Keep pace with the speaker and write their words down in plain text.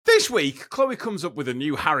This week, Chloe comes up with a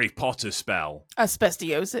new Harry Potter spell.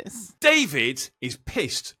 Asbestos. David is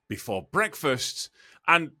pissed before breakfast,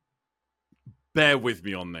 and bear with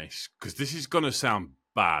me on this, because this is going to sound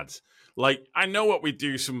bad. Like, I know what we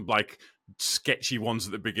do, some, like, sketchy ones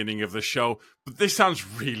at the beginning of the show, but this sounds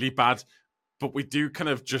really bad, but we do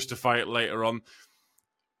kind of justify it later on.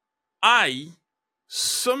 I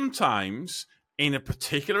sometimes, in a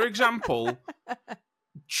particular example,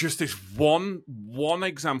 just this one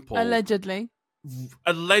example, allegedly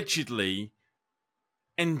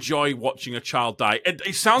enjoy watching a child die.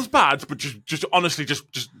 It sounds bad, but just honestly, just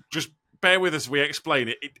bear with us. We explain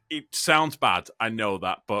it. It sounds bad. I know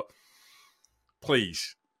that, but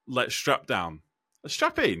please, let's strap down. Let's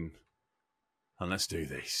strap in, and let's do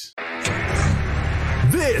this.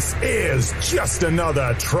 This is just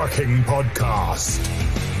another trucking podcast.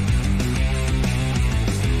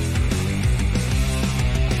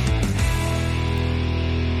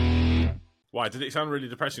 Why did it sound really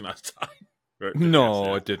depressing last time?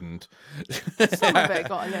 No, it didn't. Some of it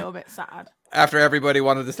got a little bit sad. After everybody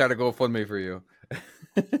wanted to start a GoFundMe for you.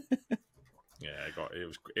 Yeah,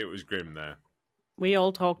 it was grim there. We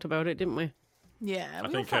all talked about it, didn't we? Yeah, I we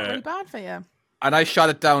all think, felt really bad for you. And I shot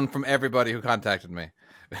it down from everybody who contacted me.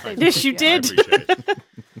 Yes, you I did. appreciate it.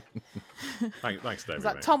 Thanks, David. It's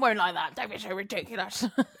like, mate. Tom won't like that. David's so ridiculous.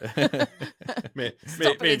 me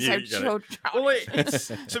Stop being and you so get it. childish. Well,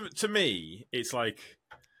 it's to me, it's like,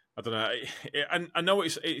 I don't know. I know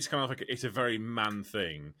it's kind of like it's a very man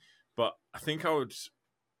thing, but I think I would,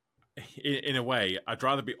 in a way, I'd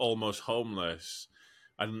rather be almost homeless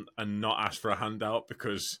and not ask for a handout,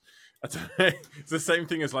 because I don't know, it's the same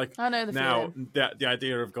thing as like I know the now feeling. the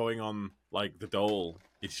idea of going on like the dole.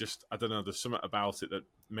 It's just, I don't know. There's something about it that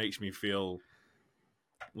makes me feel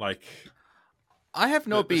like. I have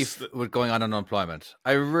no beef with going on unemployment.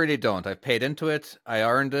 I really don't. I've paid into it. I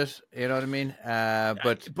earned it. You know what I mean?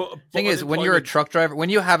 But thing is, when you're a truck driver, when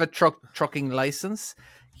you have a trucking license,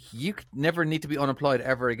 you never need to be unemployed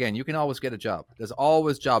ever again. You can always get a job. There's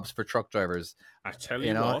always jobs for truck drivers. I tell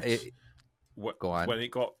you what. Go on. When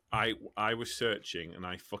it got, I was searching, and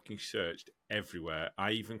I fucking searched everywhere.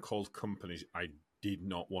 I even called companies I did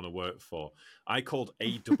not want to work for. I called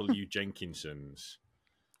A.W. Jenkinson's.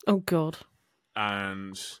 Oh, God.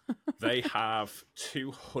 And they have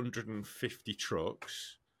 250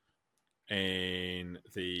 trucks in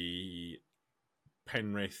the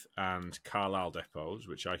Penrith and Carlisle depots,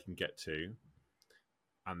 which I can get to,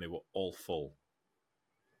 and they were all full.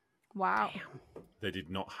 Wow. They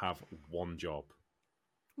did not have one job.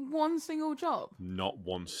 One single job? Not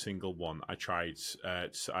one single one. I tried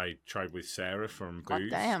with Sarah from God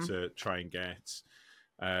Booth damn. to try and get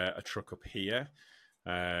a truck up here.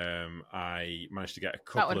 I managed to get a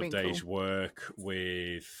couple of days' work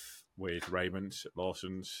with Raymond at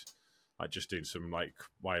Lawson's, like just doing some like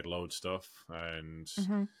wide load stuff, and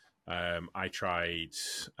I tried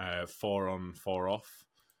 4 on 4 off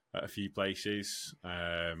at a few places.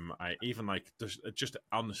 I even like just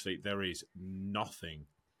honestly, there is nothing.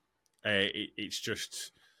 It's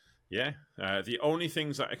just the only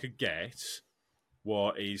things that I could get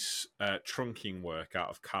is trunking work out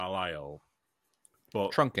of Carlisle.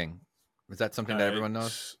 But trunking, is that something that everyone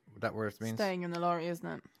knows what that word means? Staying in the lorry, isn't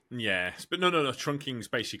it? Yes, but no. Trunking's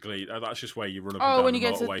basically that's just where you run up Oh, and down when the you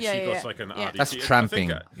get to motorway. So you got like an RDT. That's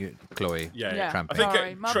tramping, Chloe. Yeah. Tramping. I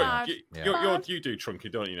think Sorry, you do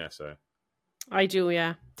trunking, don't you, Nessa? I do,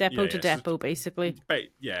 yeah. Depot to so- depot, basically.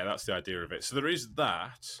 Yeah, that's the idea of it. So there is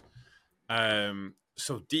that.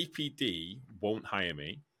 So DPD won't hire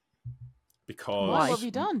me because Why? What have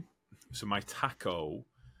you done? So my taco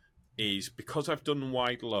is, because I've done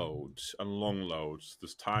wide loads and long loads,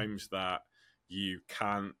 there's times that you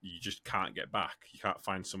just can't get back. You can't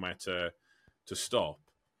find somewhere to stop.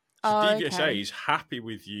 So DVSA is happy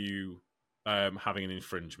with you having an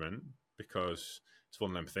infringement, because it's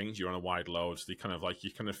one of them things. You're on a wide load, so you're kind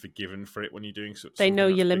of forgiven for it when you're doing something. They know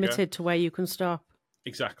you're bigger. limited to where you can stop.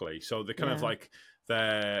 Exactly. So they're kind of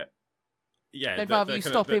they'd rather you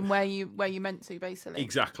stop in where you meant to, basically.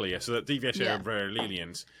 Exactly. Yeah. So that DVSA are very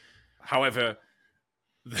lenient. However,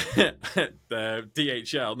 the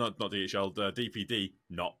DHL, not DHL, the DPD,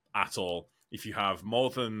 not at all. If you have more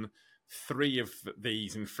than 3 of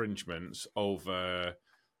these infringements over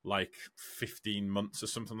like 15 months or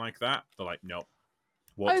something like that, they're like, no.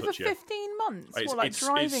 Over 15 months?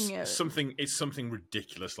 Driving it? It's something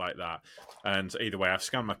ridiculous like that. And either way, I've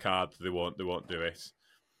scanned my card. They won't do it.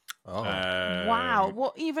 Oh. Wow.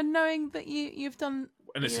 What, even knowing that you've done...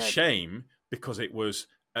 And it's a shame, because it was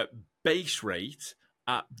at base rate.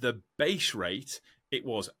 At the base rate, it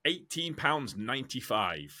was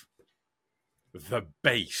 £18.95. the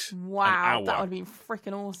base. Wow, that would be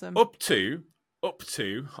freaking awesome. Up to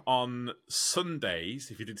on Sundays,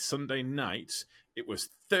 if you did Sunday nights, it was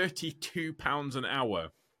 £32 an hour.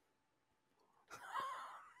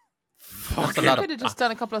 You could have just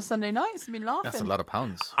done a couple of Sunday nights and been laughing. That's a lot of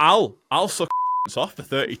pounds. I'll suck off for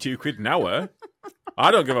 32 quid an hour. I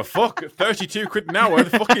don't give a fuck. 32 quid an hour.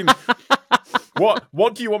 The fucking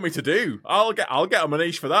what do you want me to do? I'll get a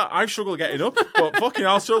Manish for that. I struggle getting up, but fucking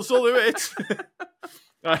I'll still do it.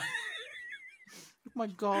 Oh my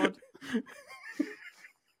god.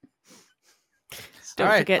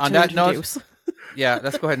 Don't forget to introduce. Yeah,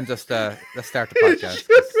 let's go ahead and just let's start the podcast. Should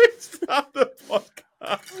we start the podcast?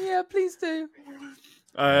 Yeah, please do.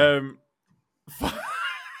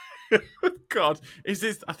 God, is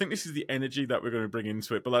this? I think this is the energy that we're going to bring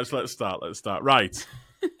into it. But let's start. Right,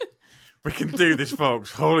 we can do this,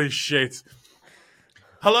 folks. Holy shit!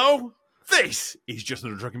 Hello, this is Just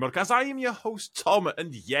Another Trucking Podcast. I am your host, Tom,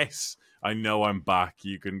 and yes, I know I'm back.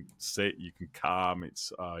 You can sit, you can calm.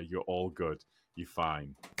 It's you're all good. You're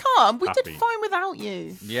fine. Calm. We did fine without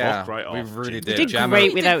you. Yeah, right we off. really did. We did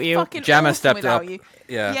great without you. Jamma stepped up. You.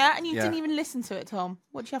 Yeah, yeah, and you didn't even listen to it, Tom.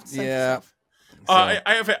 What do you have to say? Yeah. For So,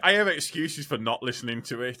 I have excuses for not listening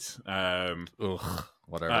to it.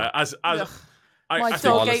 Whatever. My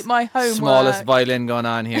dog ate my homework. Smallest violin going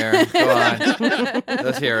on here. Go on.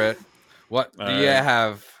 Let's hear it. What do you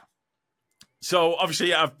have? So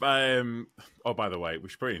obviously, I've. Oh, by the way, we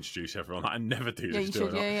should probably introduce everyone. I never do this. Yeah, you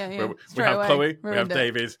should. Yeah. We have Chloe. We have Ruined it.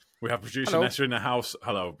 David. We have producer Nessa in the house.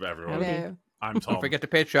 Hello, everyone. Hello. I'm Tom. Don't forget the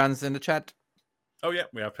Patreons in the chat. Oh yeah,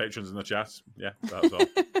 we have patrons in the chat. Yeah, that's all.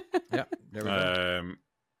 Yeah, there we go.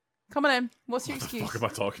 Come on in. What's your What the excuse? fuck am I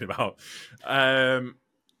talking about?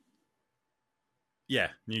 Yeah,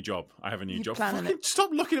 new job. I have a new job. Fucking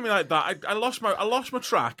stop looking at me like that. I lost my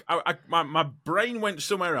track. My brain went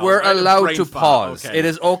somewhere else. We're allowed to fart. pause. Okay. It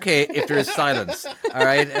is okay if there is silence. All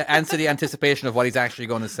right, answer the anticipation of what he's actually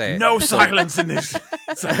going to say. No silence in this.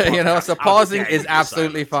 So pausing is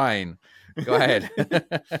absolutely fine. Go ahead.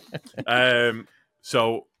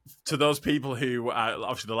 So to those people who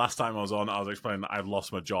obviously the last time I was on, I was explaining that I've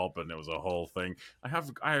lost my job and it was a whole thing. I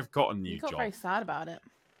have got a new job. You got very sad about it.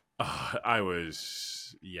 It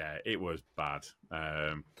was bad.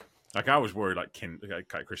 I was worried like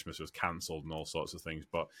Christmas was cancelled and all sorts of things,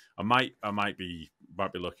 but I might be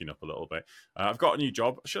looking up a little bit. I've got a new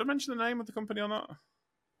job. Should I mention the name of the company or not?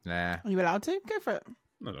 Nah. Are you allowed to? Go for it.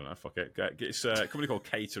 I don't know. Fuck it. It's a company called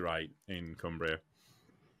Caterite in Cumbria.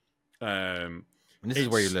 And this is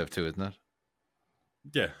where you live too, isn't it?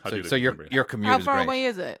 Yeah. So your commute How is far great. away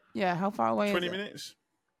is it? Yeah. How far away? 20 is it? minutes.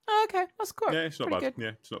 Oh, okay, that's cool. Yeah, it's not Pretty bad. Good.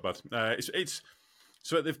 Yeah, it's not bad. It's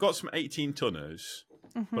so they've got some 18-tonners,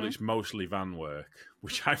 but it's mostly van work,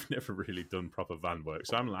 which I've never really done proper van work.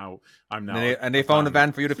 So I'm now. And they found a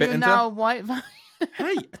van for you to fit You're into. now a white van.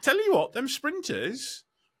 Hey, I tell you what, them sprinters,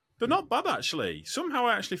 they're not bad actually. Somehow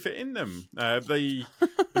I actually fit in them. They've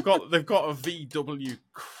got a VW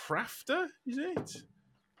Crafter, is it?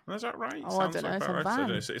 Is that right? Oh, I don't know. It's a van.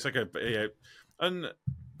 It's like and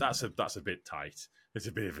that's a bit tight. It's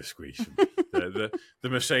a bit of a squeeze for me. The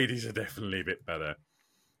Mercedes are definitely a bit better.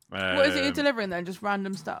 What is it you're delivering then? Just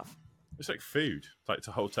random stuff? It's like food, like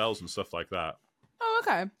to hotels and stuff like that. Oh,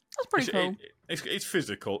 okay. That's pretty cool. It's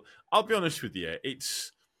physical. I'll be honest with you.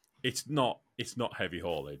 It's not heavy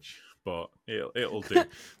haulage, but it'll do.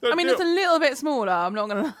 I mean, it's a little bit smaller. I'm not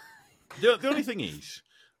gonna. The only thing is,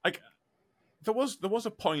 like, there was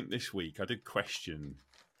a point this week I did question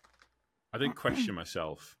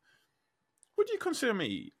myself. Would you consider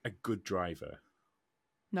me a good driver?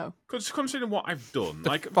 No. Because considering what I've done,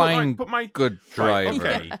 but my good driver. Right,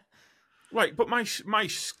 okay. Right, but my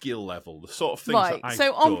skill level, the sort of things that I've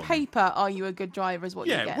so on done, paper, are you a good driver? Is what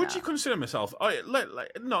you get? Would you consider myself?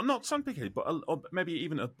 Not sandpicking, but maybe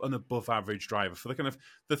even an above average driver for the kind of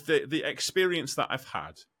the experience that I've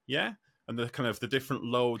had. Yeah. And the kind of the different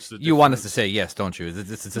loads. You want us to say yes, don't you? Is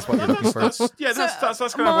this what you're looking for? That's kind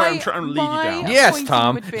of where I'm trying to lead you down. Yes,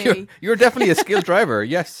 Tom. You're definitely a skilled driver.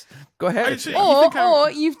 Yes. Go ahead.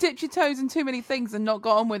 Or you've dipped your toes in too many things and not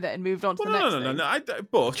got on with it and moved on to the next thing.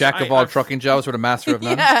 No. Jack of all trucking jobs with a master of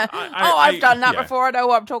none. Yeah. I've done that before. I know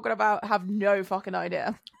what I'm talking about. Have no fucking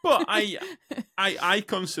idea. But I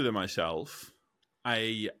consider myself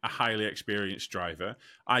a highly experienced driver.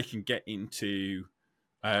 I can get into.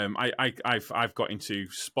 I've got into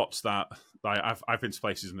spots that I've been to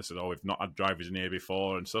places and they said, "Oh, we've not had drivers in here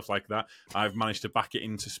before" and stuff like that. I've managed to back it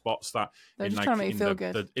into spots that they're just trying to make you feel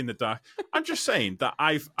good in the dark. I'm just saying that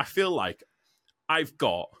I feel like I've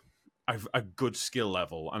got I've a good skill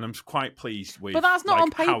level, and I'm quite pleased with. But that's not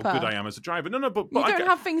on paper. How good I am as a driver. No, but you don't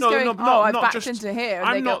have things going. I've backed into here,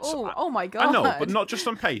 and they go, oh my god. I know, but not just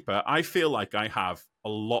on paper. I feel like I have a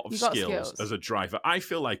lot of skills as a driver. I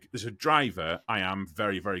feel like as a driver, I am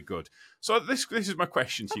very, very good. So this is my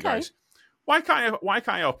question to you guys: Why can't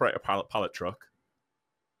I operate a pallet truck?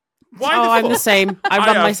 I'm the same. I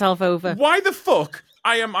run myself over. Why the fuck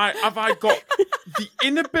have I got the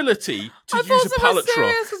inability to use a pallet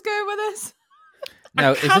truck? Was going with this.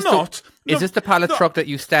 Now, is this the pallet truck that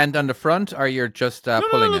you stand on the front, or you're just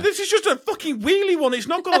pulling it? No, this is just a fucking wheelie one. It's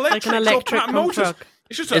not got electric, like an electric motors. Truck.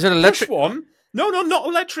 It's just a push one. No, not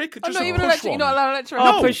electric. Just not even electric. You're not allowed electric.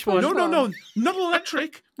 Push one. No, not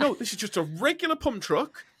electric. No, this is just a regular pump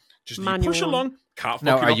truck. Just you push along. Can't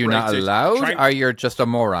now, are you not allowed? Or you're just a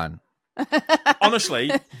moron?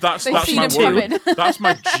 Honestly, that's my worry. That's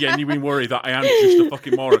my genuine worry that I am just a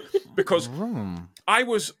fucking moron. Because I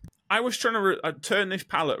was trying to turn this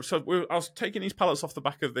pallet. So I was taking these pallets off the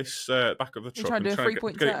back of this back of the truck and trying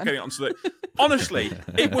to get it onto the. Honestly,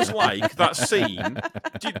 it was like that scene.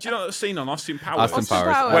 Do you know that scene on Austin Powers?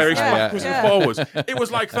 Where he's backwards and forwards. It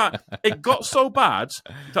was like that. It got so bad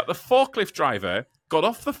that the forklift driver got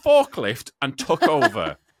off the forklift and took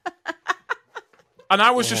over. And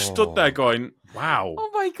I was just stood there going, wow.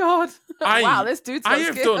 Oh my God. Wow, this dude's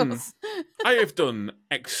got skills. I have done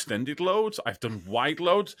extended loads. I've done wide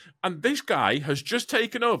loads. And this guy has just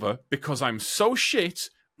taken over because I'm so shit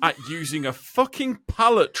at using a fucking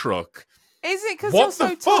pallet truck. Is it because you're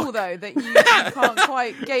so tall, though, that you can't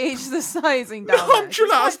quite gauge the sizing down there? It's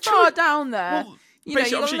quite far down there. Well,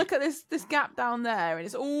 you got to look at this gap down there, and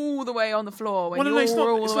it's all the way on the floor when you're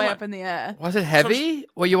all the way up in the air. Was it heavy?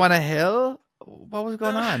 Were you on a hill? What was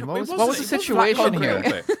going on? What was the situation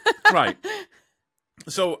here? Right.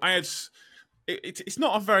 So I had. It's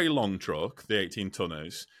not a very long truck, the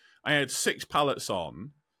 18-tonners. I had 6 pallets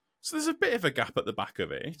on, so there's a bit of a gap at the back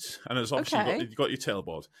of it, and it's obviously you've got your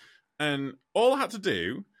tailboard. And all I had to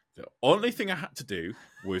do, the only thing I had to do,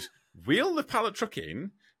 was wheel the pallet truck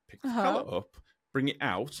in, pick the pallet up, bring it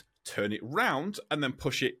out, turn it round, and then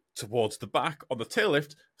push it towards the back on the tail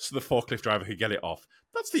lift so the forklift driver could get it off.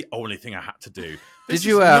 That's the only thing I had to do. Did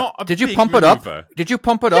you pump it up? Did you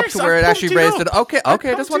pump it up to where it actually raised it? Okay. I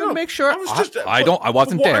just wanted to make sure. I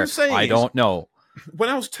wasn't there. I don't know. When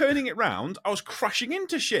I was turning it round, I was crashing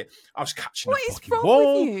into shit. I was catching a fucking wall. What is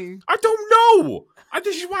wrong with you? I don't know.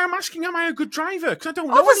 This is why I'm asking, am I a good driver? Because I don't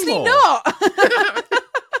know Obviously anymore. Not.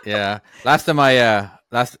 Yeah. Last time I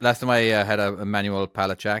had a manual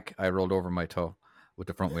pallet jack, I rolled over my toe with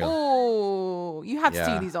the front wheel. Oh, you had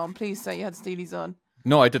Steelies on. Please say you had Steelies on.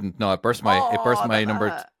 No, I didn't. No, it burst my number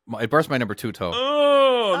 2 toe.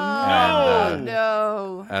 Oh no!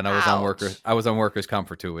 No. And I was on workers comp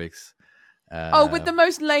for 2 weeks. With the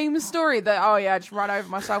most lame story that I just ran over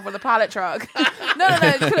myself with a pallet truck. No,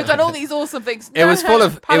 could have done all these awesome things. It was full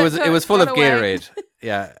of Gatorade.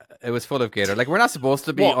 Yeah, it was full of Gatorade. Like, we're not supposed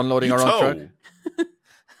to be unloading our own truck.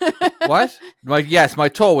 What? My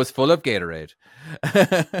toe was full of Gatorade.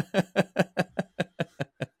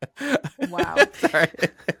 Wow. Sorry.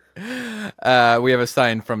 We have a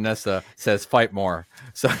sign from Nessa says "Fight more."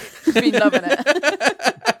 So she's been loving it.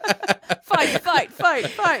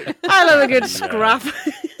 Fight! I love a good scrap.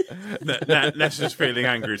 Nessa's feeling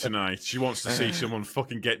angry tonight. She wants to see someone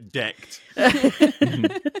fucking get decked.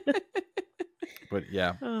 But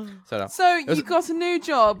yeah. So you got a new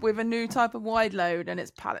job with a new type of wide load, and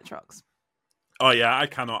it's pallet trucks. Oh yeah, I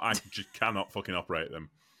just cannot fucking operate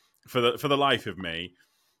them for the life of me.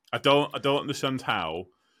 I don't understand how,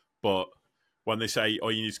 but when they say, "Oh,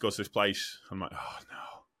 you need to go to this place," I'm like, "Oh no."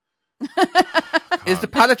 Is the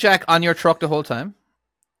pallet jack on your truck the whole time?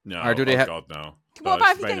 No. Or do they God, no. What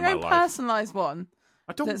about if you get your own personalised one?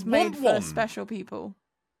 I don't that's want made one. for special people.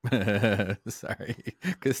 Sorry,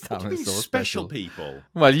 because Tom is so special. People.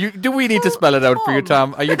 Well, do we need to spell it out for you,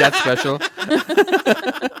 Tom? Are you that special?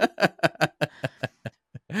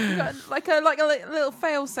 You got like a little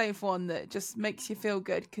fail-safe one that just makes you feel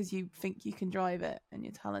good because you think you can drive it and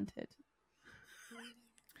you're talented.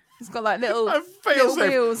 It's got like little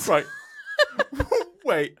wheels. Right.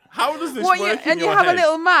 Wait, how does this work? And you have a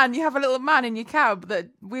little man. You have a little man in your cab that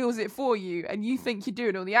wheels it for you, and you think you're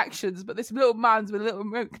doing all the actions, but this little man's with a little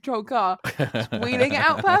remote control car, just wheeling it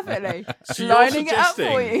out perfectly, so lining it up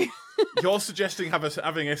for you. You're suggesting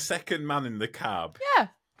having a second man in the cab? Yeah,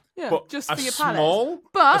 but just for your pallet.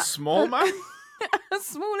 A small man. a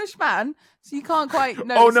smallish man, so you can't quite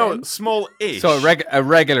notice. Oh no, him. small-ish. So a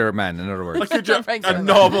regular man, in other words. Like a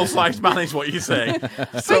normal-sized man is what you're saying.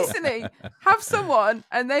 So, basically, have someone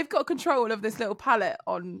and they've got control of this little pallet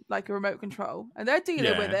on like a remote control, and they're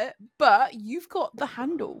dealing with it, but you've got the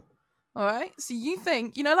handle. All right, so you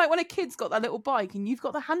think, like when a kid's got that little bike and you've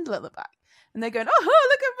got the handle at the back, and they're going, "Oh,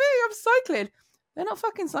 look at me, I'm cycling." They're not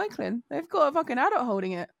fucking cycling. They've got a fucking adult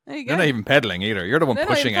holding it. There you go. They're not even pedaling either. You're the one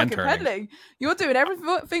pushing and turning. Pedaling. You're doing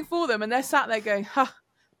everything for them, and they're sat there going, "Ha,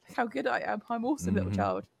 look how good I am. I'm awesome, little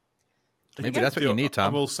child." Maybe that's what you need,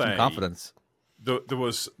 Tom. I will say, some confidence. There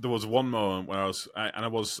was one moment when I was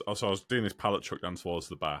doing this pallet truck down towards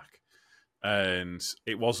the back, and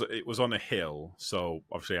it was on a hill. So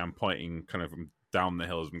obviously, I'm pointing kind of down the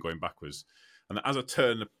hill as I'm going backwards, and as I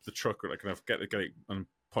turn the truck, I kind of get it and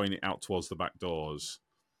point it out towards the back doors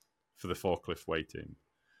for the forklift waiting.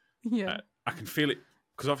 Yeah, I can feel it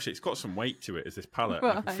because obviously it's got some weight to it as this pallet.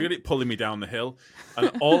 Right. I can feel it pulling me down the hill, and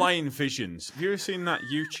all I envisioned. Have you ever seen that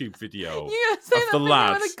YouTube video of the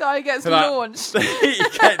lad? When the guy gets launched, he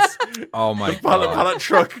gets. Oh my god! The pallet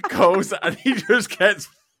truck goes and he just gets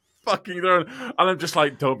fucking thrown, and I'm just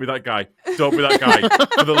like, "Don't be that guy! Don't be that guy!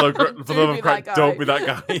 For the love of Christ, don't be that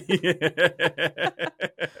guy!"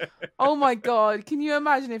 Oh my god! Can you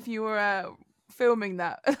imagine if you were filming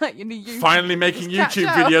that? Like finally making YouTube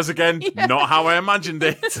videos again. Yeah. Not how I imagined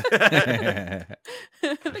it.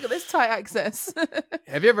 Look at this tight access.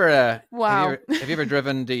 Have you ever? Wow. Have you ever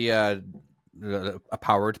driven a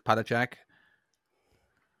powered pallet jack?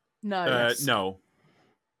 No. No.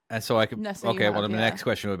 And so I could. Okay. Well, the next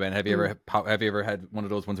question would have been: Have you ever had one of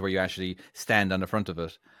those ones where you actually stand on the front of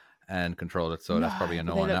it and control it? So that's probably a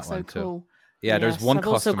no on that one cool. too. Yeah, there's one I've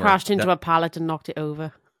customer. Also crashed into a pallet and knocked it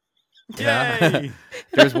over. Yeah.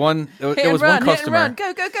 There's one. There was one customer.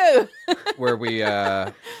 Go. Where we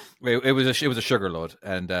it was a sugar load,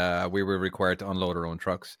 and we were required to unload our own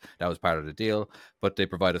trucks. That was part of the deal. But they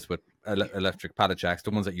provide us with electric pallet jacks,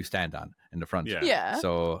 the ones that you stand on in the front. Yeah.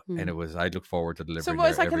 So and it was. I look forward to delivering. So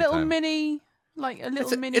what? It's like a little time. mini, like a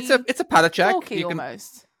little mini. It's a pallet jack. You can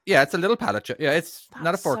almost. Yeah, it's a little pallet jack. Yeah, it's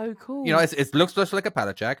not a fork. So cool. It looks just like a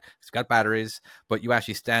pallet jack. It's got batteries, but you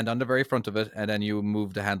actually stand on the very front of it, and then you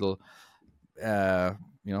move the handle,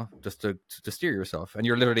 just to steer yourself, and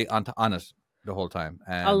you're literally on it the whole time.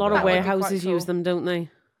 And a lot of warehouses use them, don't they?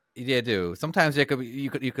 They do. Sometimes you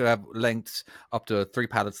could have lengths up to 3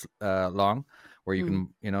 pallets long, where you can,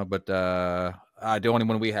 but the only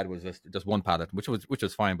one we had was just one pallet, which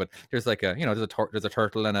was fine. But there's like there's a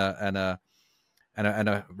turtle and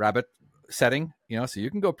a rabbit setting, so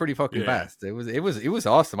you can go pretty fucking fast. It was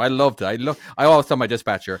awesome. I loved it. I always tell my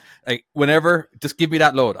dispatcher, like, whenever, just give me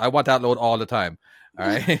that load. I want that load all the time. All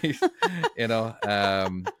right. It's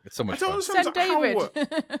so much fun. I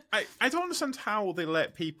don't understand how they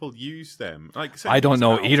let people use them. Like, I don't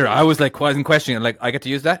know either. I was like questioning, like, I get to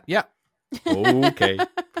use that? Yeah. Okay.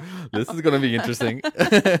 This is going to be interesting.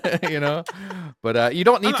 But you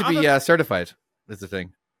don't need to be certified, is the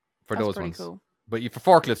thing, for those ones. Cool. But for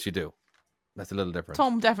forklifts, you do. That's a little different.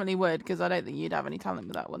 Tom definitely would, because I don't think you'd have any talent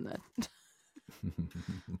with that one then.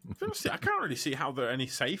 I can't really see how they're any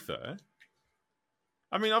safer.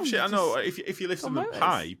 I mean, obviously, I know if you're lifting them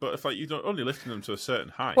high, but if you're only lifting them to a certain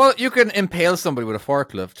height. Well, you can impale somebody with a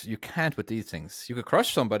forklift. You can't with these things. You could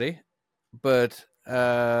crush somebody, but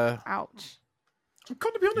ouch. I'm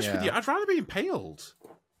going to be honest with you. I'd rather be impaled.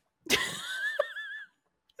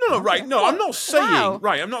 No, right. No, I'm not saying. Wow.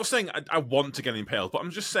 Right, I'm not saying I want to get impaled, but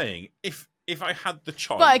I'm just saying if I had the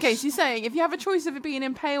choice. But okay, so you're saying if you have a choice of it being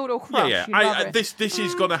impaled or crushed, this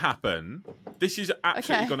is going to happen. This is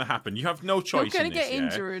absolutely going to happen. You have no choice. You're going to get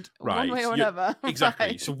injured one way or another. Exactly.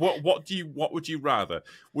 Right. So what would you rather?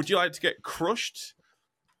 Would you like to get crushed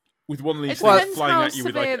with one of these things flying at you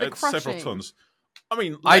with like several tons? I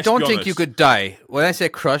mean, I don't think you could die. When I say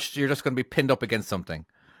crushed, you're just going to be pinned up against something.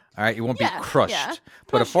 All right, you won't be crushed. Yeah.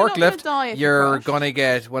 But a forklift, you're going to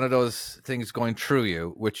get one of those things going through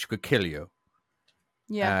you, which could kill you.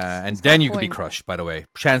 Yeah. And then you could be crushed, by the way.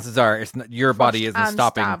 Chances are it's not, your body isn't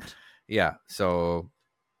stopping. Stabbed. Yeah, so...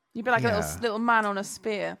 You'd be like a little man on a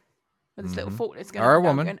spear with his little forklift. Or a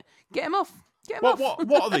woman. Get him off. Get him off.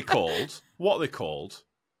 What are they called? What are they called?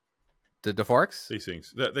 The forks? These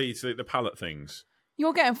things. The pallet things.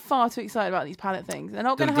 You're getting far too excited about these pallet things. They're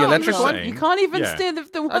not going to help. The electric one? You can't even steer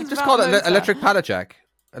the ones. Just call it electric pallet jack.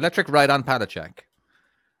 Electric ride-on pallet jack.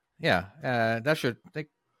 Yeah, that's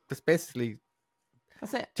basically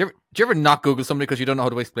That's it. Do you ever not Google something because you don't know how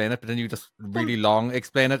to explain it, but then you just really long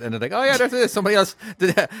explain it, and they're like, "Oh yeah, there's this." Somebody else had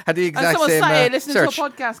the exact and same sat here listening search. to a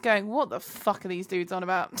podcast, going, "What the fuck are these dudes on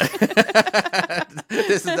about?"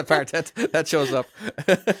 This is the part that shows up.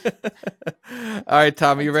 All right,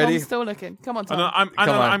 Tom, are you ready? Tom's still looking. Come on,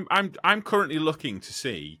 Tom. I'm currently looking to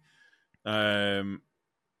see. Right.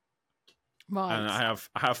 And I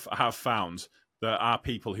have found there are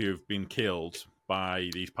people who have been killed by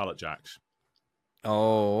these pallet jacks.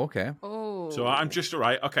 Oh, okay. Oh. So I'm just all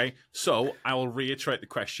right. Okay, so I will reiterate the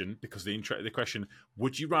question because the question: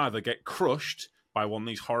 would you rather get crushed by one of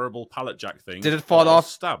these horrible pallet jack things? Did it fall off?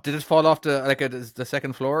 Stabbed? Did it fall off the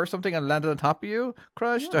second floor or something and landed on top of you?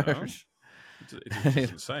 Crushed? It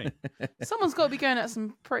doesn't say. Someone's got to be going at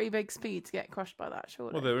some pretty big speed to get crushed by that,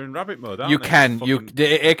 surely. Well, they're in rabbit mode, aren't you they? can.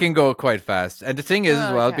 It can go quite fast. And the thing is,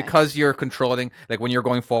 as well, okay. because you're controlling, like when you're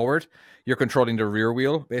going forward, you're controlling the rear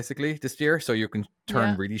wheel, basically, to steer. So you can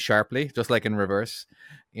turn really sharply, just like in reverse,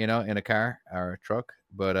 in a car or a truck.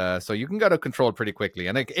 But so you can get it controlled pretty quickly.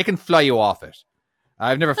 And it can fly you off it.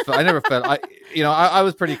 I never felt, I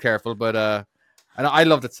was pretty careful, but and I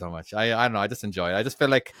loved it so much. I don't know. I just enjoy it. I just feel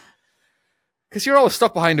like, because you're always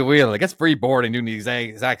stuck behind the wheel. It gets pretty boring doing the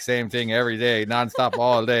exact same thing every day, nonstop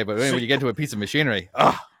all day. But when you get into a piece of machinery,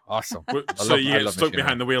 awesome. So you get stuck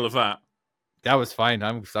behind the wheel of that? That was fine.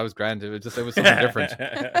 I was grand. It was something different.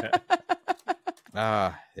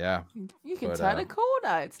 Yeah. You can turn a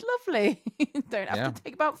corner. It's lovely. You don't have to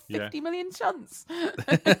take about 50 million shunts.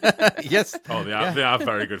 Yes. Oh, they are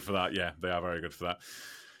very good for that. Yeah, they are very good for that.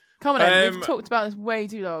 Come on, we've talked about this way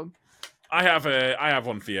too long. I have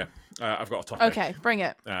one for you. I've got a topic. Okay, bring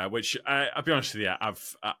it. Which I'll be honest with you,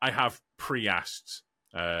 I have pre-asked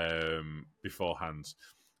beforehand.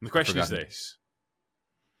 And the question is this: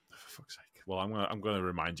 for fuck's sake. Well, I'm going to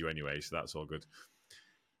remind you anyway, so that's all good.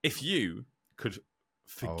 If you could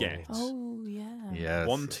forget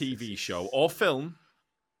one TV show or film,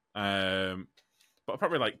 but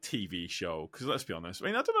probably like TV show, because let's be honest. I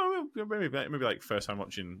mean, I don't know, maybe like first time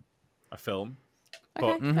watching a film.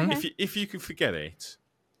 But if you could forget it,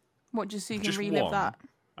 what, just so you can relive that,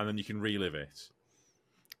 and then you can relive it.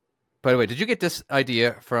 By the way, did you get this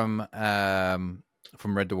idea from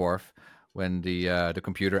Red Dwarf when the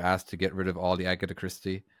computer asked to get rid of all the Agatha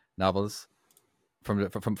Christie novels from his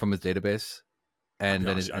database, and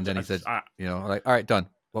then he said, like, all right, done.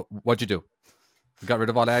 What'd you do? You got rid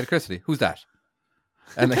of all the Agatha Christie. Who's that?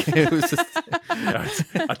 And like, it was just,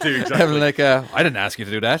 I do exactly. Like, I didn't ask you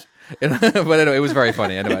to do that, but anyway, it was very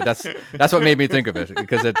funny. Anyway, that's what made me think of it,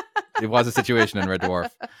 because it was a situation in Red Dwarf.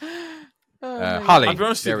 Holly, I'll be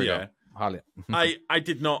honest with you, Holly. I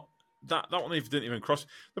did not. That one didn't even cross.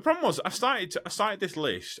 The problem was I started this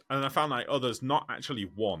list and I found like there's not actually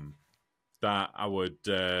one that I would.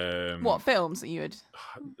 What films that you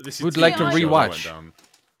would like to rewatch?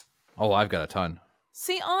 Oh, I've got a ton.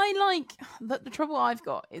 See, I like the trouble I've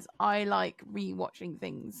got is I like rewatching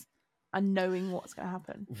things and knowing what's going to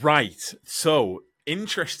happen. Right. So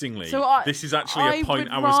interestingly, this is actually a point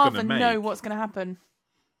I was going to make. Know what's going to happen.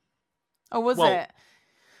 Oh, was it?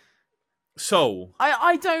 So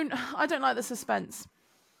I don't like the suspense.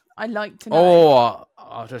 I like to know.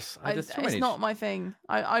 It's not my thing.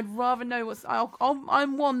 I'd rather know what's.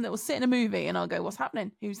 I'm one that will sit in a movie and I'll go, "What's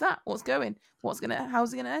happening? Who's that? What's going? How's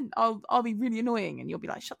it gonna end?" I'll be really annoying and you'll be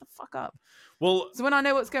like, "Shut the fuck up." Well, so when I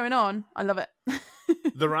know what's going on, I love it.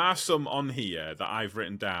 There are some on here that I've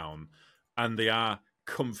written down, and they are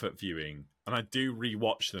comfort viewing. And I do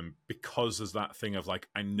rewatch them because there's that thing of like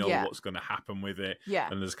I know what's going to happen with it,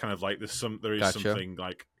 and there's kind of like there is something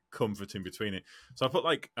like comforting between it. So I put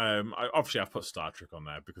like I've put Star Trek on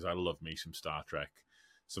there because I love me some Star Trek,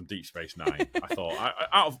 some Deep Space Nine. I thought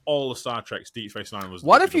out of all the Star Treks, Deep Space Nine was.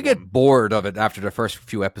 What if you get bored of it after the first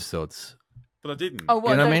few episodes? But I didn't. Oh,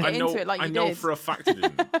 well, you know what I mean? I know for a fact I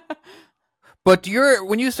didn't. But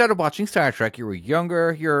when you started watching Star Trek, you were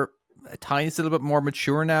younger. You're a tiny little bit more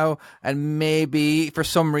mature now, and maybe for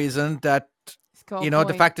some reason that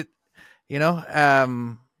the fact that it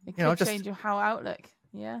could change your whole outlook.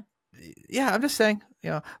 Yeah, I'm just saying,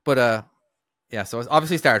 but so it's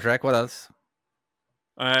obviously Star Trek. What else?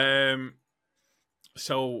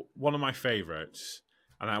 So one of my favorites,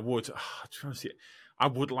 and I would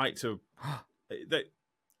like to.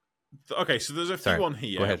 Okay, so there's a few on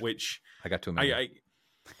here which I got too many.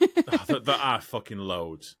 There are fucking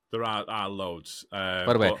loads. There are loads. By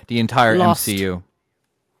the way, the entire Lost. MCU.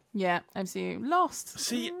 Yeah, MCU. Lost.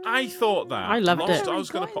 See, I thought that. I loved Lost, it. I was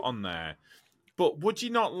going to put on there. But would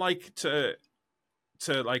you not like to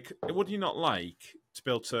would you not like to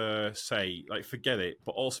be able to say, like, forget it,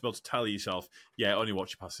 but also be able to tell yourself, yeah, only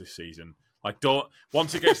watch it past this season. Like, don't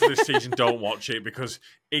once it gets to this season, don't watch it because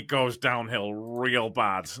it goes downhill real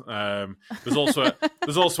bad. There's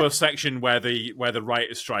also a section where the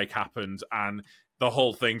writers' strike happened, and the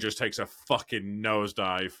whole thing just takes a fucking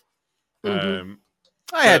nosedive. I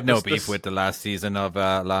had no beef with the last season of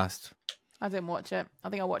Lost. I didn't watch it. I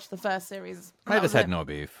think I watched the first series. I just had no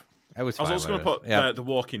beef. I was also going to put The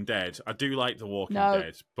Walking Dead. I do like The Walking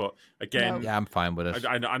Dead, but again, yeah, I'm fine with it.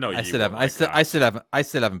 I know I still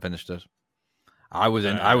haven't finished it. I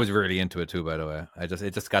was really into it too. By the way,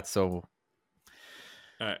 it just got so.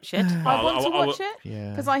 Shit. I want to watch it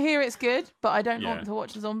because I hear it's good, but I don't want to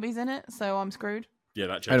watch the zombies in it, so I'm screwed. Yeah,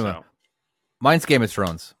 that checks out. Mine's Game of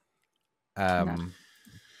Thrones.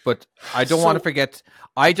 But I don't want to forget.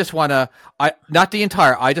 I just want to. Not the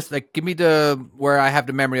entire. I just give me where I have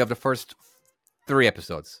the memory of the first 3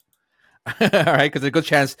 episodes. All right, because there's a good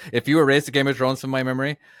chance if you erase the Game of Thrones from my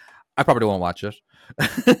memory, I probably won't watch it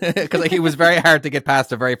because it was very hard to get past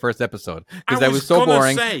the very first episode because that was so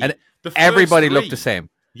boring and everybody looked the same.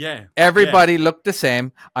 Yeah, everybody looked the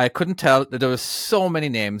same. I couldn't tell that there was so many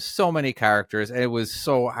names, so many characters, and it was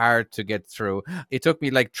so hard to get through. It took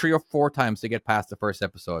me 3 or 4 times to get past the first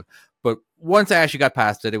episode, but once I actually got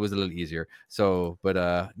past it, it was a little easier. So, but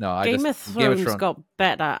no, Game of Thrones got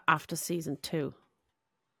better after season 2.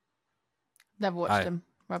 Never watched them.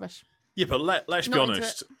 Rubbish. Yeah, but let's be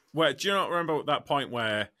honest. Where do you not remember that point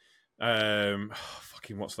where,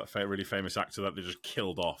 what's that really famous actor that they just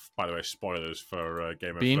killed off? By the way, spoilers for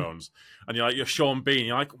Game of Thrones. And you're Sean Bean.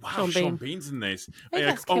 You're like, wow, Sean Bean's in this. And you're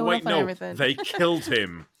like, oh wait, no, they killed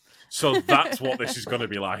him. So that's what this is going to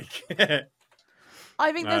be like.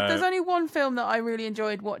 I think there's only one film that I really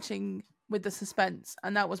enjoyed watching with the suspense,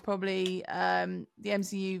 and that was probably the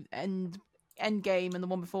MCU Endgame and the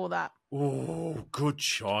one before that. Oh, good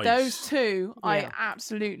choice. Those two I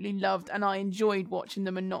absolutely loved, and I enjoyed watching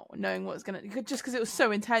them and not knowing what was going to... Just because it was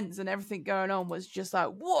so intense and everything going on was just like,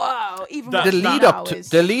 whoa! Even the lead up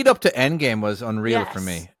to Endgame was unreal for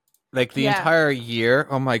me. The entire year,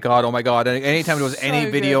 oh my god! And anytime there was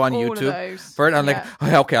any video on YouTube for it, I'm like,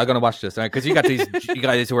 okay, I'm gonna watch this because you got these you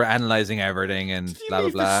guys who are analyzing everything and blah blah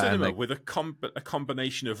blah. The cinema with a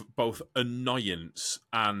combination of both annoyance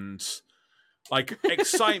and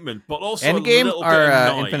excitement, but also Endgame a little bit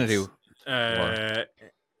of noise. Infinity.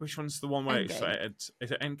 Which one's the one where excited?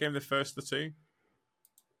 Is it Endgame the first of the two?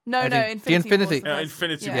 No, Infinity War.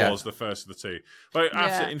 Infinity War was the first of the two.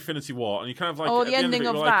 After Infinity War, and you kind of the ending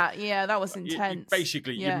of that. That was intense.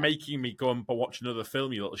 You're making me go and watch another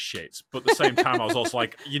film, you little shit. But at the same time, I was also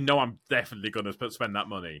like, I'm definitely going to spend that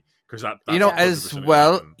money because that's as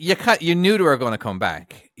well. You knew they were going to come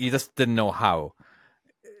back. You just didn't know how.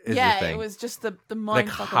 It was just the mind.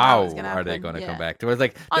 How are they going to come back? It was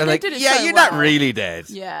you're not really dead.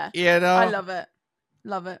 Yeah, I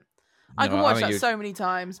love it. I can watch that so many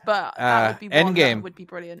times, but that would be one Endgame that would be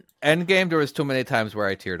brilliant. Endgame, there was too many times where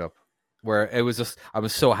I teared up, where it was just I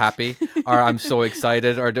was so happy, or I'm so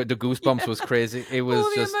excited, or the goosebumps was crazy. It was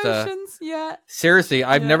all just the emotions, seriously,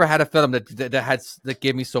 I've never had a film that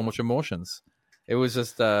gave me so much emotions. It was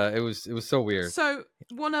just it was so weird. So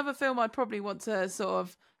one other film I'd probably want to sort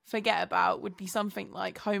of forget about would be something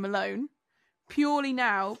like Home Alone. Purely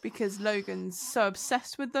now because Logan's so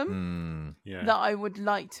obsessed with them that I would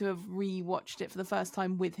like to have rewatched it for the first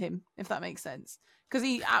time with him, if that makes sense.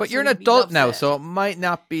 Because but you're an adult now, so it might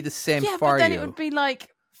not be the same for you. Yeah, but then it would be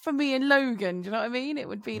for me and Logan. Do you know what I mean? It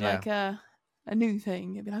would be like a new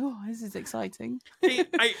thing. It'd be like, oh, this is exciting.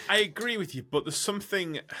 I agree with you, but there's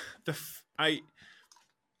something. I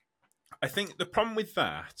think the problem with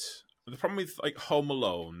that. The problem with Home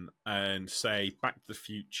Alone and say Back to the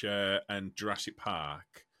Future and Jurassic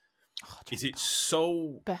Park is it's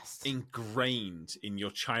so ingrained in your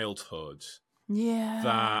childhood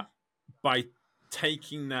that by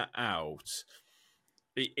taking that out,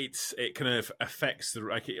 it kind of affects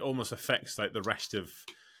it almost affects the rest of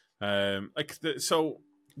one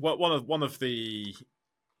of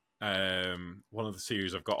the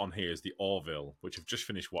series I've got on here is the Orville, which I've just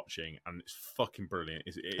finished watching, and it's fucking brilliant.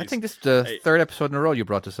 I think this is the third episode in a row you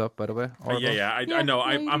brought this up, by the way. I know.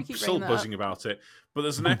 I'm still buzzing about it. But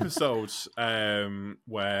there's an episode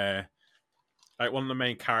where one of the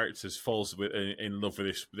main characters falls in love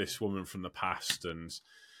with this woman from the past, and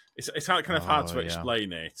it's kind of hard to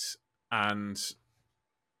explain it. And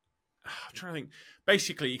I'm trying to think.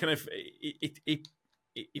 Basically,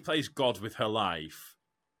 he plays God with her life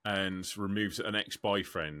and removes an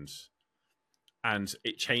ex-boyfriend, and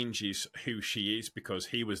it changes who she is because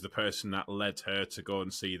he was the person that led her to go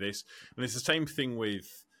and see this. And it's the same thing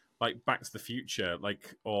with like Back to the Future,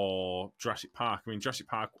 like or Jurassic Park. I mean, Jurassic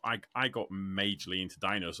Park, I got majorly into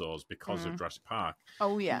dinosaurs because of Jurassic Park.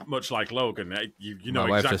 Oh yeah, much like Logan, you know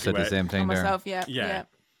my wife exactly just said the same thing there. Myself, yeah.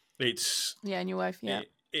 It's and your wife,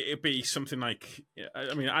 It'd be something like,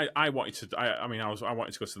 I mean, I wanted to. I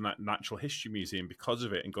wanted to go to the Natural History Museum because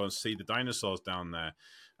of it and go and see the dinosaurs down there.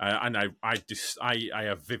 And I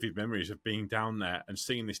have vivid memories of being down there and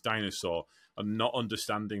seeing this dinosaur and not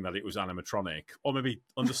understanding that it was animatronic, or maybe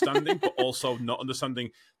understanding but also not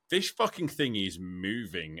understanding this fucking thing is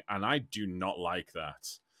moving, and I do not like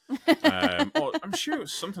that. Or I'm sure it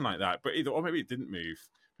was something like that, but or maybe it didn't move.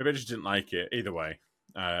 Maybe I just didn't like it. Either way.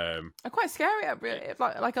 They're quite scary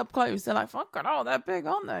like up close. They're like, fucking, they're big,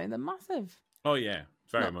 aren't they? They're massive. Oh yeah,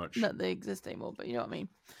 very much. Not they exist anymore, but you know what I mean.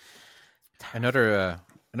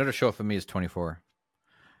 Another show for me is 24.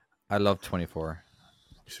 I love 24.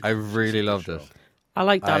 I really loved it. I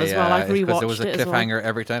like that as well. I've rewatched it. Because there was a cliffhanger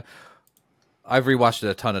every time. I've rewatched it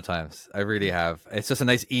a ton of times. I really have. It's just a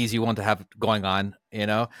nice, easy one to have going on, you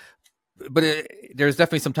know. But there's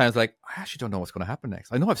definitely sometimes like, I actually don't know what's going to happen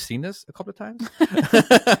next. I know I've seen this a couple of times,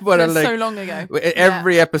 but it's so long ago.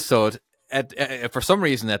 Every episode, for some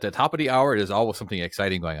reason, at the top of the hour, there's always something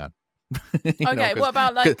exciting going on. Okay, what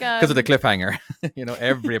about like because of the cliffhanger?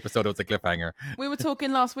 Every episode was a cliffhanger. We were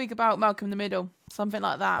talking last week about Malcolm in the Middle, something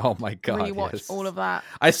like that. Oh my god! Really watched all of that.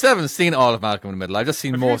 I still haven't seen all of Malcolm in the Middle. I've just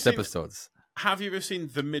seen most episodes. Have you ever seen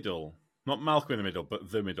The Middle? Not Malcolm in the Middle,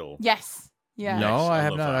 but The Middle. Yes. Yeah. No, yes, I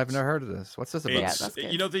have not. I've never heard of this. What's this about? That's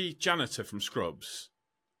good. You know the janitor from Scrubs?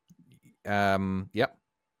 Yep.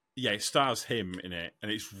 Yeah, it stars him in it,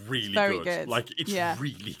 and it's really good. Like, it's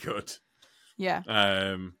really good.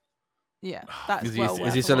 Yeah. Yeah, that's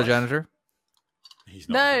is he still a janitor? He's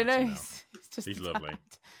not. No, he's lovely.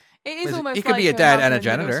 It is almost he could be a dad and a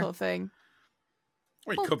janitor sort of thing.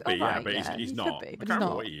 Well, he could be, right, but he's not. Be, I can't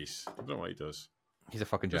remember what he is. I don't know what he does. He's a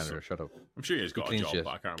fucking janitor. Shut up. I'm sure he's got a job, but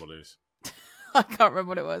I can't remember what it is. I can't remember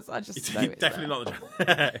what it was. I just know it's definitely not the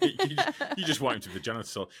janitor. you just want him to be the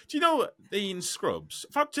janitor. Do you know in Scrubs?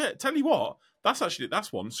 In fact, tell you what,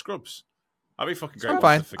 that's one Scrubs. I'd be fucking great.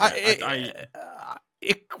 I'm fine.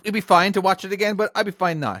 It'd be fine to watch it again, but I'd be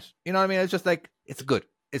fine not. You know what I mean? It's just like it's good,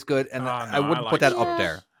 and I wouldn't put that up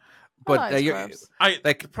there. But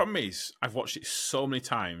the problem is, I've watched it so many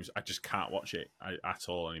times, I just can't watch it at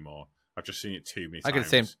all anymore. I've just seen it too many times. I get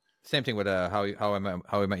the same thing with How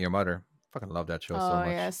I Met Your Mother. Fucking love that show so much. Oh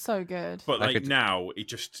yeah, so good. But now, you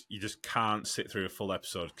just can't sit through a full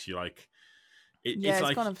episode because you're like, it's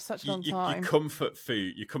like gone on for such a long time. Your comfort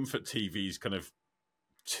TV's kind of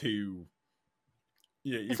too.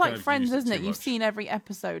 Yeah, it's like Friends, isn't it? You've seen every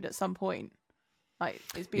episode at some point. Like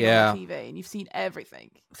it's been on TV, and you've seen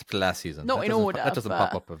everything. Except the last season, not in order. That doesn't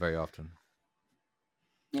pop up very often.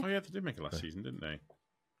 Yeah. Oh yeah, they did make it last season, didn't they?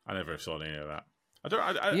 I never saw any of that.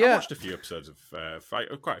 I watched a few episodes of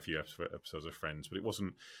quite a few episodes of Friends, but it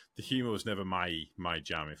wasn't. The humor was never my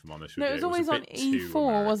jam. If I'm honest with you, it was always on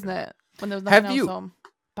E4, wasn't it? When there was nothing else on.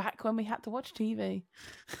 Back when we had to watch TV.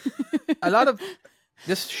 A lot of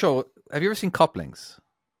this show. Have you ever seen Couplings?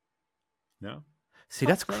 No. See,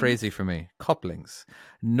 that's crazy for me. Couplings.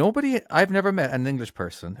 I've never met an English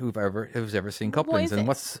person who's ever seen Couplings.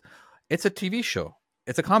 It's a TV show.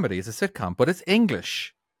 It's a comedy. It's a sitcom, but it's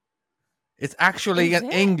English. It's actually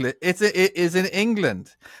in England. It is in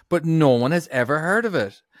England, but no one has ever heard of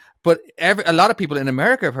it. But a lot of people in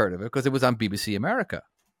America have heard of it because it was on BBC America.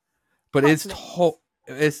 But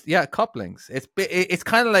Couplings. It's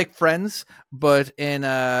kind of like Friends, but in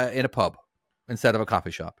a pub instead of a coffee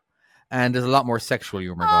shop, and there's a lot more sexual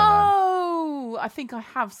humor going on. Oh, I think I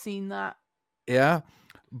have seen that. Yeah,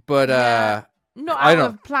 but not out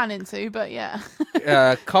of planning to, but yeah.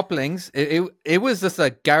 Couplings. It was just a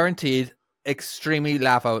guaranteed, extremely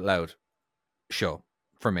laugh out loud show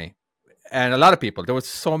for me, and a lot of people. There was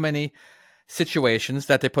so many situations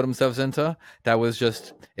that they put themselves into that was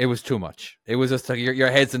just too much. It was just like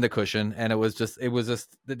your head's in the cushion, and it was just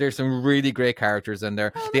there's some really great characters in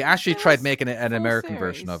there. They actually tried making it an American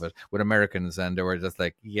version of it with Americans, and they were just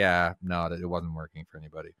like, it wasn't working for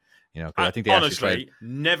anybody. You know, I think they honestly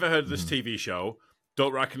never heard of this TV show.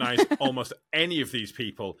 Don't recognize almost any of these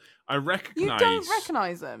people. I recognize. You don't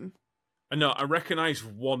recognize them? No, I recognize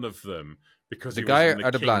one of them because the he guy was in the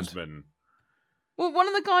or the Kingsman. blonde. Well, one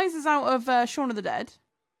of the guys is out of Shaun of the Dead.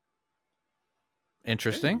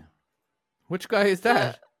 Interesting. Yeah. Which guy is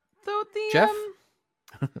that? The Jeff?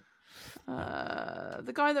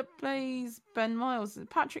 The guy that plays Ben Miles,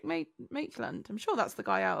 Patrick Maitland. I'm sure that's the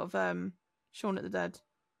guy out of Shaun of the Dead.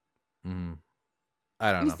 I don't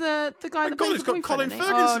know. He's the guy that plays Colin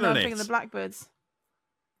Ferguson I'm in it. thinking the Blackbirds.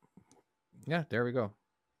 Yeah, there we go.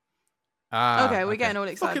 Okay, we're getting all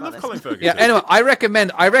excited about Colin this. Ferguson. Yeah. Anyway, I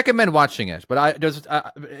recommend watching it, but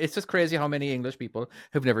it's just crazy how many English people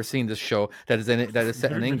have never seen this show that is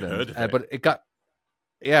set in England. But it got.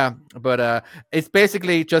 Yeah, but it's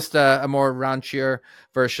basically just a more raunchier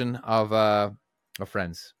version of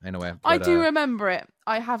Friends in a way. But, I do remember it.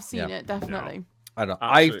 I have seen it, definitely. No. I don't know.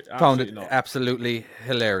 I found it absolutely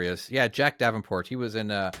hilarious. Yeah, Jack Davenport. He was in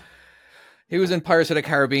Pirates of the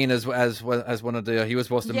Caribbean as one of the. He was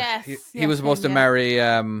supposed to. He was supposed to marry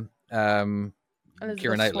Keira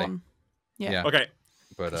Knightley. Yeah. Okay.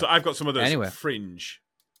 But so I've got some of those. Anyway. Fringe.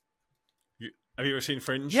 Have you ever seen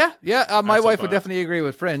Fringe? Yeah. My wife would definitely agree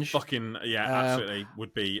with Fringe. Fucking absolutely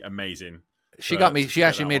would be amazing. She got me. She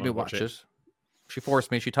actually made me watch it. She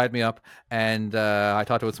forced me. She tied me up, and I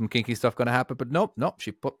thought there was some kinky stuff going to happen, but nope.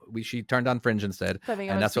 She turned on Fringe instead,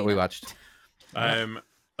 and that's what we watched.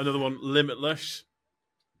 Another one, Limitless.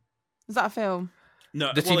 Is that a film?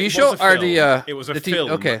 No, the TV show or the it was a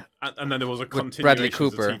film. Okay, and then there was a continuation Bradley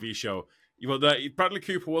Cooper. of the TV show. Well, Bradley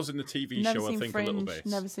Cooper was in the TV show, I think, Fringe, a little bit.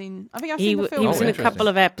 Never seen. I think I've seen the film. He was in a couple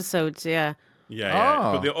of episodes. Yeah.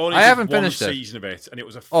 Yeah, but they only I haven't one finished season of it, and it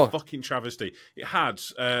was a fucking travesty. It had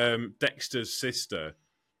Dexter's sister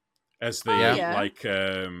as the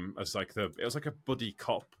it was like a buddy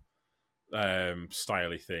cop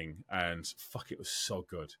styly thing, and fuck, it was so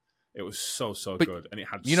good. It was so good, and it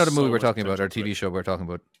had. You know the movie we're talking about, or TV show we're talking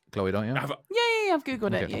about, Chloe, don't you? Yeah, I've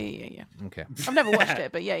googled it. Yeah. Okay. I've never watched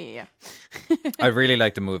it, but yeah. I really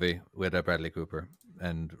like the movie with Bradley Cooper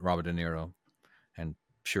and Robert De Niro, and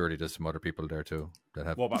surely there's some other people there too that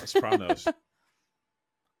have. What about The Sopranos?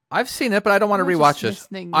 I've seen it, but I don't want to rewatch it.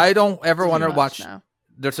 I don't ever want to watch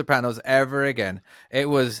The Sopranos ever again. It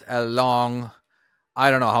was a long.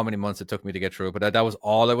 I don't know how many months it took me to get through, but that was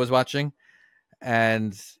all I was watching.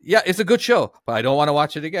 And yeah, it's a good show, but I don't want to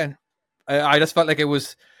watch it again. I just felt like it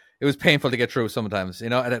was painful to get through sometimes.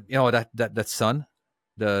 That son,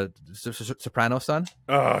 the Soprano son.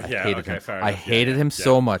 Oh yeah, I hated him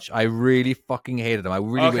so much. I really fucking hated him. I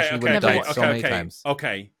really wish he would have died so many times.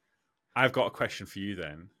 Okay, I've got a question for you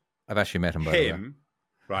then. I've actually met him. By the way.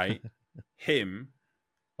 Right? Him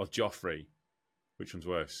or Joffrey? Which one's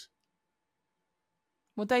worse?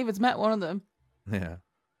 Well, David's met one of them. Yeah.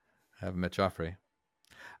 I haven't met Joffrey.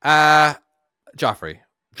 Joffrey.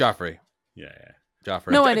 Yeah.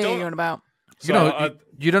 Joffrey. No idea what you're on about. You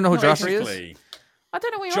don't know who Joffrey is? I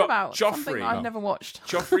don't know what you're on about. Joffrey. Something I've never watched.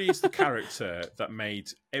 Joffrey is the character that made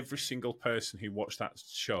every single person who watched that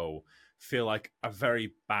show feel like a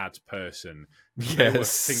very bad person. Yes. They were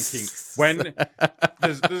thinking when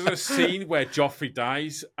there's a scene where Joffrey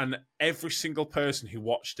dies, and every single person who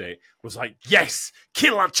watched it was like, "Yes,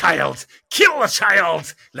 kill a child,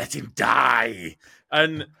 let him die."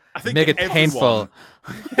 And I think make it painful.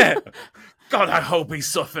 God, I hope he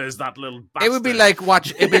suffers, that little bastard. It would be like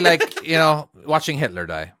watching Hitler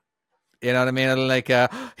die. You know what I mean? Like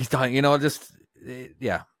he's dying. Not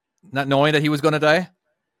knowing that he was going to die.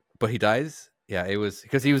 But he dies. Yeah, it was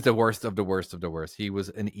because he was the worst of the worst of the worst. He was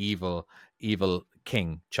an evil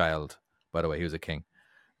king child. By the way, he was a king.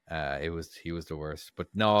 He was the worst. But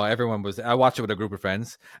no, everyone was. I watched it with a group of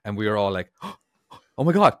friends, and we were all like, "Oh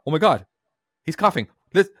my god, he's coughing.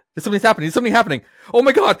 There's something happening. Oh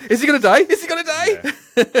my god, is he gonna die? Yeah.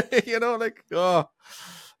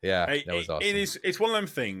 Yeah, that was awesome. It's one of them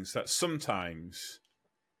things that sometimes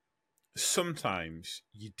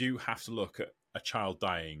you do have to look at a child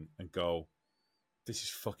dying and go, this is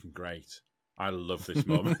fucking great. I love this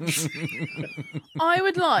moment. I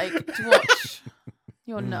would like to watch.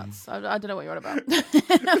 You're nuts. I don't know what you're on about.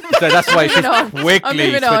 So that's why she's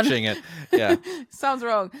quickly switching it. Yeah. Sounds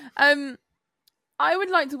wrong. I would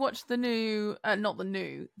like to watch the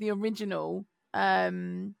original.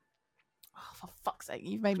 For fuck's sake,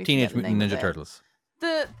 you've made me Teenage Mutant Ninja Turtles.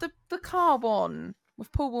 The car one with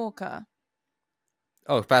Paul Walker.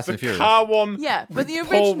 Oh, Fast and Furious. The car one. Yeah, but the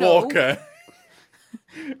Paul original. Walker.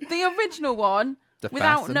 The original one,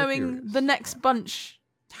 without knowing the next bunch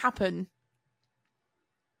happen,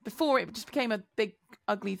 before it just became a big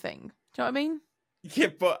ugly thing. Do you know what I mean? Yeah,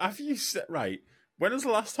 but have you right? When was the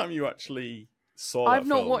last time you actually saw that I've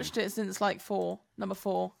not film? watched it since number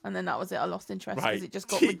 4, and then that was it. I lost interest because it just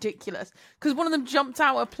got ridiculous. Because one of them jumped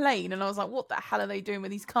out a plane, and I was like, "What the hell are they doing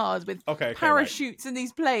with these cars with parachutes in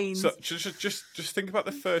these planes?" So just think about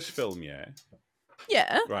the first film, yeah.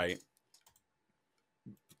 Yeah. Right.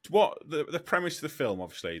 What the premise of the film?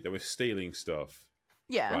 Obviously, they were stealing stuff.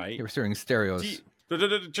 Yeah. Right. They were stealing stereos.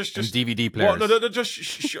 Just and DVD players.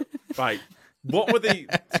 Right. What were they,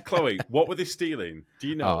 Chloe? What were they stealing? Do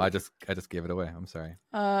you know? Oh, I just gave it away. I'm sorry.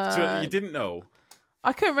 So you didn't know?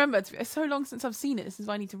 I couldn't remember. It's so long since I've seen it. This is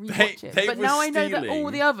why I need to rewatch it. But now I know that all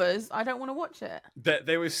the others, I don't want to watch it.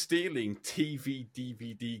 They were stealing TV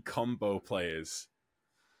DVD combo players.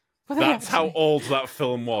 That's how old that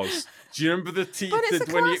film was. Do you remember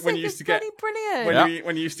when you used to get brilliant.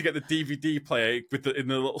 When you used to get the DVD player in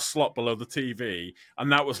the little slot below the TV,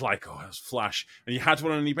 and that was like, oh, it was flash, and you had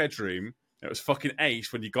one in your bedroom. It was fucking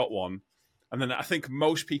ace when you got one, and then I think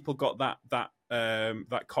most people got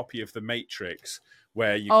that copy of The Matrix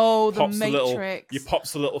where you pops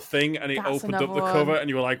the little thing and it opened up the cover and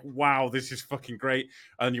you were like, wow, this is fucking great.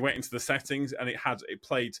 And then you went into the settings and it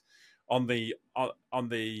played on the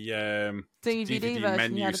DVD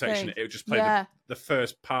menu section. It would just play the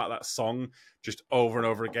first part of that song just over and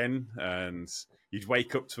over again, and you'd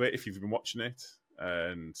wake up to it if you've been watching it.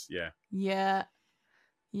 And yeah.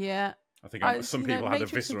 I think some people had a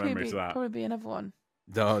visceral memory to that. Probably be another one.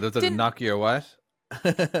 No, does it Nokia what?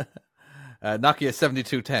 Nokia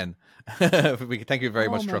 7210. Thank you very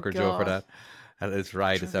much, Trucker Joe, for that. That is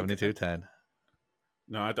right, the 7210.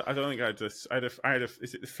 No, I don't think I had.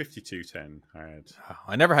 Is it the 5210?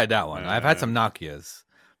 I never had that one. I've had some Nokias,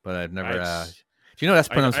 but I've never. Do you know that's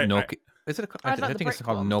pronounced Nokia? Is it? I think it's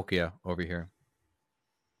called Nokia over here.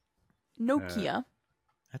 Nokia.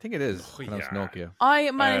 I think it is pronounced Nokia. I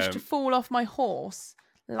managed to fall off my horse,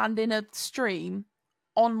 land in a stream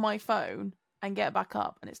on my phone, and get back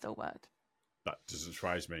up, and it still worked. That doesn't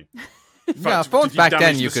surprise me. Yeah, phones back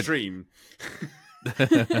then you could stream.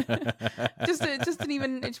 just didn't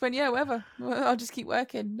even. It just went, whatever. I'll just keep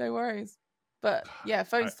working. No worries. But yeah,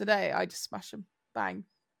 phones today, I just smash them. Bang.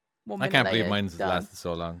 1 minute I can't later, believe mine's done. lasted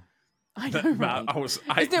so long. I know. Right?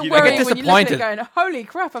 It's not worrying when you look at it going, holy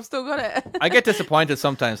crap, I've still got it. I get disappointed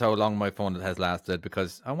sometimes how long my phone has lasted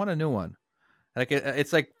because I want a new one. Like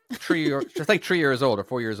it's like 3 years, just like 3 years old or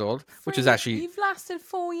 4 years old, which is actually you've lasted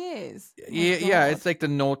 4 years. Yeah, it's like the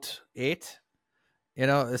Note 8,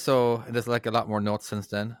 So there's like a lot more notes since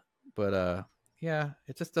then, but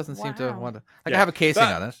it just doesn't seem to want to. I have a casing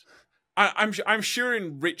on it. I'm sure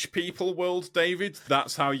in rich people world, David,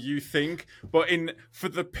 that's how you think. But for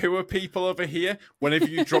the poor people over here, whenever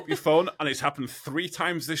you drop your phone, and it's happened 3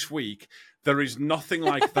 times this week, there is nothing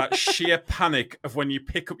like that sheer panic of when you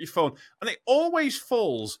pick up your phone, and it always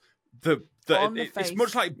falls. It's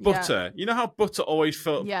much like butter. Yeah. You know how butter always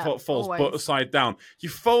falls butter side down.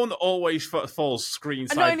 Your phone always falls screen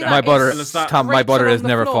side down. My butter, Tom, my butter has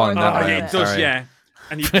never fallen that way. It does, yeah.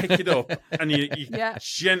 And you pick it up and you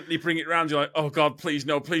gently bring it around. You're like, oh God, please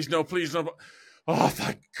no, please no, please no. Oh,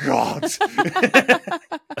 thank God.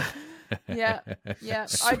 Yeah.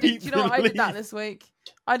 I did. You know what? I did that this week.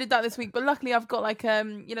 But luckily, I've got like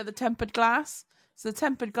the tempered glass. So the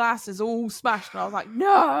tempered glass is all smashed, and I was like,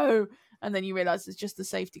 no. And then you realise it's just the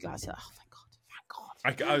safety glass. You're like, oh,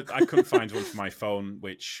 thank God. I couldn't find one for my phone,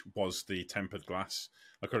 which was the tempered glass.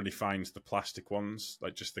 I could only find the plastic ones,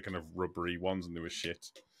 like just the kind of rubbery ones, and they were shit.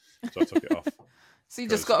 So I took it off. So you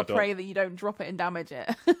just got to pray that you don't drop it and damage it.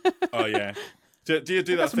 Oh yeah. Do you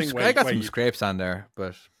do that thing where I got some scrapes on there,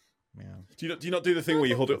 but yeah. Do you not do the thing where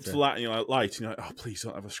you hold it up to the light and you're like light, and you're like, oh, please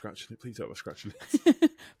don't have a scratch in it. Please don't have a scratch in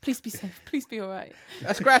it. Please be safe. Please be all right.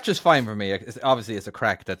 A scratch is fine for me. Obviously, it's a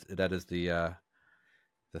crack. That is the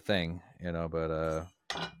thing, But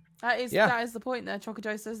that is the point there. Choco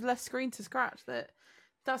Joe says less screen to scratch.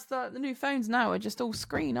 That's the new phones now are just all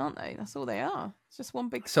screen, aren't they? That's all they are. It's just one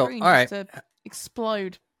big screen to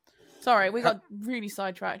explode. Sorry, we got really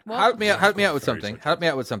sidetracked. What? Help me out with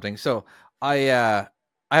something. So I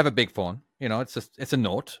have a big phone. It's a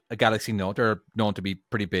Note, a Galaxy Note. They're known to be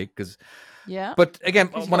pretty big because. Yeah. But again,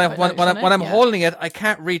 when I'm holding it, I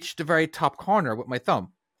can't reach the very top corner with my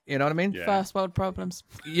thumb. You know what I mean? Yeah. First world problems.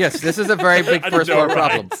 Yes, this is a very big first world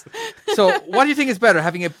problem. So what do you think is better,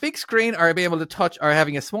 having a big screen or being able to touch, or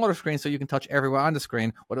having a smaller screen so you can touch everywhere on the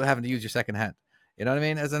screen without having to use your second hand? You know what I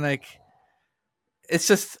mean? As in, like, it's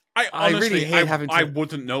just, I really hate having to... I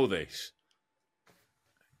wouldn't know this.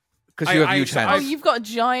 Because you have huge hands. Oh, you've got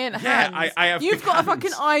giant hands. Yeah, I have You've got hands. A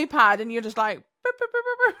fucking iPad and you're just like...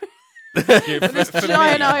 This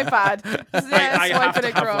giant iPad.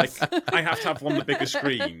 I have to have one of the bigger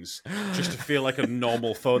screens just to feel like a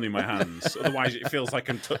normal phone in my hands. Otherwise, it feels like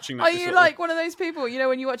I'm touching. Are you like one of those people?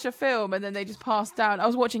 When you watch a film and then they just pass down. I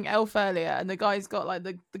was watching Elf earlier, and the guy's got like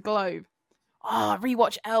the globe.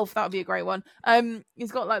 Rewatch Elf. That would be a great one.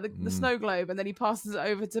 He's got like the snow globe, and then he passes it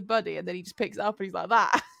over to Buddy, and then he just picks it up, and he's like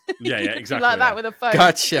that. Yeah, exactly. Like that with a phone.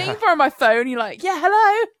 Gotcha. Can you borrow my phone? You're like, yeah,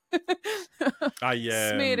 hello. I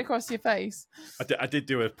smeared across your face. I did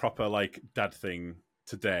do a proper like dad thing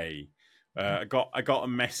today. I got a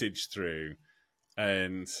message through,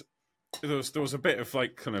 and there was a bit of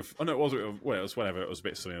like kind of it was whatever, it was a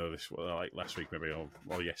bit sunny like last week maybe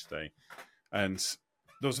or yesterday, and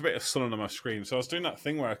there was a bit of sun on my screen, so I was doing that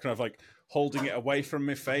thing where I kind of like holding it away from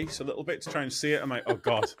my face a little bit to try and see it. I'm like, oh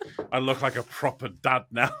god, I look like a proper dad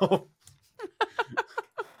now.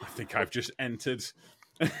 I think I've just entered.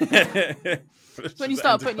 When you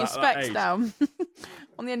start putting your specs down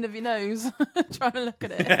on the end of your nose, trying to look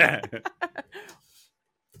at it.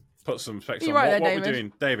 Put some specs on. What are we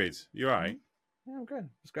doing, David? You all right? Yeah, I'm good.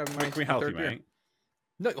 Just grabbing Can we help you, mate?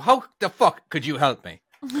 No, how the fuck could you help me?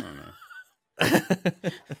 Oh, no.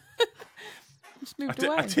 Just moved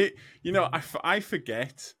away. I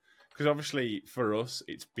forget, because obviously for us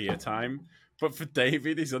it's beer time, but for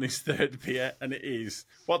David he's on his third beer, and it is,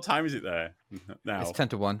 what time is it there now? It's 10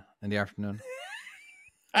 to 1 in the afternoon.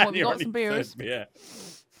 And you're got some beers. Beer.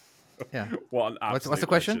 Yeah. What an absolute What's the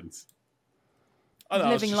question? legend.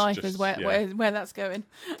 Living life is where that's going.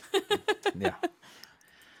 Yeah.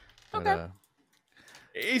 Okay.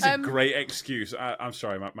 It is a great excuse. I'm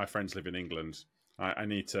sorry, my friends live in England. I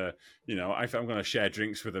need to, if I'm going to share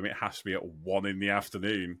drinks with them, it has to be at 1 p.m.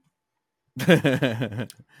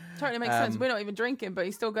 Totally makes sense. We're not even drinking, but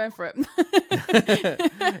he's still going for it.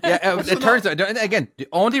 It turns out, again, the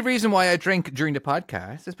only reason why I drink during the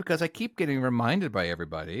podcast is because I keep getting reminded by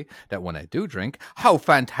everybody that when I do drink, how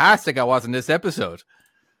fantastic I was in this episode.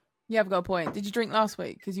 Yeah, I've got a point. Did you drink last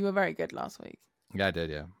week? Because you were very good last week. Yeah, I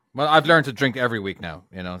did, yeah. Well, I've learned to drink every week now,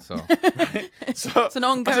 so. It's an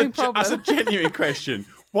ongoing problem. As a genuine question,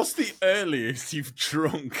 what's the earliest you've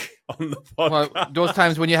drunk on the podcast? Well, those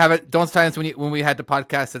times when we had the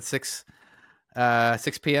podcast at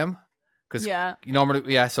 6 p.m. Because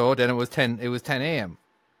normally, so then it was 10 a.m.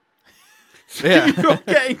 Yeah. You're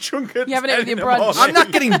getting drunk at you haven't eaten your brunch. I'm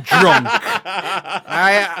not getting drunk.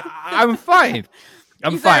 I'm fine.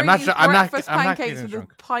 I'm fine. I'm not getting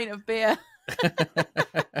drunk. A pint of beer.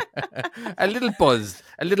 A little buzzed,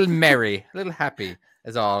 a little merry, a little happy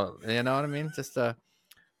is all. You know what I mean? Just to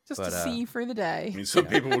see you through the day. I mean, some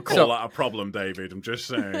people would call that a problem, David. I'm just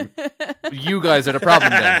saying. You guys are the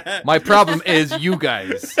problem then. My problem is you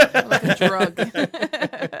guys. Like a drug.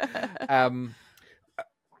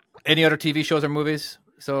 Any other TV shows or movies?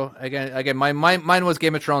 So again, mine was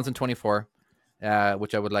Game of Thrones in 24,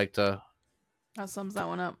 which I would like to. That sums that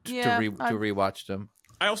one up. To rewatch them.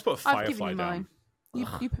 I also put Firefly down. You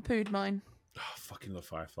poo-pooed mine. Oh, I fucking love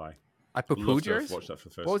Firefly. I poo-pooed yours? Watch that for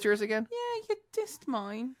the first. What was yours again? Yeah, you dissed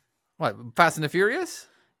mine. What, Fast and the Furious?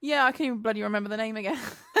 Yeah, I can't even bloody remember the name again.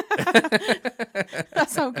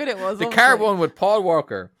 That's how good it was. The car one with Paul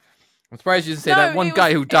Walker. I'm surprised you didn't say that one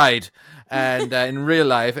guy who died and in real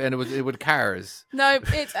life, and it was cars. No,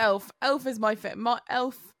 it's Elf. Elf is my fit.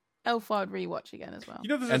 Elf I'd rewatch again as well.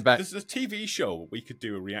 There's a TV show we could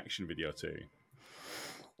do a reaction video to.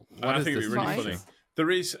 I think it'd be really funny.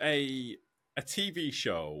 There is a TV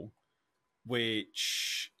show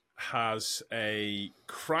which has a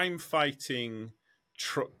crime-fighting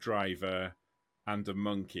truck driver and a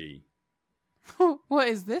monkey. What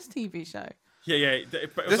is this TV show? Yeah.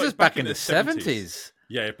 This is back in the 70s.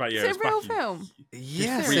 Yeah, but is it a real film?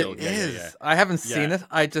 Yes, it is. Yeah. I haven't seen it.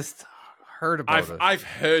 I just heard about it. I've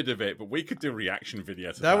heard of it, but we could do a reaction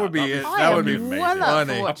video to that. That would be amazing.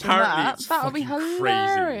 Funny. Apparently, that would be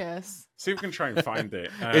hilarious. Crazy. See if we can try and find it.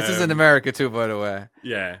 This is in America too, by the way.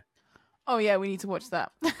 Yeah. Oh yeah, we need to watch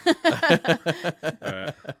that.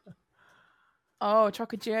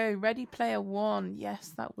 Trucker Joe, Ready Player One.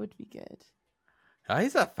 Yes, that would be good.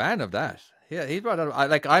 He's a fan of that. Yeah, he brought up.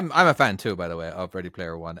 I'm a fan too, by the way, of Ready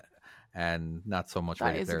Player One, and not so much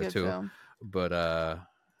Ready Player Two. Film. But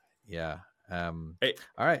yeah. All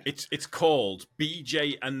right. It's called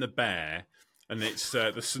BJ and the Bear, and it's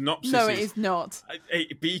the synopsis. No, it is not.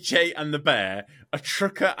 BJ and the Bear, a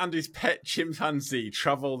trucker and his pet chimpanzee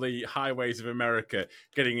travel the highways of America,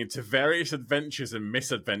 getting into various adventures and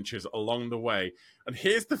misadventures along the way. And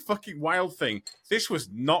here's the fucking wild thing: this was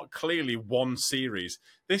not clearly one series.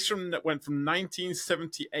 This went from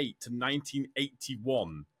 1978 to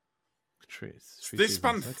 1981. This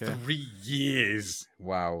spanned 3 years.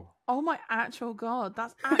 Wow. Oh my actual god,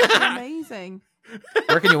 that's actually amazing.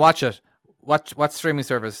 Where can you watch it? What streaming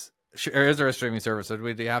service? Or is there a streaming service? Or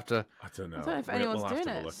do you have to? I don't know. I don't know if anyone's doing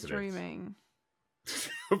it. Streaming.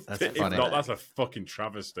 That's funny. If not, that's a fucking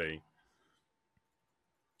travesty.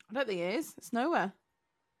 I don't think it is. It's nowhere.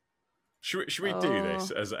 Should we do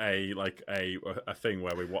this as a thing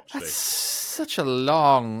where we watch this? Such a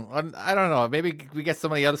long. I don't know. Maybe we get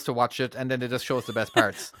somebody else to watch it, and then it just shows the best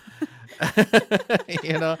parts. I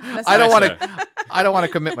don't want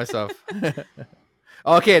to commit myself.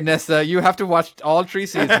 Okay, Nesta, you have to watch all 3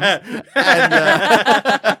 seasons and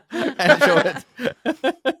show it.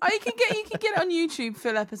 You can get it on YouTube.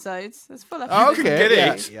 Full episodes. There's full episodes. You can get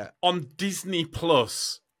it on Disney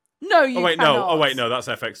Plus. No, you cannot. Oh wait, no, that's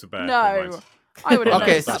FX the Bear. No, I would have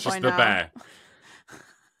noticed that by now. The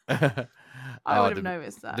Bear. I would have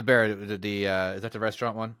noticed that. The Bear, is that the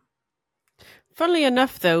restaurant one? Funnily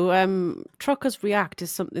enough, though, Truckers React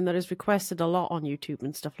is something that is requested a lot on YouTube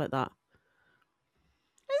and stuff like that.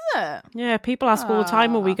 Is it? Yeah, people ask all the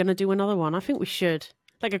time, are we going to do another one? I think we should.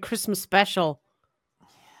 Like a Christmas special.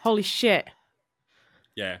 Holy shit.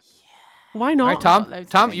 Yeah. Why not? Right,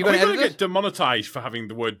 Tom, you going to get demonetized for having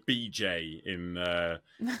the word BJ in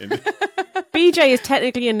BJ is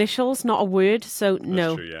technically initials, not a word, so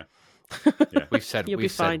no. That's true, yeah.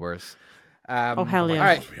 We've said worse. Oh hell yeah! All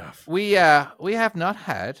right, we have not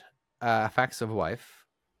had Facts of a Wife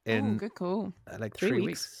in good call. Like 3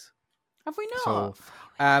 weeks. Have we not?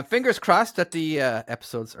 So, fingers crossed that the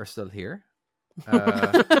episodes are still here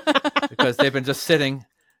because they've been just sitting.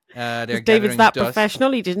 David's that dust.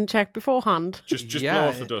 Professional. He didn't check beforehand. Just blow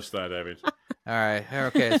off the dust there, David. All right.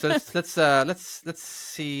 Okay. So let's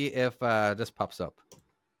see if this pops up.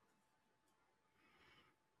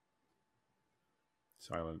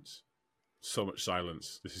 Silence. So much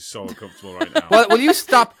silence. This is so uncomfortable right now. Well, will you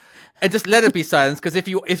stop and just let it be silence? Because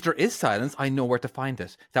if there is silence, I know where to find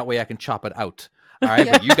it. That way I can chop it out. All right,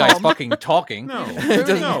 but you guys fucking talking. No, David.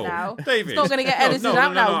 It's not going to get edited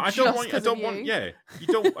out now. I don't want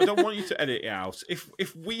you to edit it out.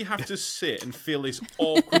 If we have to sit and feel this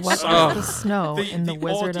awkward silence. What was the snow in the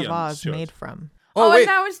Wizard of Oz made from? Wait.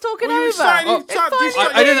 Now it's talking over.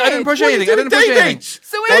 I didn't push anything.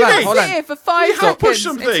 So we're going to sit here for 5 seconds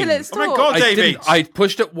until it's talked. Oh my God, David. I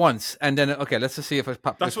pushed it once, and then, okay, let's just see if it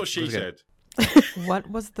pops. That's what she said. What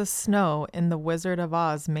was the snow in the Wizard of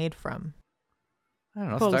Oz made from? I don't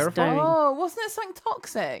know, styrofoam. Oh, wasn't it something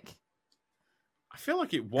toxic? I feel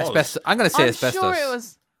like it was. I'm going to say asbestos. I'm sure it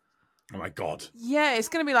was. Oh my God. Yeah, it's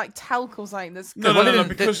going to be like talc or something that's no,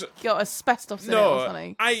 because got asbestos in it or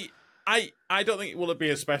something. I don't think it will be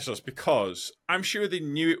asbestos because I'm sure they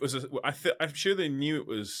knew it was. I'm sure they knew it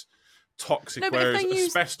was toxic. Whereas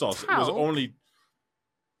asbestos, talc, it was only.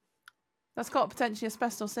 That's got potentially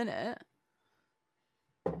asbestos in it.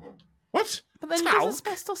 What? But then what does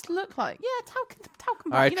asbestos look like? Yeah, talc.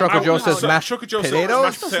 All right, Trucker Joe says mashed potatoes.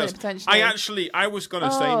 I was going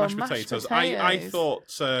to say mashed potatoes. I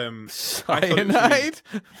thought cyanide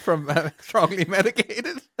from strongly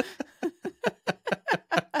medicated.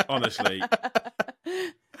 Honestly,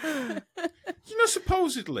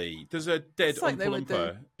 supposedly there's a dead Oompa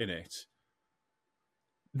Loompa in it.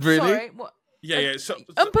 Really? Sorry, what? Yeah. So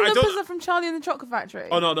Oompa Loompas are from Charlie and the Chocolate Factory.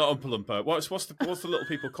 Oh no, not Oompa Loompa. What's the little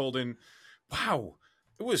people called in? Wow,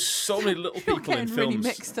 there was so many little people in films. Really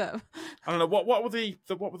mixed up. I don't know what were the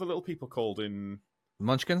little people called in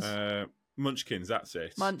Munchkins. Munchkins, that's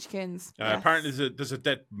it. Munchkins. Yes. Apparently, there's a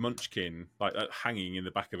dead Munchkin like hanging in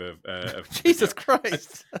the back of a. Jesus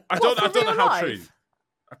Christ! I don't know how true.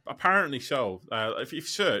 Apparently so. If you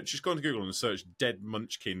search, just go into Google and search "dead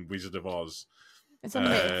Munchkin Wizard of Oz." It's a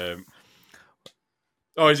myth.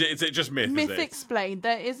 Oh, is it just myth? Myth explained.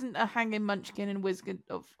 There isn't a hanging Munchkin in Wizard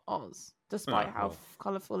of Oz, despite how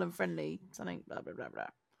colourful and friendly something. Blah blah blah blah.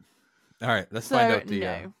 All right, let's find out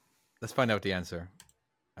the. Let's find out the answer.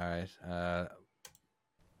 All right.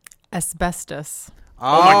 Asbestos.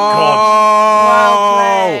 Oh my God!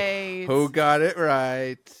 Well played. Who got it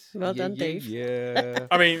right? Well done, Dave. Yeah.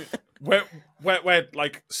 I mean, we're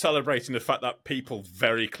like celebrating the fact that people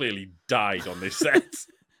very clearly died on this set.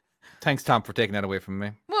 Thanks, Tom, for taking that away from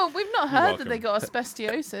me. Well, we've not heard that they got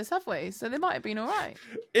asbestos, have we? So they might have been all right.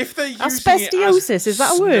 If they're using asbestosis, is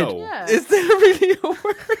that a word? Yeah. Is there really a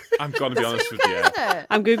word? I'm going to be honest with you.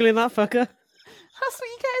 I'm Googling that fucker. That's what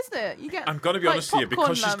you get, isn't it? You get. I'm going to be honest with you,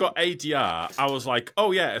 because she's got ADR, I was like,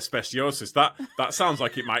 oh yeah, asbestosis. That sounds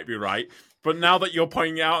like it might be right. But now that you're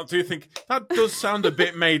pointing it out, do you think that does sound a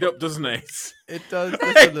bit made up, doesn't it? It does,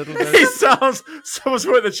 just a little bit. It sounds, someone's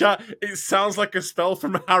put in the chat, it sounds like a spell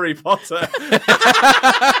from Harry Potter.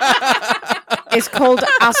 It's called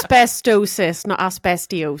asbestosis, not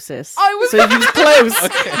asbestiosis. So you're close.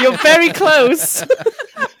 Okay. You're very close.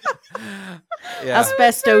 Yeah.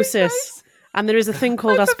 Asbestosis. And there is a thing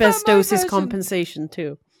called asbestosis compensation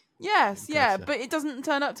too. Yes, yeah, but it doesn't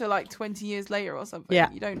turn up till like 20 years later or something.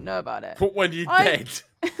 Yeah. You don't know about it. But when you're dead.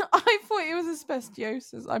 I thought it was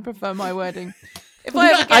asbestosis. I prefer my wording. If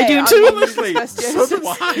I ever get I do too. Honestly, so do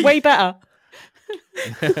I. Way better.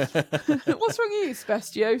 What's wrong with you?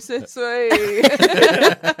 Asbestosis.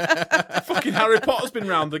 Fucking Harry Potter's been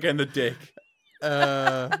round again, the dick.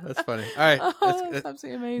 That's funny. All right, that's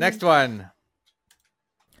absolutely amazing. Next one.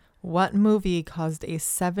 What movie caused a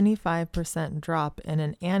 75% drop in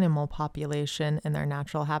an animal population in their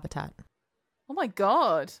natural habitat? Oh my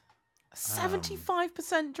god.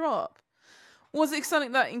 75% drop. Was it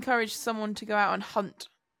something that encouraged someone to go out and hunt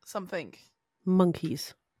something?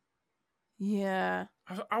 Monkeys. Yeah.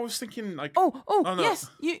 I was thinking like... Oh no. Yes.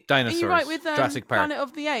 Dinosaurs. Are you right with Jurassic Park. Planet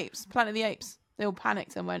of the Apes? Planet of the Apes. They all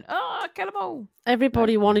panicked and went, kill them all.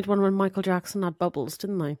 Everybody wanted one when Michael Jackson had bubbles,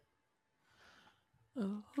 didn't they?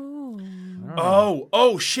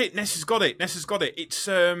 Oh shit, Ness has got it. It's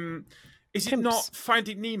is it not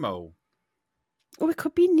Finding Nemo? Oh, it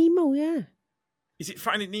could be Nemo, yeah. Is it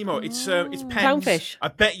Finding Nemo? It's pets. Clownfish. I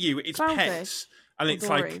bet you it's Clownfish. pets. And it's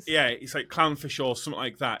Dories. it's like clownfish or something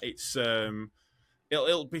like that. It's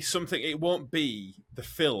it'll be something. It won't be the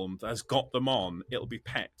film that has got them on. It'll be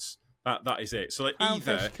pets. That is it. So like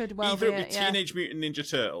either it'll be Teenage Mutant Ninja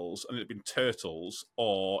Turtles and it'll be Turtles,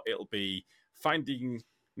 or it'll be Finding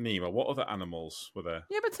Nemo. What other animals were there?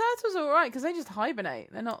 Yeah, but turtles are all right because they just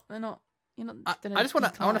hibernate. They're not. You're not. I just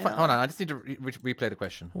want to. Hold on. I just need to replay the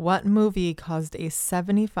question. What movie caused a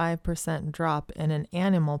 75% drop in an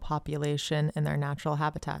animal population in their natural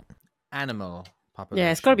habitat? Animal population.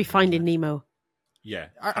 Yeah, it's got to be Finding Nemo. Yeah.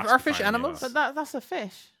 Are fish animals? But that's a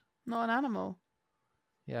fish, not an animal.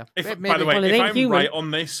 Yeah. By the way, if I'm right on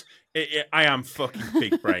this, I am fucking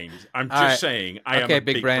big brained. I'm just saying I am a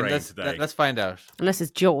big brain today. Let's find out. Unless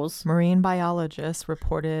it's Jaws. Marine biologists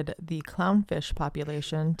reported the clownfish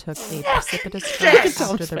population took a precipitous drop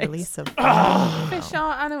after the release of Fish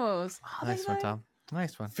are animals. Nice one, Tom.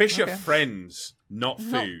 Nice one. Fish are friends, not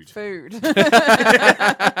food. Not food.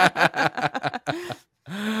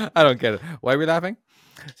 I don't get it. Why are we laughing?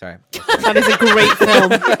 Sorry. That is a great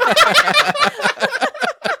film.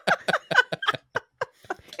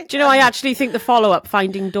 Do you know, I actually think the follow-up,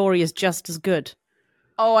 Finding Dory, is just as good.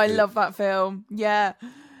 Oh, I love that film. Yeah.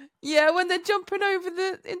 Yeah, when they're jumping over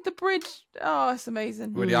the bridge. Oh, it's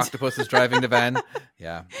amazing. Where the octopus is driving the van.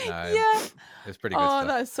 Yeah. Yeah. It's pretty good stuff. Oh,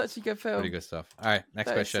 that is such a good film. Pretty good stuff. All right,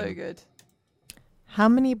 next question. So good. How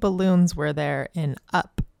many balloons were there in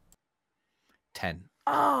Up? 10.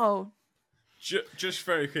 Oh. Just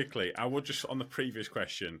very quickly, I would just, on the previous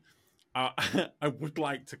question, I would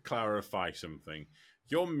like to clarify something.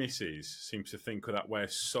 Your missus seems to think that we're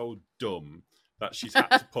so dumb that she's had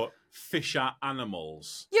to put fish are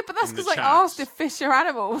animals. Yeah, but that's because I asked if fish are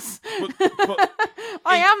animals. But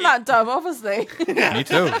I am that dumb, obviously. Me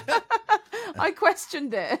too. I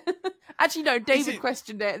questioned it. Actually, no, David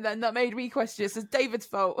questioned it, and then that made me question it. So it's David's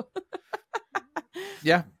fault.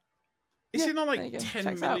 Yeah. Is it not like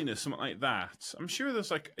 10 million or something like that? I'm sure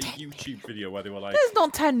there's like a YouTube video where they were like... There's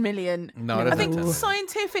not 10 million. No, I think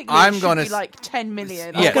scientifically it should be like 10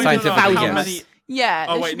 million. Yeah, scientifically, yes. Yeah.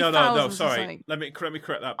 Oh, wait, no, sorry. Let me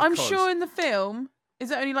correct that. I'm sure in the film,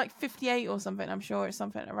 is it only like 58 or something? I'm sure it's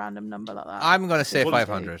something, a random number like that. I'm going to say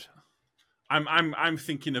 500. I'm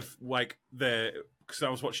thinking of like because I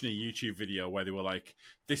was watching a YouTube video where they were like,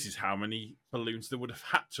 this is how many balloons there would have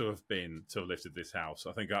had to have been to have lifted this house.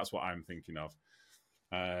 I think that's what I'm thinking of.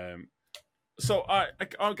 So I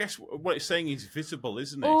guess what it's saying is visible,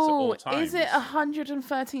 isn't it? At all times. Is it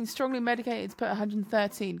 113? Strongly medicated to put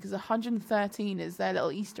 113 because 113 is their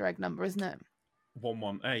little Easter egg number, isn't it?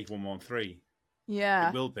 113. Yeah.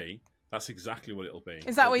 It will be. That's exactly what it'll be.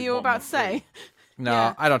 Is that what you were about to say? No,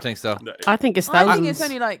 Yeah. I don't think so. I think it's thousands. I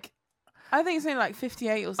think it's only like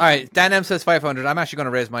 58 or something. All right, Dan M says 500. I'm actually going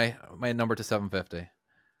to raise my number to 750.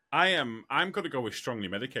 I'm going to go with strongly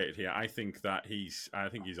medicated here. I think he's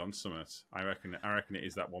on something. I reckon it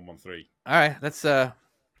is that 113. All right, that's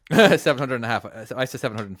 700 and a half. I said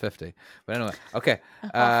 750. But anyway, okay.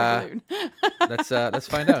 Let's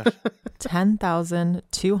find out.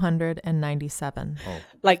 10,297. Oh.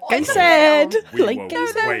 Like I said. No,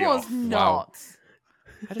 there was not.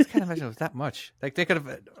 I just can't imagine it was that much. Like they could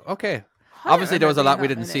have. Okay. Obviously, there was a lot we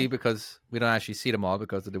didn't see because we don't actually see them all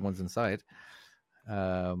because of the ones inside.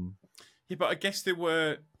 Yeah, but I guess they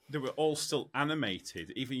were all still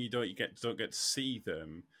animated, even you don't get to see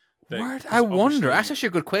them. I wonder. That's actually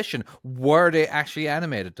a good question. Were they actually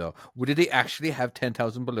animated though? Did they actually have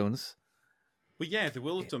 10,000 balloons? Well, yeah, they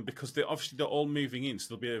will have done because they're all moving in,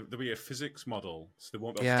 so there'll be a physics model, so they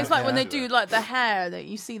won't. It's like when they do like the hair that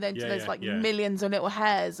you see. There's millions of little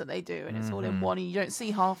hairs that they do, and it's all in one, and you don't see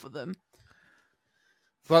half of them.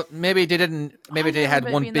 Well, maybe they didn't. Maybe they had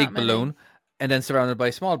one big balloon and then surrounded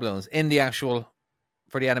by small balloons in the actual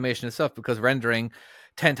for the animation itself, because rendering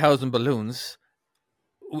 10,000 balloons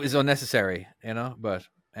is unnecessary, you know. But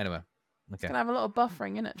anyway, okay. It's gonna have a lot of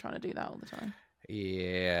buffering in it trying to do that all the time.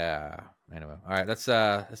 Yeah. Anyway, all right. Let's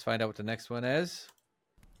find out what the next one is.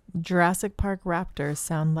 Jurassic Park raptors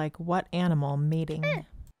sound like what animal mating?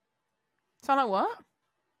 Sound like what?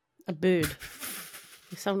 A bird.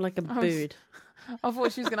 You sound like a bird. I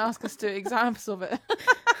thought she was going to ask us to do examples of it.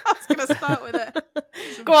 I was going to start with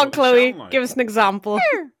it. Go on, Chloe. Like? Give us an example.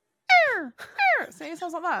 See, it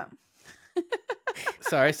sounds like that.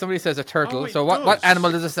 Sorry, somebody says a turtle. So what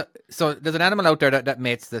animal does this? So there's an animal out there that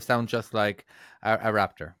mates that sound just like a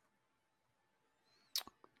raptor.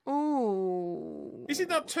 Ooh. Is it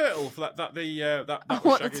that turtle for that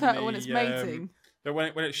what, the turtle when it's mating?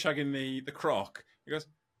 When it's shagging the croc, it goes,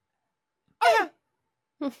 oh yeah.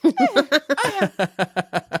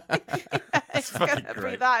 It's gonna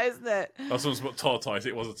be that, isn't it? That's someone's put tortoise.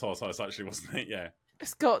 It was a tortoise, actually, wasn't it? Yeah.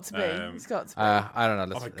 It's got to be. It's got to be. I don't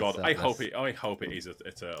know. Oh my god! I hope it is a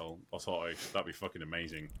turtle or tortoise. That'd be fucking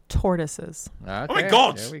amazing. Tortoises. Okay, oh my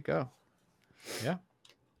god! There we go. Yeah.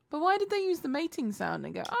 But why did they use the mating sound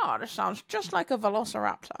and go, "Oh, this sounds just like a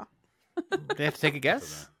velociraptor"? They have to take a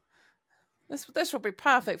guess. This would be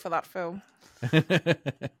perfect for that film.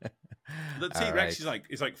 The T-Rex is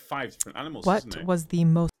like 5 different animals. What isn't it? was the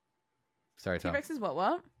most? Sorry, Tom. T-Rex is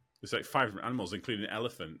what? It's like 5 different animals, including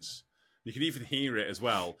elephants. You can even hear it as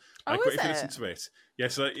well. Like, if you listen to it,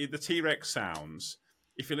 so the T-Rex sounds.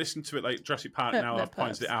 If you listen to it, like Jurassic Park now, I've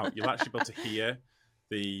pointed it out. You'll actually be able to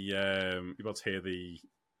hear the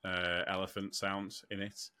elephant sounds in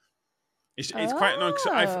it. It's quite annoying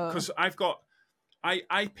because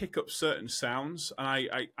I pick up certain sounds and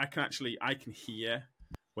I can hear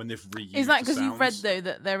when they've reused. Is that because you've read though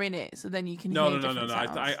that they're in it, so then you can hear different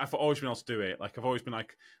sounds? I've always been able to do it. Like I've always been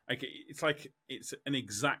like it's an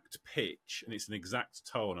exact pitch and it's an exact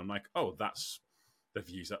tone. I'm like, oh, they've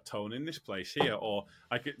used that tone in this place here, or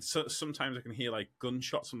sometimes I can hear like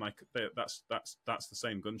gunshots. I'm like, that's the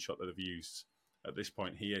same gunshot that they've used at this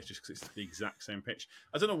point here, just because it's the exact same pitch.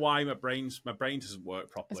 I don't know why my brain doesn't work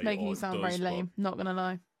properly. It's making you sound very lame. Not gonna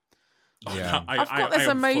lie. Yeah, I've got this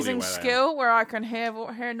amazing skill where I can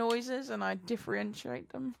hear noises and I differentiate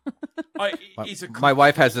them. My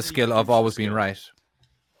wife has the skill of always being right.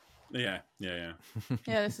 Yeah. Yeah,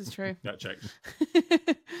 this is true. That checks.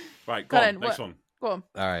 Right, go on. Next one. Go on.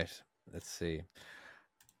 All right, let's see.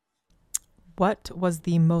 What was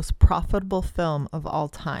the most profitable film of all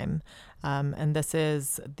time? And this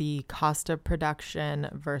is the cost of production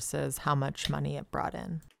versus how much money it brought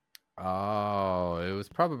in. Oh, it was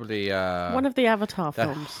probably one of the Avatar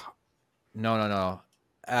films. No.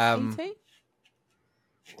 E.T.?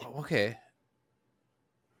 Okay.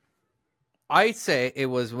 I'd say it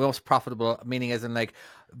was most profitable, meaning as in like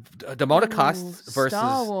the amount of costs versus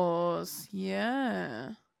Star Wars.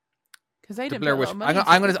 Yeah. Because they didn't Blair Witch.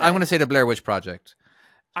 I'm gonna say the Blair Witch Project.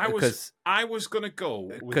 I was gonna go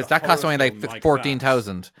because that cost only like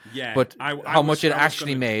 14,000. Yeah, but how much it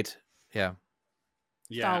actually made? Yeah.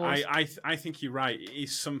 Yeah, I think you're right. It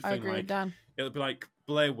is something I agree like with Dan. It'll be like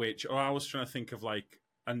Blair Witch, or I was trying to think of like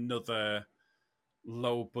another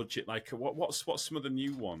low budget. Like what's some of the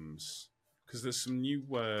new ones? Because there's some new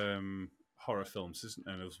horror films, isn't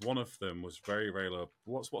there? There's one of them was very, very low.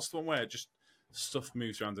 What's the one where just stuff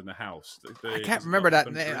moves around in the house? I can't remember that.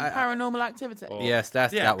 Paranormal Activity. Yes,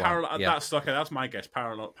 that's that one. That's okay. That's my guess.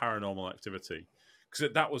 Paranormal Activity,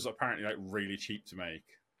 because that was apparently like really cheap to make.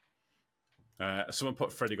 Someone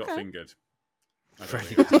put Freddy Got Fingered.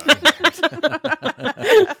 Freddy got fingered.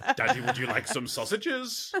 Daddy, would you like some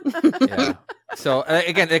sausages? Yeah. So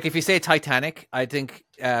again, like if you say Titanic, I think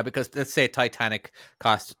because let's say Titanic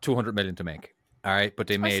cost 200 million to make. All right, but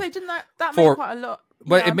they made. Didn't that made quite a lot?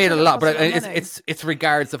 But it made a lot, but it's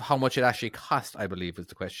regards of how much it actually cost, I believe, is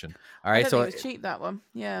the question. All right, so it was cheap, that one.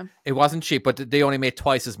 Yeah, it wasn't cheap, but they only made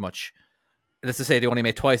twice as much. Let's just say they only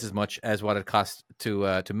made twice as much as what it cost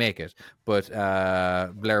to make it. But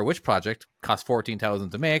Blair Witch Project cost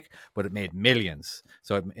 14,000 to make, but it made millions.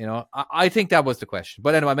 So I think that was the question.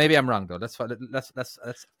 But anyway, maybe I'm wrong though. Let's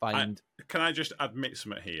find. Can I just admit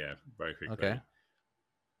something here very quickly? Okay.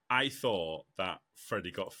 I thought that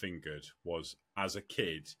Freddy Got Fingered was, as a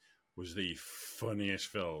kid, was the funniest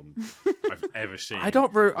film I've ever seen. I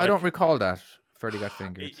don't recall that. Freddy Got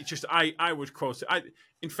Fingered. It just I would quote it.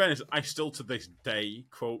 In fairness, I still to this day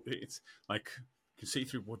quote it. It's like you can see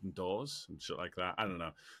through wooden doors and shit like that. I don't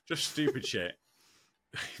know, just stupid shit.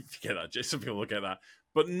 Get that? Just some people will get that.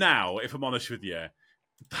 But now, if I'm honest with you,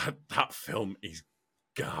 that film is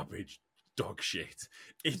garbage, dog shit.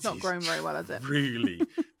 It's not grown very well, is it? Really,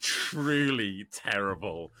 truly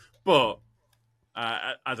terrible. But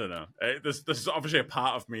I don't know. There's obviously a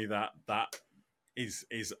part of me that is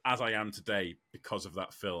as I am today because of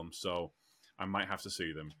that film. So I might have to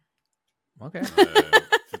sue them. Okay.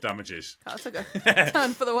 For damages. That took a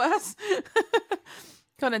turn for the worse.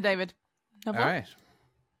 Come on, then, David. All right.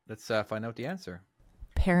 Let's find out the answer.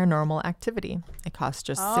 Paranormal Activity. It cost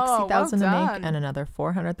just $60,000 to make and another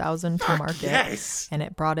 $400,000 to market. Yes. And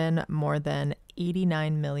it brought in more than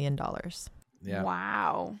 $89 million. Yeah.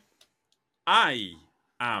 Wow. I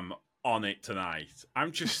am on it tonight.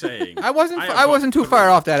 I'm just saying. I wasn't too far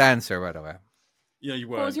off that answer, by the way. Yeah, you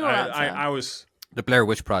were. What was your answer? I was. The Blair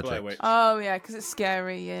Witch Project. Blair Witch. Oh yeah, because it's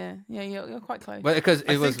scary. Yeah, you're quite close. Well, because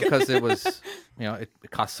it was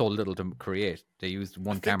it cost so little to create. They used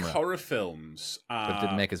one camera. Horror films, but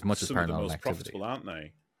didn't make as much as some of the Paranormal most Activity, profitable, aren't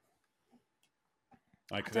they?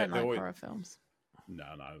 I don't like horror films. No,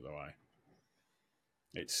 do I.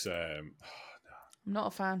 It's I'm not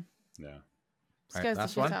a fan. No. Scares the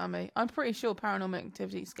shit out of me. I'm pretty sure Paranormal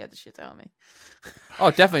Activity scared the shit out of me.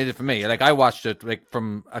 Oh, definitely did for me. Like I watched it like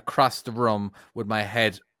from across the room with my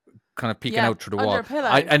head kind of peeking out through the wall. A pillow.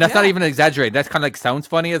 And that's not even exaggerating. That's kind of like sounds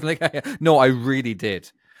funny. It's like no, I really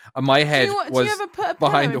did. My head was do you ever put a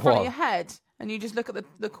pillow behind the in front wall. of your head and you just look at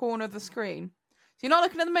the corner of the screen? So you're not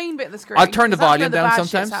looking at the main bit of the screen. I'll turn the volume down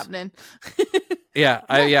sometimes. Happening. Yeah.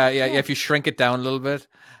 If you shrink it down a little bit,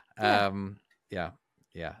 yeah.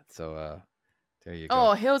 So there you go.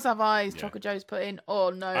 Oh, Hills Have Eyes. Chocolate Joe's put in. Oh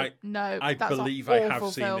no, I believe I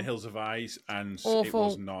have seen The Hills Have Eyes, and it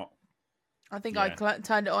was not. I think I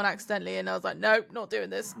turned it on accidentally, and I was like, nope, not doing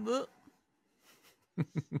this. Nope.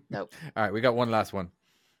 All right, we got one last one.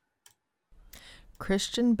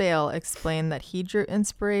 Christian Bale explained that he drew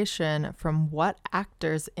inspiration from what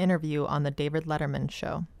actor's interview on the David Letterman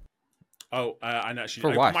show? Oh, and actually,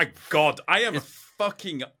 For what? Oh my God, I am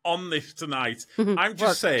fucking on this tonight. I'm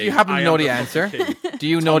just saying. Do you happen to know the answer? Do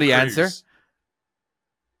you know the answer?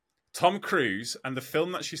 Tom Cruise, and the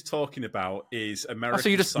film that she's talking about is American Psycho. So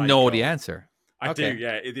you just know the answer? I do,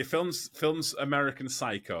 yeah. The film's American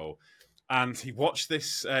Psycho, and he watched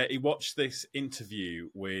this interview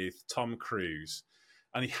with Tom Cruise,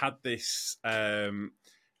 and he had this.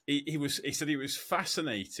 He said he was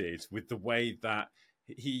fascinated with the way that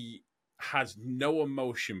he had no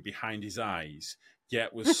emotion behind his eyes,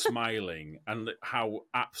 yet was smiling, and how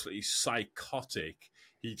absolutely psychotic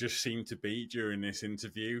he just seemed to be during this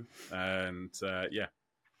interview. And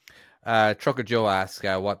Trucker Joe asks,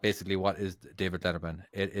 "What is David Letterman?"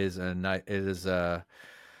 It is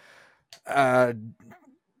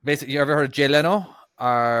basically. You ever heard of Jay Leno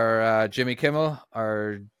or Jimmy Kimmel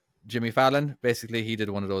or Jimmy Fallon? Basically, he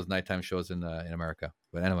did one of those nighttime shows in America.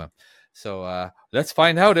 But anyway. So let's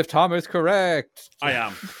find out if Tom is correct. I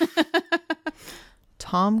am.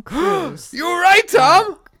 Tom Cruise. You're right,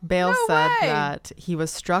 Tom. Bale said that he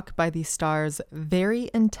was struck by the star's very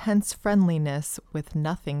intense friendliness with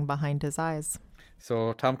nothing behind his eyes.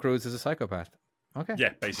 So Tom Cruise is a psychopath. Okay. Yeah,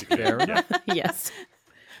 basically. Yes.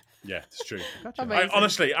 Yeah, it's true. Gotcha.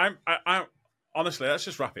 Honestly, let's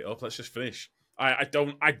just wrap it up. Let's just finish. I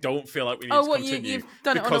don't feel like we need to continue you've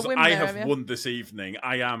done because it on a whim I there, have won this evening.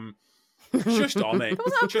 I am just on it.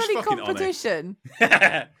 Was that just a bloody fucking competition? On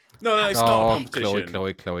it. No, it's not a competition.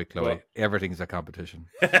 Chloe. What? Everything's a competition.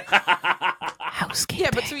 Housekeeping.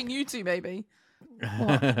 Yeah, between you two, maybe.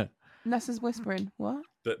 What? Nessa's whispering. What?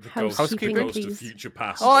 The ghost of future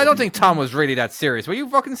past. Oh, I don't think Tom was really that serious. Were you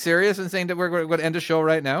fucking serious in saying that we're going to end the show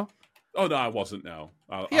right now? Oh, no, I wasn't, no.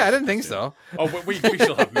 I didn't think so. Oh, we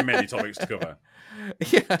still have many topics to cover.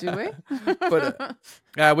 Yeah. Do we? But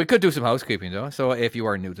we could do some housekeeping, though. So if you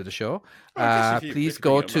are new to the show, please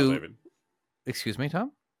go to... Excuse me,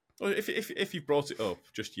 Tom? Well, if you brought it up,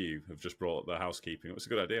 you have just brought up the housekeeping. It was a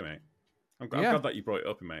good idea, mate. I'm glad that you brought it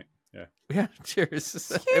up, mate. Yeah. Yeah, cheers.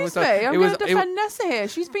 Excuse me, I'm going to defend Nessa here.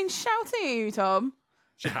 She's been shouting at you, Tom.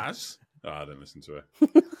 She has? Oh, I didn't listen to her.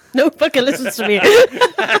 No fucking listens to me.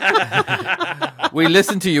 We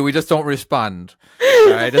listen to you, we just don't respond.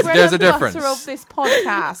 All right, there's a difference. Of this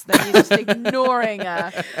podcast, then you're just ignoring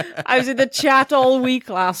her. I was in the chat all week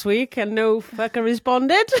last week and no fucker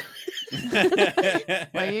responded.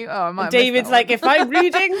 Were you? Oh, I might David's like, if I'm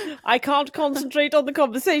reading, I can't concentrate on the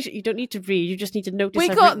conversation. You don't need to read, you just need to notice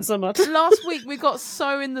I've written so much. Last week we got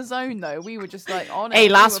so in the zone though. We were just like on it. Hey,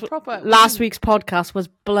 last week's podcast was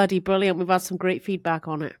bloody brilliant. We've had some great feedback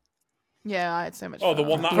on it. Yeah, I had so much fun. The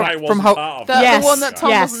one that I wasn't part of. The one that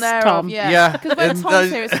Tom wasn't there Tom. of. Yeah. Because when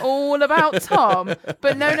Tom's here, it's all about Tom.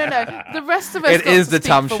 But no. The rest of us it is the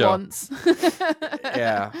Tom show. Once.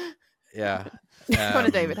 Yeah. Come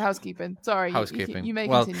on, David, housekeeping. Sorry, housekeeping. You may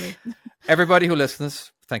continue. Everybody who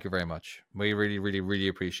listens, thank you very much. We really, really, really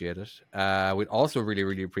appreciate it. We'd also really,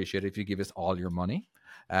 really appreciate it if you give us all your money.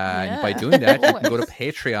 By doing that, you can go to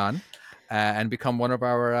Patreon. and become one of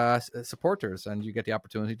our supporters, and you get the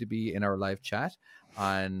opportunity to be in our live chat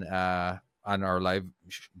on our live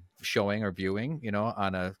showing or viewing,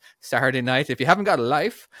 on a Saturday night if you haven't got a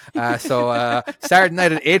life. So Saturday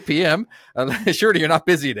night at 8 p.m. Surely you're not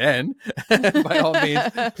busy then. By all means,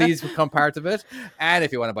 please become part of it. And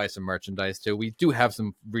if you want to buy some merchandise too, we do have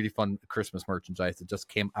some really fun Christmas merchandise that just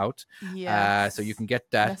came out. Yes. So you can get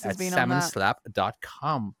that at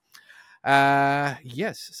salmonslap.com.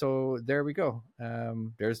 Yes, so there we go.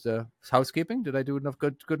 There's the housekeeping. Did I do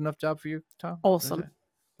good enough job for you, Tom? Awesome.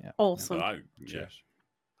 Yeah. Awesome. Yes.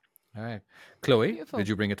 All right. Chloe, Beautiful. did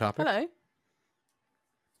you bring a topic? Hello.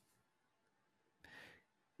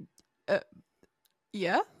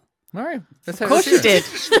 Yeah. All right. Of course you did.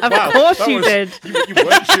 Of course you did. You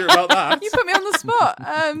weren't sure about that. You put me on the spot.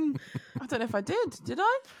 I don't know if I did. Did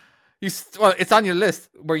I? Well, it's on your list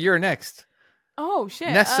where you're next. Oh shit!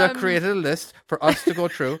 Nessa created a list for us to go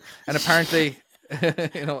through, and apparently,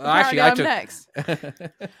 actually, I'm next.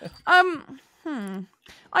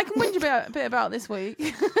 I can whinge a bit about this week.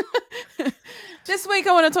 This week,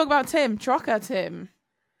 I want to talk about Tim, Trucker Tim.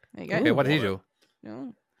 There you go. Okay, what did he do?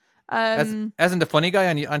 No. As in the funny guy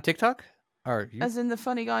on TikTok? As in the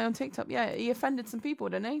funny guy on TikTok? Yeah, he offended some people,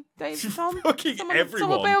 didn't he? Tom, fucking everyone.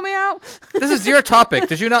 Someone bail me out. This is your topic.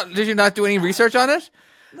 Did you not do any research on it?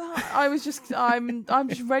 No, I'm just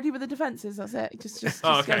ready with the defences. That's it. Just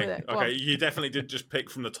okay. Go with it. Okay, you definitely did just pick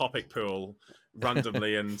from the topic pool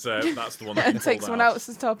randomly, and that's the one. That and take someone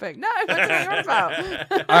else's topic. No, what are you on about?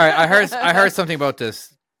 All right, I heard something about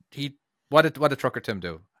this. What did Trucker Tim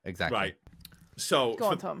do exactly? Right. So go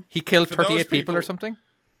on, Tom. He killed 38 people or something.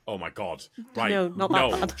 Oh my god! Right?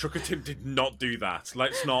 No, Trucker Tim did not do that.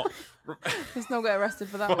 Let's not. Let's not get arrested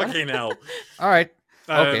for that. Fucking hell! All right.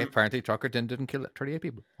 Okay. Apparently, Trucker Tim didn't kill 38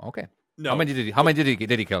 people. Okay. No. How many did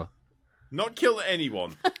he kill? Not kill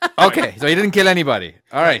anyone. Okay, so he didn't kill anybody.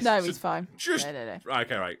 All right. No, he's fine. Just no.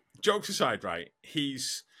 Okay, right. Jokes aside, right?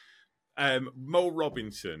 He's Mo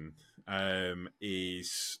Robinson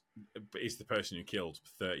is the person who killed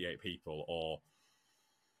 38 people, or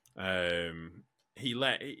he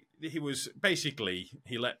let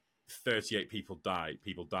 38 people die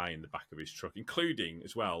in the back of his truck, including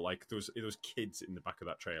as well, like there was kids in the back of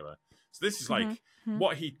that trailer. So this is like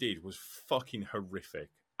what he did was fucking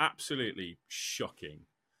horrific, absolutely shocking.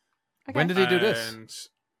 Okay. When did he do this? And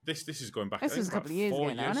this is going back. This was a couple of years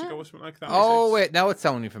 4 ago, years now, ago or something like that. Oh wait, now it's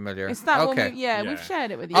sounding familiar. It's that okay. one. We've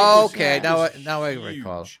shared it with you. Okay, yeah. now I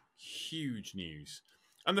recall. Huge news,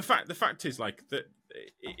 and the fact is like that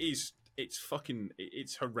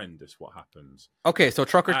it's horrendous what happens. Okay, so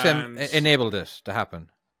Trucker Tim enabled this to happen.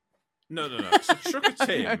 No. So Trucker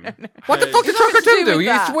Tim. No. What the fuck did Trucker Tim do?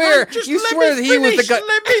 You swear that he was the guy.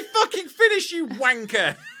 Let me fucking finish, you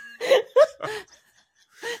wanker.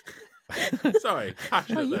 Sorry.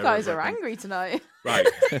 Oh, you guys are angry tonight. Right.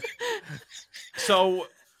 So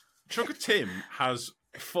Trucker Tim has,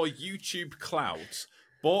 for YouTube clout,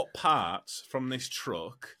 bought parts from this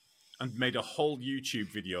truck and made a whole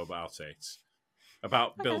YouTube video about it,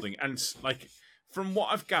 about building. And like, from what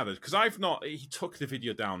I've gathered, because he took the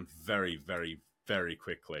video down very, very, very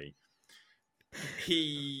quickly.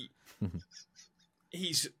 He's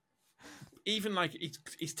even like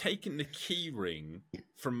he's taken the key ring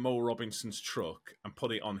from Mo Robinson's truck and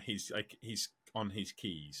put it on his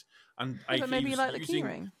keys. And but maybe you like the key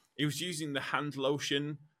ring. He was using the hand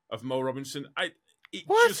lotion of Mo Robinson. It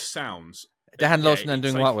just sounds the hand lotion and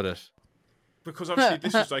doing what with it? Because obviously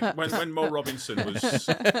this was like when Mo Robinson was.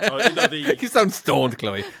 You sound stoned,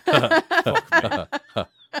 Chloe. Fuck me.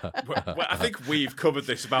 Well, I think we've covered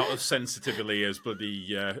this about as sensitively as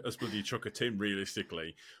bloody Trucker Tim,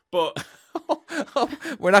 realistically. But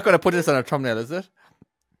we're not going to put this on our thumbnail, is it?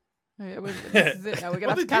 Yeah, this is it. Now we're going to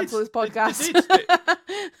have to cancel this podcast.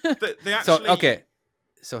 They actually...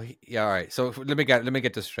 So all right. So let me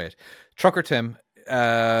get this straight. Trucker Tim,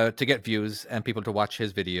 to get views and people to watch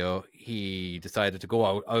his video, he decided to go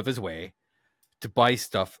out of his way to buy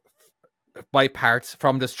parts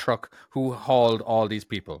from this truck who hauled all these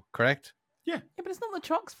people. Correct? Yeah, but it's not the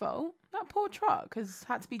truck's fault. That poor truck has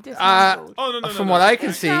had to be dismantled. From what I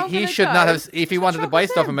can see, he should not have. If he wanted to buy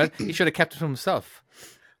stuff from it, he should have kept it to himself.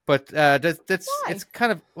 But it's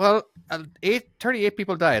kind of 38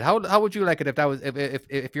 people died. How would you like it if that was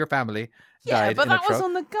if your family died? Yeah, but that was truck?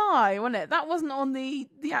 on the guy, wasn't it? That wasn't on the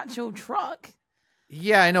actual truck.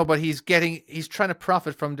 Yeah, I know, but he's trying to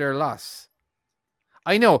profit from their loss.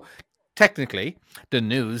 I know, technically, the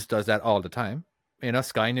news does that all the time. You know,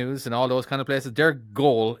 Sky News and all those kind of places. Their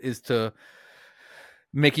goal is to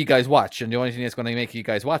make you guys watch, and the only thing that's going to make you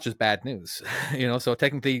guys watch is bad news. So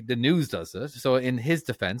technically the news does it. So in his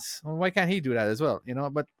defense, well, why can't he do that as well?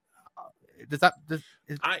 But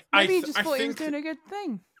maybe he just thought he was doing a good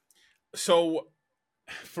thing. So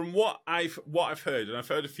from what I've heard, and I've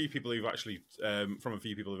heard a few people who've actually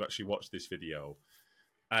watched this video,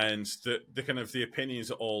 and the kind of the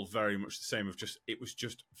opinions are all very much the same. It was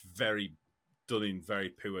just very done in very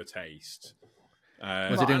poor taste.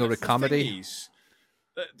 Was he doing it with comedy?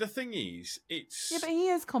 The thing is, it's but he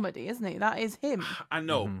is comedy, isn't he? That is him. I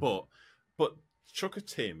know, but Trucker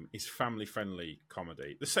Tim is family friendly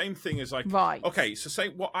comedy. The same thing as right. Okay, so say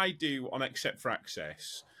what I do on Except for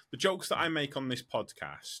Access. The jokes that I make on this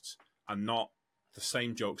podcast are not the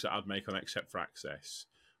same jokes that I'd make on Except for Access,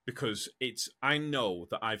 because I know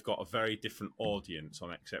that I've got a very different audience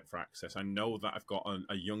on Except for Access. I know that I've got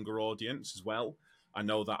a younger audience as well. I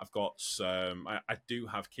know that I've got I do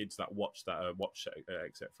have kids that watch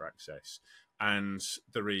Except for Access, and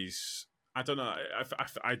there is, I don't know,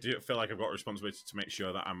 I do feel like I've got a responsibility to make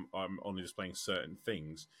sure that I'm only displaying certain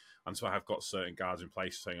things. And so I have got certain guards in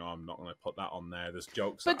place saying, "Oh, I'm not going to put that on there." There's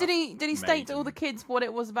jokes. But did he state to all the kids what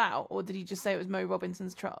it was about, or did he just say it was Mo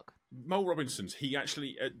Robinson's truck? Mo Robinson's. He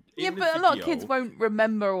actually. A lot of kids won't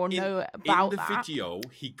remember or know about that. In the video,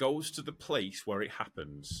 he goes to the place where it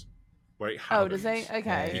happens. Oh, does he?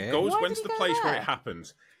 Okay. He went to the place where it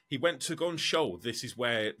happens. He went to go and show this is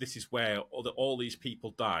where all these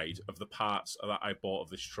people died of the parts that I bought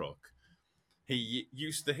of this truck. He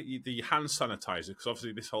used the hand sanitizer, because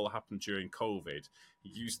obviously this all happened during COVID. He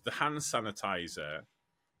used the hand sanitizer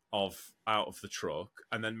out of the truck,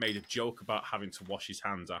 and then made a joke about having to wash his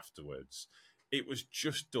hands afterwards. It was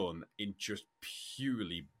just done in just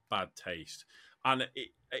purely bad taste, and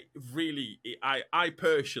I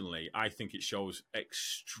personally think it shows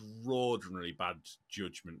extraordinarily bad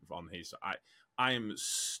judgment on his. I am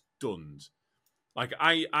stunned. Like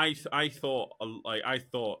I thought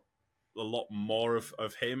a lot more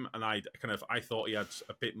of him, and I thought he had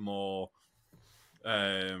a bit more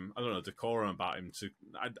I don't know, decorum about him.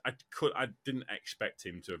 I didn't expect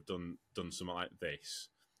him to have done something like this.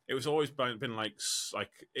 It was always been like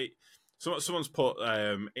it. Someone's put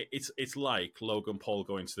it's like Logan Paul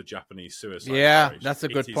going to the Japanese suicide. Yeah, forest. that's a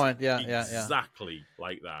good point. Yeah, exactly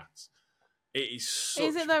like that. It is.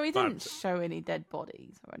 Is it though? He didn't show any dead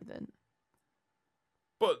bodies or anything.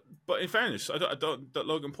 But in fairness, I don't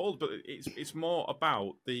Logan Paul. But it's more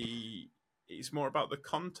about the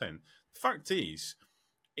content. The fact is,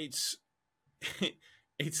 it's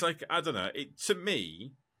like, I don't know. To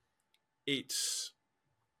me, it's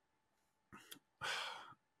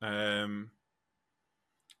I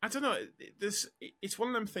don't know. It's one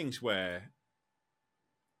of them things where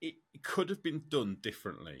it could have been done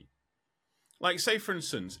differently. Like, say, for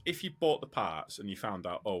instance, if you bought the parts and you found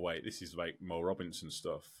out, oh, wait, this is like Mo Robinson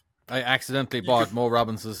stuff. I accidentally bought Mo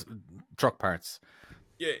Robinson's truck parts.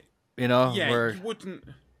 Yeah. You wouldn't.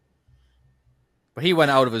 But he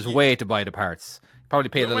went out of his way to buy the parts. Probably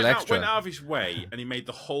paid a little extra. Went out of his way, and he made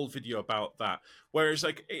the whole video about that. Whereas,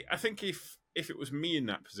 like, I think if it was me in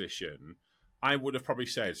that position, I would have probably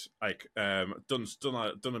said, like, done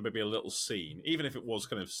maybe a little scene, even if it was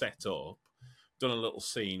kind of set up. Done a little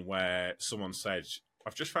scene where someone said,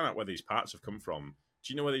 "I've just found out where these parts have come from.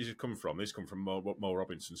 Do you know where these have come from? These come from Mo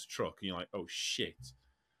Robinson's truck." And you're like, "Oh shit!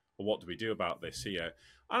 Well, what do we do about this here?"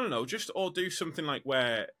 I don't know. Or do something like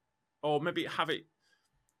where, or maybe have it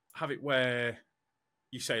where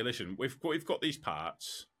you say, "Listen, we've got these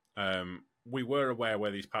parts. We were aware where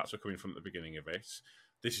these parts were coming from at the beginning of it.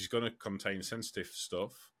 This is going to contain sensitive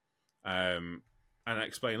stuff." And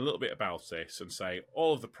explain a little bit about this and say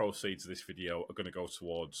all of the proceeds of this video are going to go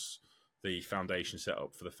towards the foundation set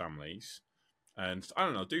up for the families. And I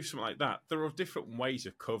don't know, do something like that. There are different ways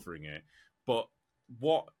of covering it, but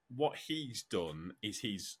what he's done is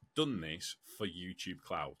he's done this for YouTube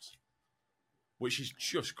clout, which is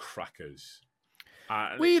just crackers.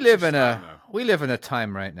 We live in a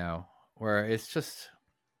time right now where it's just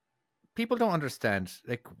people don't understand,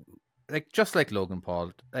 like just like Logan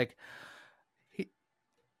Paul, like.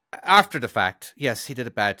 After the fact, yes, he did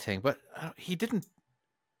a bad thing, but he didn't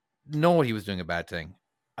know he was doing a bad thing.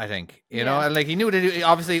 I think, you know, and like he knew that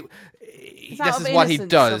obviously this is what he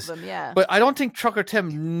does. But I don't think Trucker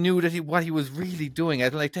Tim knew that what he was really doing.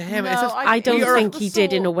 Like to him, it's just, I don't think he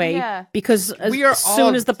did in a way because as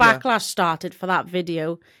soon as the backlash started for that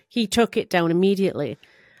video, he took it down immediately.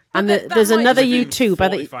 And there's another YouTuber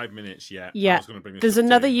 45 minutes, yeah. There's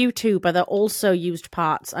another YouTuber that also used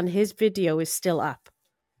parts, and his video is still up.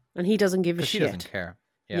 And he doesn't give a shit. He doesn't care.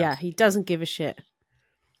 Yeah, he doesn't give a shit.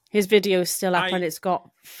 His video is still up, and it's got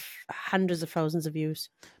hundreds of thousands of views.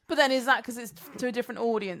 But then is that because it's to a different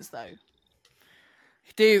audience though?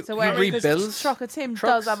 He rebuilds. Trucker Tim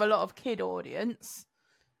does have a lot of kid audience,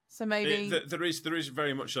 so maybe there is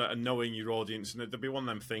very much a knowing your audience, and there'll be one of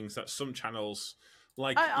them things that some channels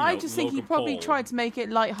like. I just think Logan he probably Paul, tried to make it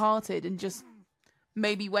light-hearted and just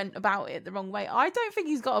maybe went about it the wrong way. I don't think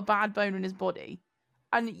he's got a bad bone in his body,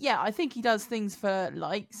 and yeah, I think he does things for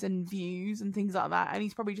likes and views and things like that. And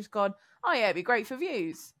he's probably just gone, "Oh yeah, it'd be great for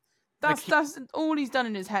views." That's all he's done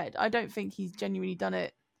in his head. I don't think he's genuinely done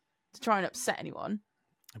it to try and upset anyone.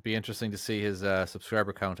 It'd be interesting to see his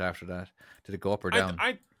subscriber count after that. Did it go up or down?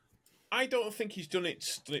 I don't think he's done it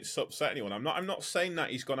to upset anyone. I'm not saying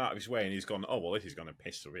that he's gone out of his way and he's gone, oh well, this is going to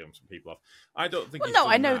piss some people off. I don't think. Well, no,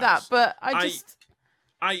 I know that, but I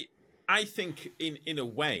think in a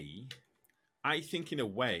way,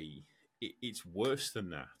 it's worse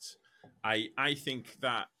than that. I think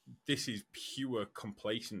that this is pure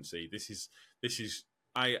complacency. This is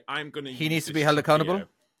I'm going to. He needs to be held accountable.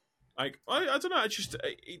 Like I don't know. It's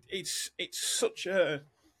such a.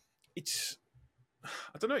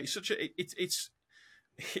 I don't know. It's such a. It's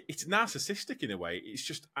narcissistic in a way. It's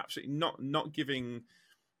just absolutely not giving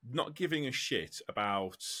a shit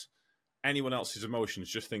about anyone else's emotions.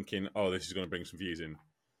 Just thinking, oh, this is going to bring some views in.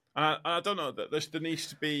 And I don't know that there needs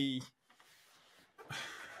to be.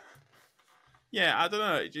 Yeah, I don't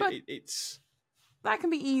know. It's that can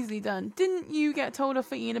be easily done. Didn't you get told off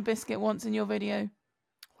for eating a biscuit once in your video?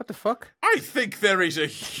 What the fuck? I think there is a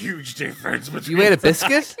huge difference between. You ate a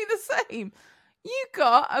biscuit? Exactly the same. You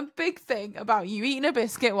got a big thing about you eating a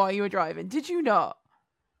biscuit while you were driving. Did you not?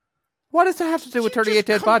 What does that have to do with 38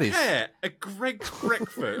 dead bodies? A Greg's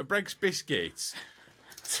breakfast, a Greg's biscuits,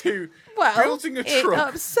 to well, building a truck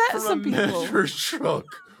it upset from some a murderer's truck.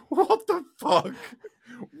 What the fuck?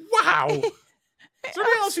 Wow. Is there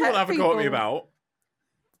anything else you want to have a go at me about?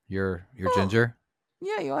 You're ginger?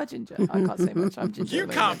 Yeah, you are ginger. I can't say much. I'm ginger. You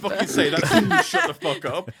can't fucking say that. Shut the fuck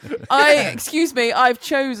up. Excuse me, I've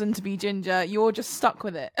chosen to be ginger. You're just stuck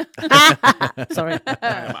with it. Sorry. I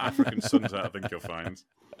am African sunset, I think you'll find.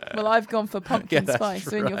 Well, I've gone for pumpkin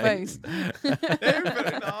spice in your face.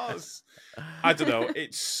 Very nice. I don't know.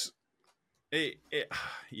 It's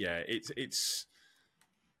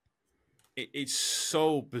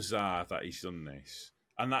so bizarre that he's done this,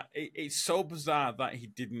 and that it's so bizarre that he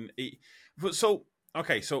didn't.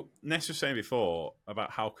 Okay, so Ness was saying before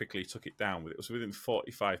about how quickly he took it down. It was within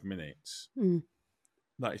 45 minutes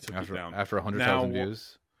that he took it down. After 100,000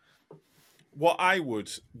 views. What I would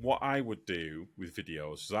do with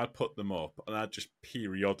videos is I'd put them up and I'd just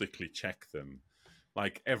periodically check them,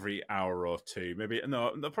 like every hour or two. Maybe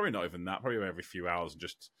probably not even that. Probably every few hours, and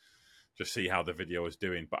just see how the video is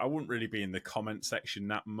doing. But I wouldn't really be in the comment section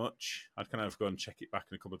that much. I'd kind of go and check it back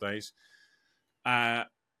in a couple of days.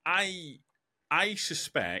 I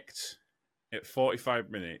suspect at 45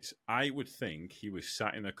 minutes, I would think he was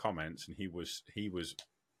sat in the comments and he was.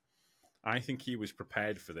 I think he was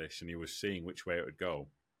prepared for this and he was seeing which way it would go.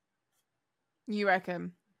 You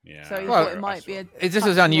reckon? Yeah. So you thought it might be a. This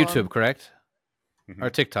is on YouTube, correct? Mm-hmm. Or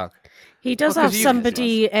TikTok? He does have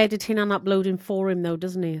somebody editing and uploading for him, though,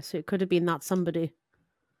 doesn't he? So it could have been that somebody.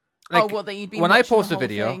 Like, that you'd be when I post a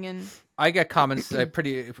video, I get comments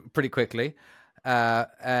pretty quickly.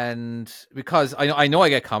 And because I know I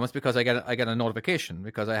get comments because I get a notification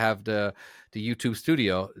because I have the YouTube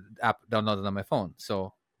Studio app downloaded on my phone,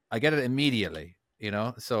 so I get it immediately.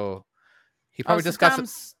 So he probably just got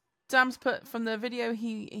Dam's put from the video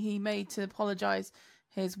he made to apologize.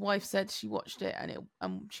 His wife said she watched it and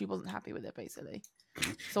she wasn't happy with it basically.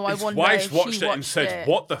 So I wonder if she watched it and said,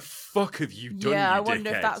 "What the fuck have you done?" Yeah, I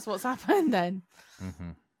wonder if that's what's happened then. Mm-hmm.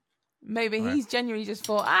 Maybe he's genuinely just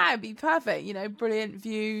thought, it'd be perfect, brilliant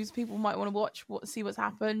views. People might want to see what's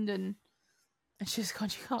happened, and she's gone,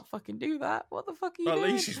 you can't fucking do that. What the fuck are you doing? At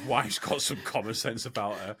least his wife's got some common sense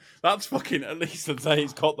about her. That's fucking, at least I'd say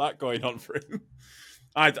he's got that going on for him.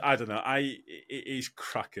 I don't know. It is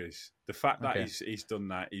crackers. The fact that he's done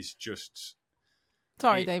that is just...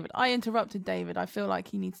 Sorry, David. I interrupted David. I feel like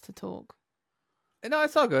he needs to talk. No,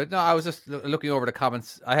 it's all good. No, I was just looking over the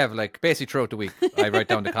comments. I have basically throughout the week, I write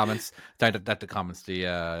down the comments,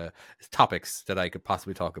 the topics that I could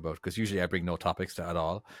possibly talk about. Because usually I bring no topics at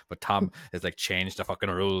all. But Tom has changed the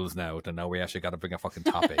fucking rules now to now we actually got to bring a fucking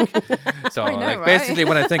topic. So basically,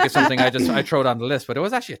 when I think of something, I throw it on the list. But it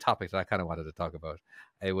was actually a topic that I kind of wanted to talk about.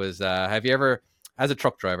 It was, have you ever, as a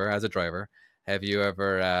driver, have you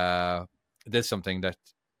ever did something that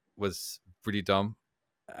was really dumb?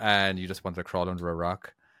 And you just wanted to crawl under a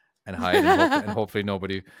rock and hide, and hopefully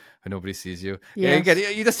nobody sees you. Yes. Yeah,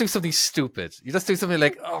 you just do something stupid. You just do something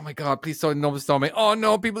like, oh my God, please don't, nobody saw me. Oh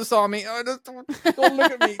no, people saw me. Oh, don't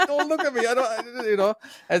look at me. Don't look at me. I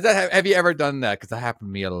don't, have you ever done that? Because that happened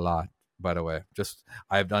to me a lot, by the way.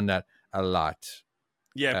 I've done that a lot.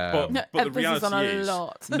 Yeah, but the reality is,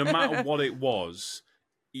 no matter what it was,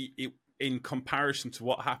 it in comparison to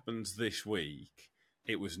what happens this week,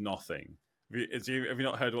 it was nothing. Have you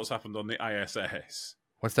not heard what's happened on the ISS?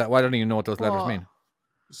 What's that? Why don't you know what those letters mean?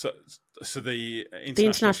 So the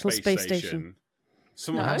International Space Station.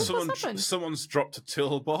 Someone's dropped a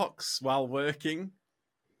toolbox while working,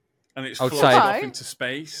 and it's floated off into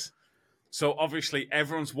space. So obviously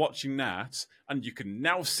everyone's watching that, and you can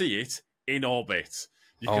now see it in orbit.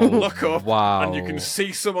 You can look up and you can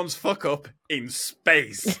see someone's fuck up in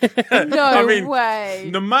space. No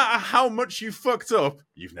way. No matter how much you fucked up,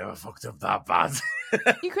 you've never fucked up that bad.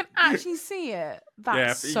 You can actually see it.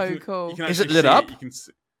 That's so cool. Is it lit up?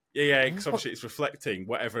 Yeah, because obviously it's reflecting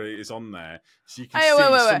whatever is on there. So you can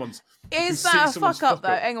see someone's... Is that a fuck up, though?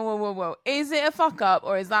 Hang on, whoa. Is it a fuck up,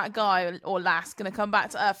 or is that guy or lass going to come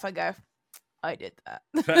back to Earth and go... I did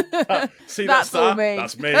that. See, that's all me.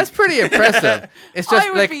 That's me. That's pretty impressive. It's just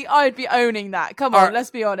I'd be owning that. Come on,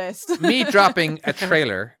 let's be honest. Me dropping a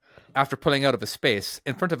trailer after pulling out of a space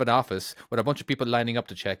in front of an office with a bunch of people lining up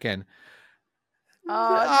to check in. No.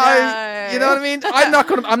 You know what I mean?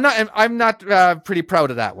 I'm not pretty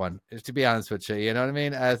proud of that one, to be honest with you. You know what I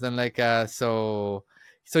mean? As in, like, so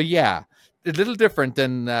yeah, a little different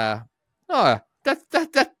than that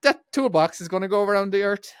toolbox is going to go around the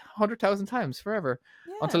Earth 100,000 times forever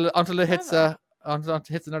until it hits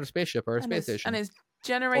another spaceship or a space station. And his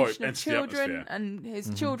generation of children and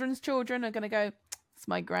his children's children are going to go. It's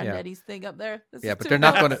my granddaddy's thing up there. But they're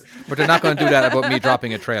not going to. But they're not going to do that about me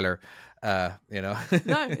dropping a trailer. No,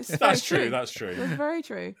 that's true. That's true. That's very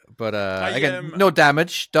true. But again, no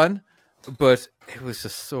damage done. But it was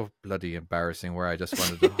just so bloody embarrassing where I just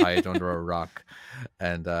wanted to hide under a rock.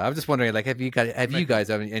 And I was just wondering, like, have you guys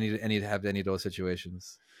have any of those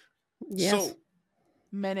situations? Yes. So,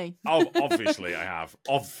 many. Obviously, I have.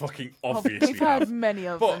 Obviously, we've had many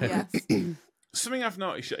of them. Yes. Something I've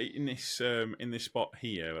noticed in this spot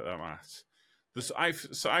here that I'm at,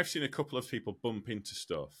 I've seen a couple of people bump into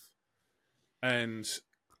stuff, and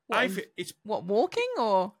it's walking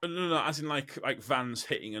or no, as in like vans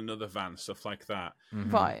hitting another van, stuff like that. Mm-hmm.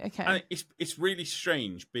 Right. Okay. And it's really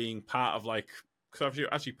strange being part of like, because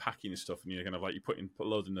as you're packing stuff and you're kind of like you put a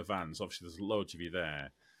load in the vans. Obviously, there's loads of you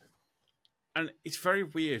there. And it's very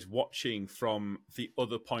weird watching from the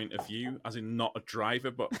other point of view, as in not a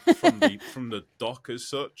driver, but from the dock as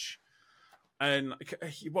such. And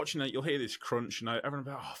you're watching that, you'll hear this crunch, and everyone will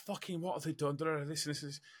be like, "Oh, fucking, what have they done? This and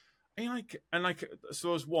this." And so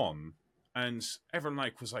there was one, and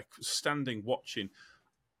everyone was standing watching.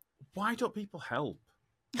 Why don't people help?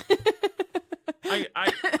 I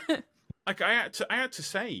had to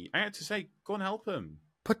say, go and help him.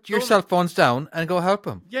 Put your cell phones down and go help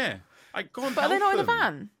him. Yeah. But are they not in the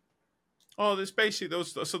van? Oh, there's basically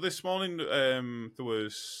so this morning there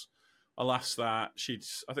was a lass that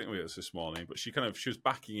I think it was this morning, but she was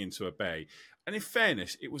backing into a bay, and in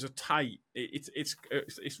fairness, it was a tight.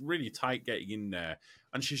 It's really tight getting in there,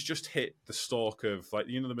 and she's just hit the stalk of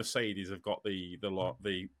the Mercedes have got the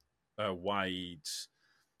wide.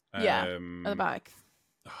 At the back.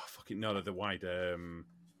 Oh fucking no! The wide.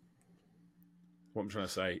 What I'm trying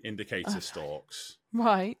to say, indicator stalks.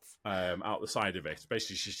 Right. Out the side of it.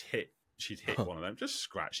 Basically, she'd hit one of them. Just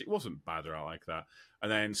scratched. It wasn't bad or like that.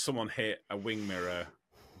 And then someone hit a wing mirror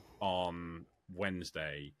on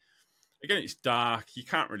Wednesday. Again, it's dark. You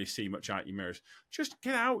can't really see much out your mirrors. Just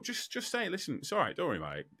get out. Just say, listen, it's all right. Don't worry,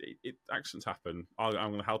 mate. Accidents happen. I'm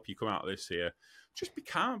going to help you come out of this here. Just be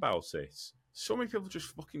calm about it. So many people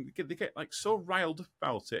just they get so riled up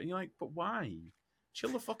about it. And you're like, but why?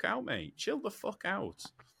 Chill the fuck out, mate. Chill the fuck out.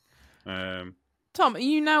 Tom, are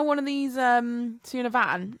you now one of these? So you're in a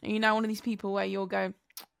van. Are you now one of these people where you'll go?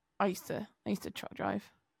 I used to truck drive.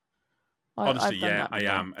 Honestly, yeah, I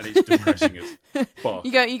am, and it's depressing as fuck.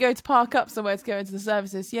 You go to park up somewhere to go into the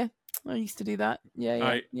services. Yeah, I used to do that.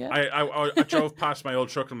 Yeah. I drove past my old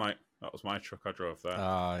truck and I'm like, that was my truck. I drove that.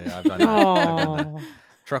 Oh yeah, I've done that.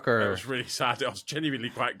 Trucker. It was really sad. I was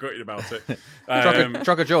genuinely quite gutted about it.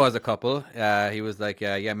 Trucker Joe has a couple. He was like,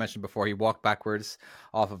 I mentioned before, he walked backwards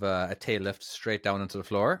off of a tail lift straight down onto the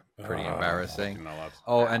floor. Pretty embarrassing.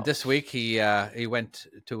 And this week he went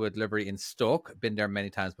to a delivery in Stoke. Been there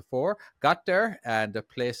many times before. Got there and the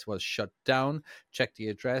place was shut down. Checked the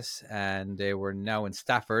address and they were now in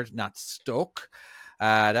Stafford, not Stoke.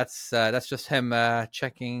 That's just him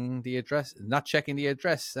checking the address, not checking the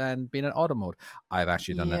address, and being in auto mode. I've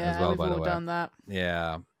actually done that as well. By the way, we've all done that.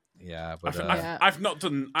 Yeah. But I've not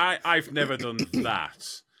done. I've never done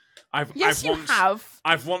that. Yes, you have.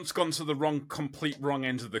 I've once gone to the complete wrong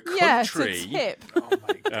end of the country. Yeah, to tip. Oh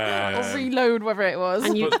my god! Or reload, whatever it was.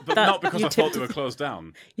 And but not because I thought they were closed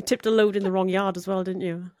down. You tipped a load in the wrong yard as well, didn't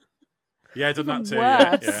you? Yeah, I did that too.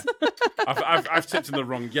 Yeah. I've tipped in the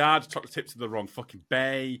wrong yard. Tipped in the wrong fucking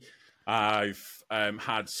bay. I've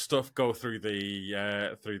had stuff go through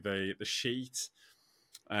the sheet.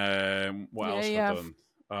 What else have I done?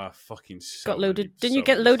 Fucking got loaded. Didn't you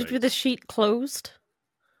get loaded with the sheet closed?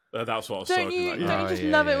 That's what I was talking about. Yeah. Don't you just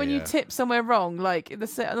love it when you tip somewhere wrong, like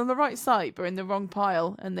on the right side, but in the wrong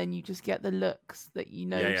pile, and then you just get the looks that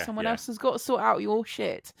someone else has got to sort out your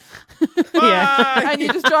shit. Yeah, and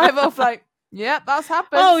you just drive off like, yeah, that's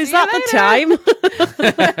happened. Oh, is that the time?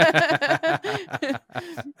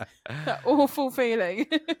 That awful feeling.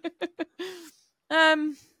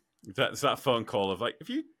 That's that phone call of like, if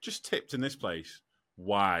you just tipped in this place,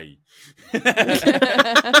 why?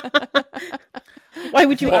 Why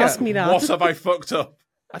would you ask me that? What have I fucked up?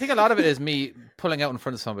 I think a lot of it is me pulling out in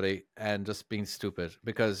front of somebody and just being stupid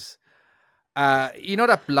because, you know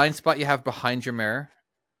that blind spot you have behind your mirror.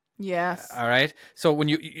 Yes. All right. So when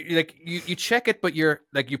you check it, but you're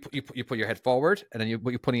like you put your head forward and then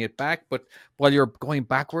you're putting it back. But while you're going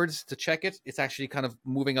backwards to check it, it's actually kind of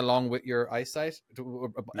moving along with your eyesight,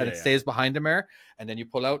 and it stays behind the mirror. And then you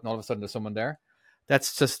pull out, and all of a sudden there's someone there.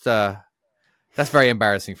 That's just that's very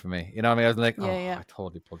embarrassing for me. You know what I mean? I was like, I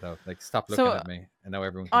totally pulled out. Like, stop looking at me. And now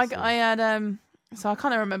everyone can see. I had so I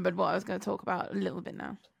kind of remembered what I was going to talk about a little bit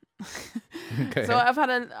now. Okay. So I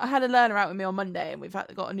had a learner out with me on Monday, and we've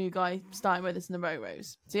got a new guy starting with us in the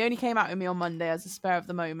Ro-Ros. So he only came out with me on Monday as a spare of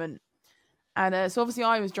the moment. And so obviously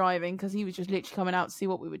I was driving because he was just literally coming out to see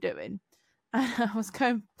what we were doing. And I was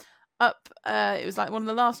going up, it was like one of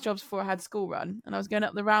the last jobs before I had school run, and I was going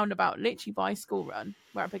up the roundabout literally by school run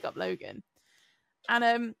where I pick up Logan.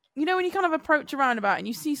 And you know when you kind of approach a roundabout and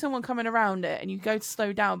you see someone coming around it and you go to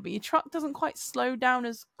slow down, but your truck doesn't quite slow down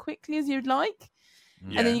as quickly as you'd like,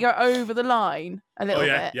 and then you go over the line a little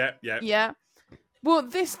bit. Yeah. Well,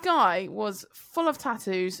 this guy was full of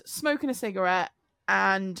tattoos, smoking a cigarette,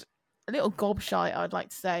 and a little gobshite, I'd like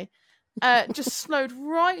to say. Just slowed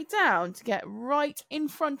right down to get right in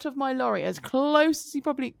front of my lorry as close as he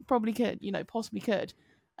probably could, possibly could.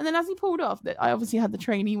 And then as he pulled off, I obviously had the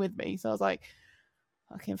trainee with me, so I was like,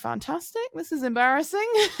 fucking fantastic, this is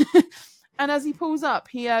embarrassing. And as he pulls up,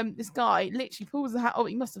 this guy literally pulls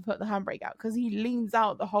he must have put the handbrake out because he leans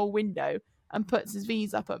out the whole window and puts his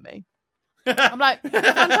V's up at me. I'm like,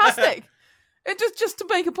 fantastic. It just to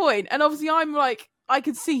make a point. And obviously I'm like, I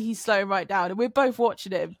could see he's slowing right down and we're both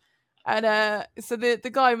watching him. And so the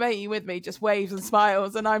guy matey with me just waves and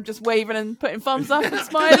smiles, and I'm just waving and putting thumbs up and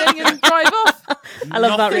smiling and drive off. I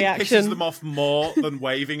love that reaction. Pisses them off more than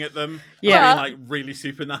waving at them. Yeah, being, like really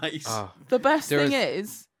super nice. The best thing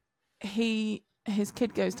is, his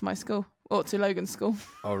kid goes to my school or to Logan's school.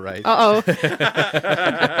 All right. So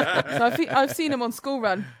I've seen him on school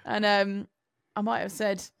run, and I might have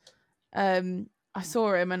said, I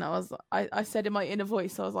saw him and I said in my inner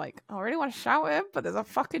voice, I was like, I really want to shout at him, but there's a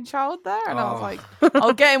fucking child there. And I was like,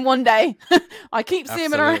 I'll get him one day. I keep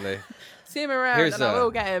seeing him around. And I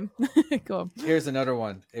will get him. Go on. Here's another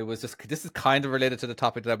one. It was just, this is kind of related to the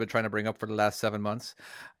topic that I've been trying to bring up for the last 7 months.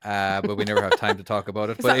 But we never have time to talk about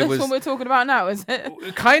it. Is that what we're talking about now, is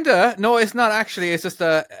it? Kinda. No, it's not actually. It's just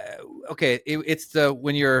it's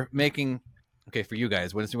when you're making, for you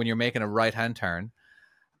guys, when you're making a right-hand turn,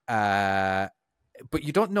 but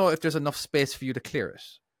you don't know if there's enough space for you to clear it,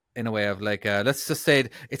 in a way of like, let's just say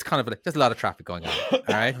it's kind of like there's a lot of traffic going on. All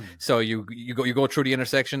right, so you go through the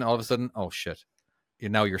intersection, all of a sudden, oh shit,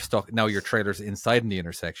 now you're stuck. Now your trailer's inside in the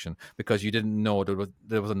intersection because you didn't know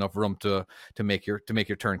there was enough room to make your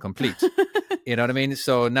turn complete. You know what I mean?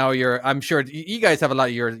 So now I'm sure you guys have a lot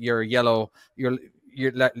of your yellow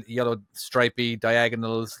stripy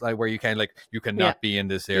diagonals, like where you cannot be in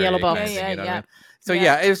this area. Yellow box. I mean? So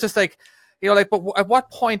it was just like, but at what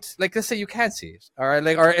point, like, let's say you can't see it, all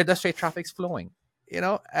right, or let's say traffic's flowing,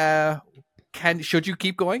 should you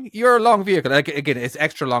keep going? You're a long vehicle. Like, again, it's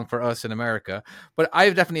extra long for us in America, but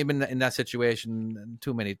I've definitely been in that situation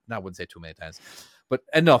I wouldn't say too many times, but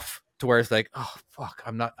enough to where it's like, oh fuck,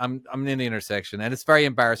 I'm in the intersection, and it's very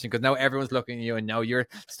embarrassing because now everyone's looking at you, and now you're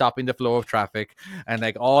stopping the flow of traffic, and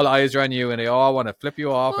like all eyes are on you, and they all want to flip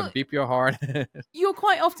you off and beep your horn. You'll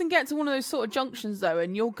quite often get to one of those sort of junctions though,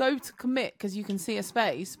 and you'll go to commit because you can see a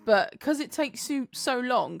space, but because it takes you so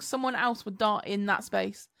long, someone else would dart in that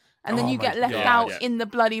space, and then you get left out in the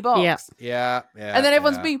bloody box. Yeah. And then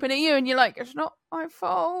everyone's beeping at you, and you're like, "It's not my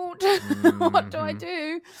fault. What do I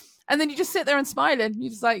do?" And then you just sit there and smiling.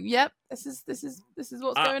 You're just like, "Yep, this is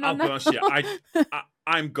what's going on now."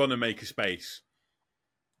 I'm gonna make a space,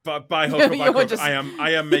 but by hook or by crook,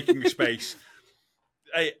 I am making a space.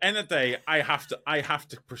 End of the day, I have to. I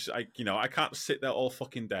can't sit there all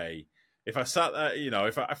fucking day. If I sat there,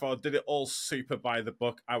 if I did it all super by the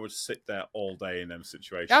book, I would sit there all day in them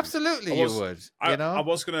situations. Absolutely, you would. I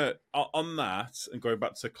was gonna on that, and going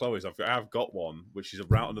back to Chloe's. I've got one, which is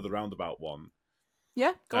another roundabout one.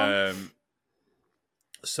 Yeah, go on.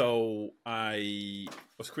 So I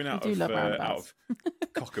was coming out of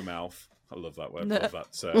Cockermouth. I love that word. Love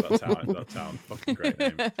that town. Fucking great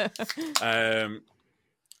name.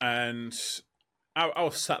 And I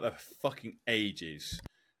was sat there for fucking ages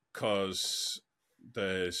because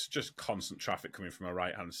there's just constant traffic coming from my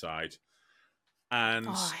right hand side. And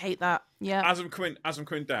I hate that. Yeah. As I'm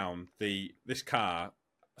coming down, this car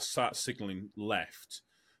starts signaling left.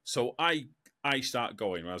 So I start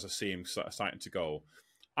going as I see him starting to go.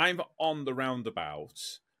 I'm on the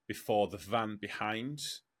roundabout before the van behind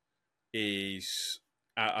has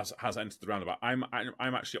entered the roundabout. I'm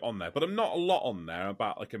actually on there, but I'm not a lot on there. I'm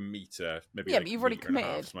about like a meter, maybe. Yeah, but you've already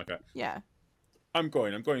committed. Half, like that. Yeah. I'm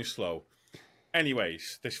going slow.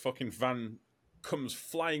 Anyways, this fucking van comes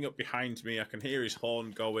flying up behind me. I can hear his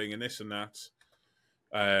horn going and this and that.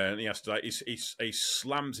 And he has to he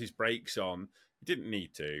slams his brakes on. He didn't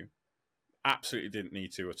need to. Absolutely didn't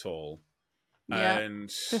need to at all. Yeah. And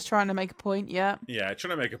just trying to make a point. Yeah. Yeah,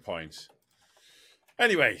 trying to make a point.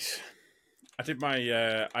 Anyways, I did my.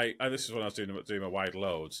 This is when I was doing my wide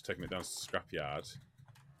loads, taking it down to the scrapyard.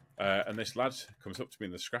 And this lad comes up to me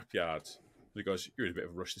in the scrapyard. And he goes, "You were in a bit of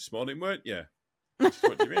a rush this morning, weren't you?" I said,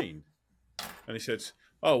 "What do you mean?" And he said,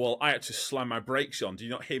 "Oh, well, I had to slam my brakes on. Did you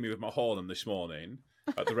not hear me with my horn on this morning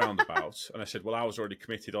at the roundabout?" And I said, "Well, I was already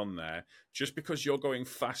committed on there. Just because you're going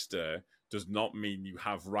faster does not mean you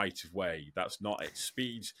have right of way. That's not it.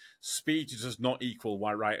 Speed does not equal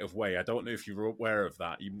right of way. I don't know if you're aware of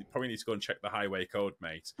that. You probably need to go and check the highway code,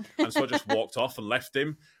 mate." And so I just walked off and left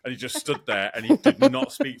him, and he just stood there and he did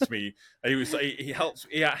not speak to me. And he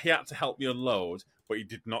had to help me unload, but he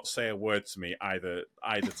did not say a word to me either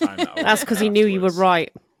time. That's because he knew you were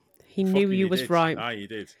right. He knew you was right. Aye, he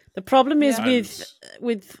did. The problem is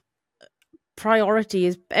with priority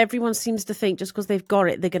is everyone seems to think just because they've got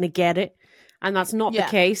it, they're going to get it. And that's not the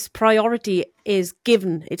case. Priority is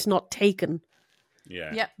given. It's not taken.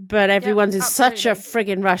 Yeah. Yep. But everyone's in such a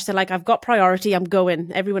frigging rush. They're like, I've got priority, I'm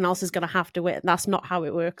going. Everyone else is going to have to wait. That's not how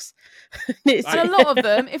it works. And a lot of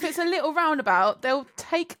them, if it's a little roundabout, they'll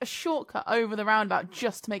take a shortcut over the roundabout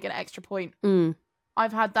just to make an extra point.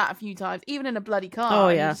 I've had that a few times, even in a bloody car. Oh,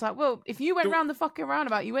 yeah. It's like, well, if you went round the fucking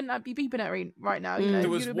roundabout, you wouldn't be beeping at me right now. You know, there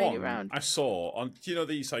was one I saw on,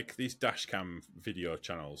 these dash cam video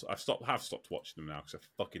channels. Have stopped watching them now because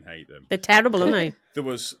I fucking hate them. They're terrible, aren't they? There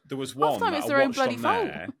was one that I watched on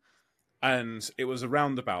there, and it was a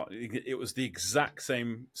roundabout. It was the exact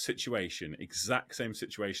same situation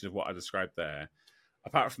of what I described there.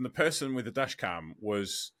 Apart from the person with the dash cam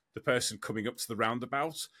was the person coming up to the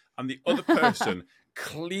roundabout, and the other person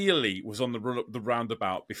clearly was on the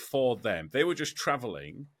roundabout before them. They were just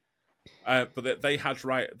travelling, but they had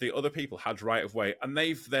the other people had right of way, and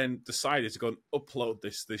they've then decided to go and upload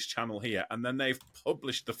this channel here, and then they've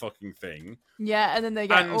published the fucking thing. Yeah, and then they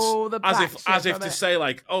get all the as if to say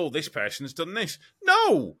like, "Oh, this person's done this."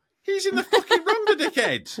 No, he's in the fucking wrong, the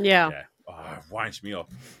dickhead. Yeah. Oh, it winds me up.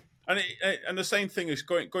 And the same thing is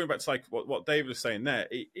going back to like what David was saying there.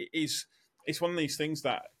 It's one of these things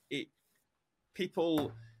that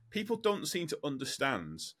people don't seem to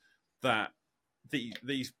understand that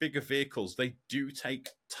these bigger vehicles, they do take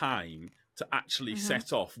time to actually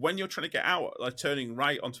set off. When you're trying to get out, like turning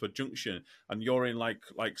right onto a junction, and you're in like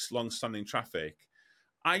long-standing traffic,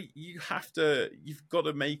 you've got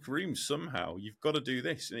to make room somehow. You've got to do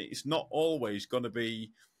this, and it's not always going to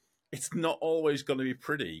be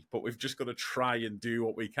pretty, but we've just got to try and do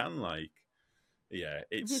what we can. Like, yeah,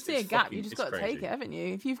 if you see a gap, you just got to take it, haven't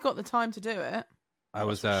you? If you've got the time to do it. I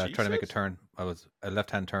was trying to make a turn. I was a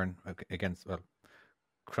left-hand turn against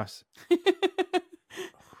cross.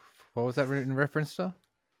 What was that in reference to?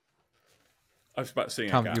 I was about to say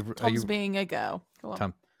Tom, a gap. Tom's being a girl. Go on.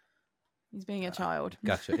 Tom. He's being a child.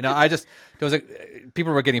 Gotcha.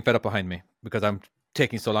 People were getting fed up behind me because I'm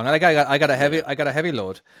taking so long. I got a heavy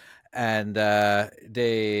load, and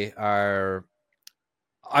they are.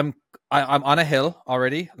 I'm on a hill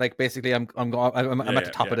already. Like basically, I'm at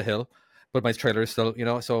the top of the hill, but my trailer is still,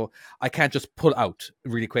 so I can't just pull out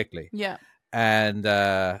really quickly. Yeah. And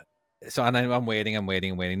So and I'm waiting,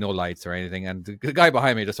 no lights or anything, and the guy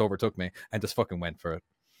behind me just overtook me and just fucking went for it.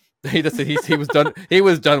 He was done. He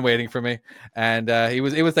was done waiting for me, and it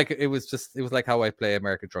was like how I play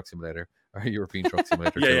American Truck Simulator or European Truck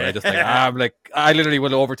Simulator too. I just I literally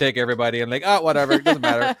will overtake everybody and whatever, it doesn't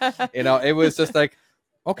matter. It was just like,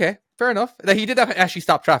 okay, fair enough. He did actually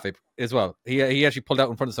stop traffic as well. He actually pulled out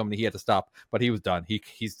in front of somebody. He had to stop, but he was done.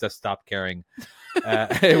 He's just stopped caring.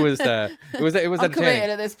 It was I'm committed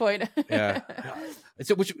at this point. Yeah.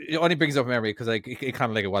 So, which only brings up memory because it kind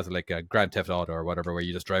of like it was like a Grand Theft Auto or whatever, where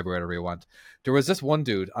you just drive wherever you want. There was this one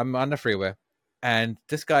dude. I'm on the freeway, and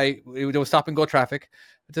this guy, there was stop and go traffic.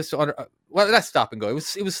 That's stop and go.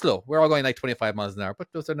 It was slow. We're all going like 25 miles an hour, but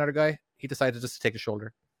there was another guy. He decided just to take the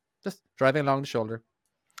shoulder, just driving along the shoulder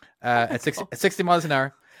at 60 miles an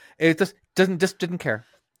hour. It just didn't care.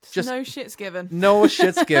 Just no shit's given. No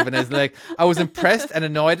shit's given. It's like I was impressed and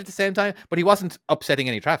annoyed at the same time, but he wasn't upsetting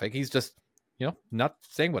any traffic. He's just, not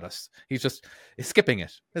staying with us. He's skipping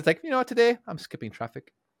it. It's like, today I'm skipping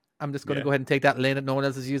traffic. I'm just going to go ahead and take that lane that no one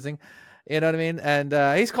else is using. You know what I mean?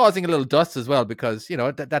 And he's causing a little dust as well because,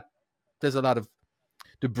 that there's a lot of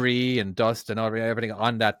debris and dust and everything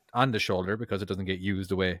on the shoulder because it doesn't get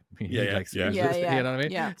used the way he likes to use it. You know what I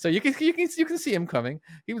mean? Yeah. So you can see him coming.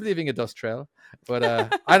 He was leaving a dust trail, but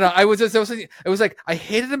I don't know. It was like I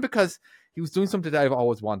hated him because he was doing something that I've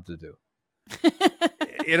always wanted to do.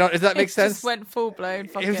 Does that make sense? Just went full blown.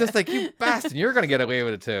 It was just like, you bastard, you're gonna get away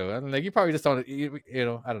with it too. And like you probably just don't.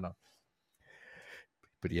 I don't know.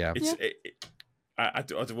 But yeah, I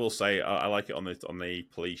will say I like it on the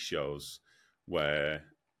police shows where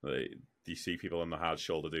you see people on the hard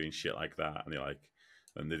shoulder doing shit like that,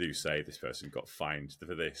 and they do say this person got fined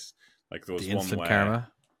for this. Like there was the one instant where,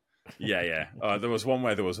 karma. Yeah. There was one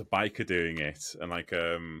where there was a biker doing it, and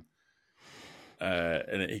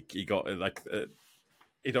he got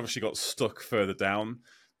he'd obviously got stuck further down.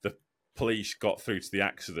 The police got through to the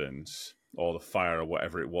accident or the fire or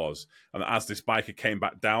whatever it was, and as this biker came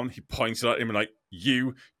back down, he pointed at him and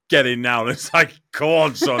you. Get in now. And it's like, go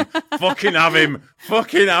on, son. Fucking have him,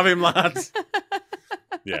 lads.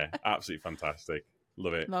 Yeah, absolutely fantastic.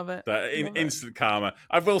 Love it. Love it. Instant karma.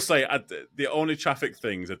 I will say, the only traffic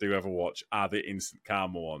things I do ever watch are the instant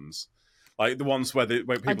karma ones. Like the ones where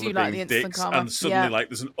people are being dicks karma. And suddenly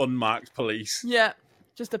there's an unmarked police. Yeah,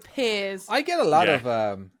 just appears. I get a lot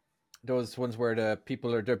of those ones where the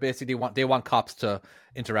people they're basically they want cops to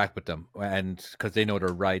interact with them, and because they know their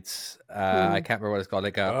rights. I can't remember what it's called,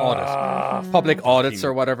 like audit, public audits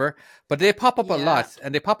or whatever. But they pop up a lot,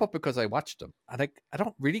 and they pop up because I watch them. And I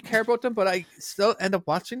don't really care about them, but I still end up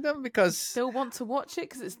watching them because still want to watch it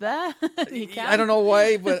because it's there. You can. I don't know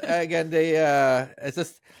why, but again, they it's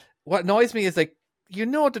just what annoys me is that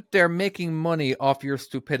they're making money off your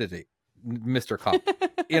stupidity, Mr. Cop.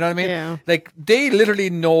 You know what I mean? Yeah. Like they literally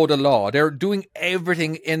know the law. They're doing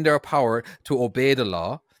everything in their power to obey the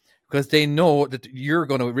law because they know that you're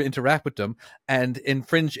going to interact with them and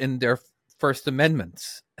infringe in their First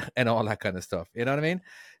Amendments and all that kind of stuff. You know what I mean?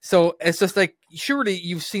 So it's just like, surely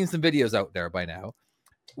you've seen some videos out there by now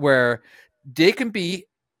where they can be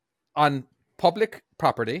on public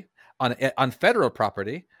property, on federal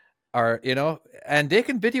property, or and they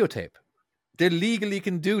can videotape. They legally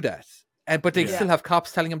can do that. But they still have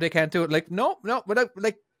cops telling them they can't do it. Like, no, without,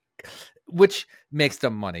 which makes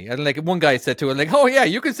them money. And like one guy said to it, like, oh yeah,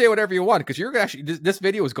 you can say whatever you want because you're actually this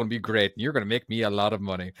video is going to be great and you're going to make me a lot of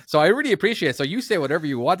money. So I really appreciate it. So you say whatever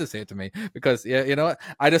you want to say to me because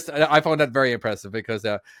I found that very impressive because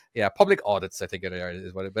public audits I think it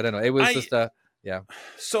is what. But anyway, it was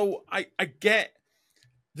So I get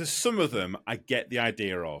there's some of them I get the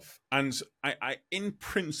idea of, and I in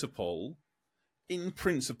principle,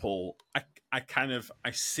 I kind of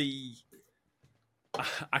see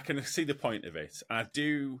the point of it, and I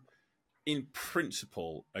do, in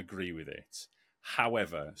principle, agree with it.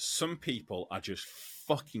 However, some people are just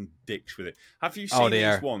fucking dicks with it. Have you seen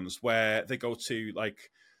these ones where they go to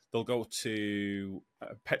they'll go to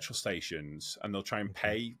petrol stations and they'll try and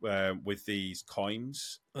pay with these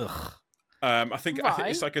coins? Ugh. I think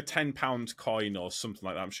it's like a £10 coin or something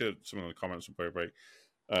like that. I'm sure someone in the comments will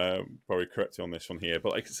probably correct you on this one here,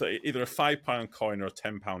 but like it's either a £5 coin or a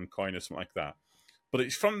 £10 coin or something like that. But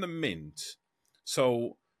it's from the mint,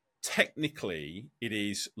 so technically it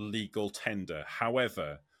is legal tender.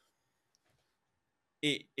 However,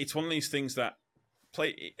 it's one of these things that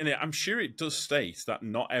and I'm sure it does state that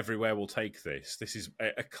not everywhere will take this. This is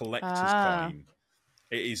a collector's coin.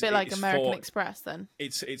 It is a bit like American Express. Then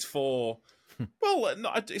it's for. Well,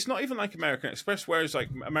 it's not even like American Express, whereas like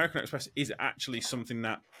American Express is actually something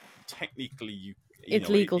that technically it's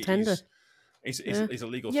legal tender. It's a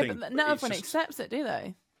legal thing. Yeah, but not everyone accepts it, do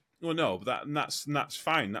they? Well, no, but that's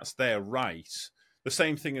fine. That's their right. The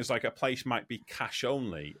same thing as like a place might be cash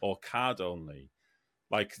only or card only.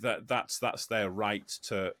 Like that's their right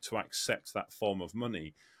to accept that form of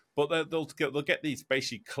money. But they'll get these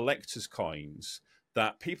basic collector's coins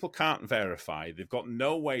that people can't verify. They've got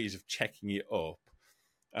no ways of checking it up,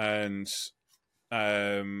 and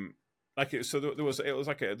there was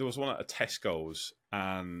one at a Tesco's,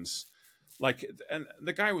 and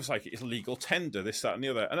the guy was like, it's legal tender, this, that, and the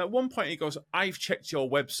other. And at one point he goes, I've checked your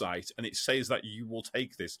website and it says that you will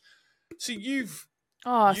take this. So you've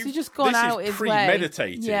just gone out his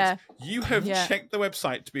premeditated. Yeah. You have checked the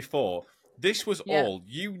website before. This was all.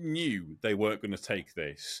 You knew they weren't going to take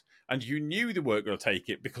this. And you knew they weren't going to take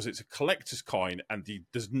it because it's a collector's coin and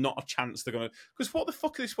there's not a chance they're going to... Because what the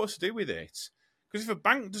fuck are they supposed to do with it? Because if a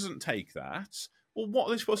bank doesn't take that... Well, what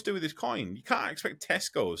are they supposed to do with this coin? You can't expect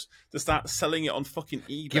Tesco's to start selling it on fucking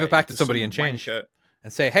eBay. Give it back to somebody in change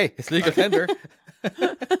and say, hey, it's legal tender.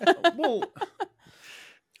 Well,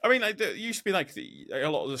 I mean, it used to be like a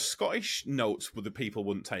lot of the Scottish notes the people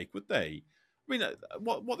wouldn't take, would they? I mean,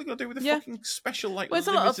 what are they going to do with the fucking special, like, it's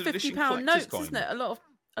a lot of £50 notes, coin? Isn't it? A lot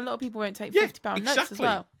of people won't take £50 notes as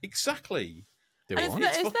well. Exactly. And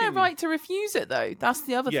it's their right to refuse it, though. That's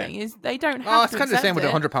the other thing, is they don't have to it's kind of the same with the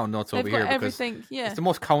 £100 notes over here. Everything, it's the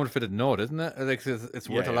most counterfeited note, isn't it? Like, it's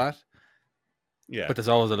worth a lot. Yeah. But there's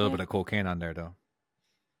always a little bit of cocaine on there, though.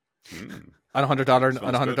 On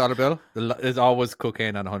 $100 bill, there's always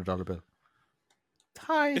cocaine on $100 bill.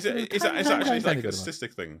 Is that actually like a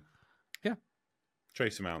statistic thing? Yeah.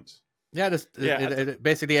 Trace amounts. Yeah,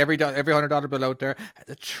 basically every $100 bill out there has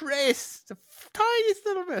a trace, the tiniest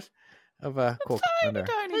little bit of coke on there.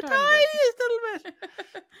 Tiniest little bit.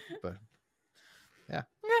 But yeah,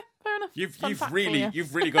 fair enough.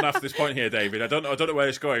 You've really gone after this point here, David. I don't know where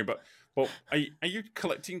it's going, but are you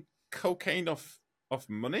collecting cocaine off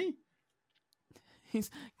money?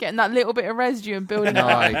 He's getting that little bit of residue and building it.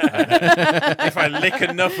 If I lick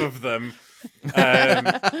enough of them. If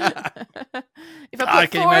I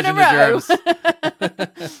put 4 in a row.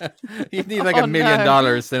 You need like $1 million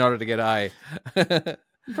in order to get high.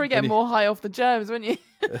 You'd probably get more high off the germs, wouldn't you?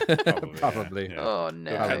 Probably. Yeah. Oh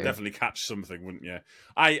no! You'd definitely catch something, wouldn't you?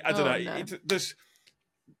 I don't know.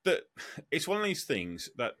 No. It's one of these things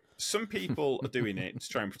that some people are doing it to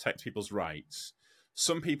try and protect people's rights.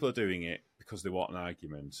 Some people are doing it because they want an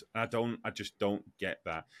argument. I just don't get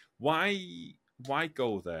that. Why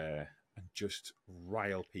go there and just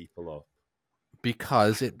rile people up?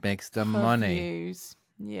 Because it makes them money. Views.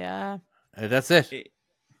 Yeah. That's it.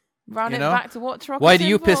 Run it back to what Truck. Why do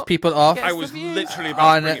you piss people off? I was literally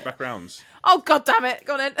about to bring it back round. Oh god damn it!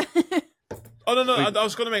 Go on in. Oh no! I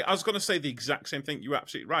was going to say the exact same thing. You're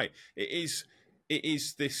absolutely right. It's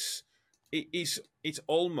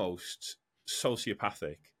almost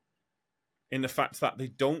sociopathic in the fact that they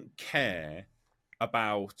don't care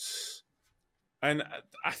about. And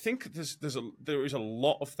I think there is a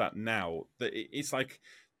lot of that now. That it's like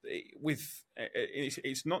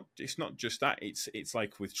it's not just that. It's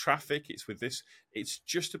like with traffic. It's with this. It's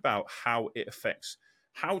just about how it affects.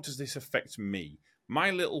 How does this affect me? My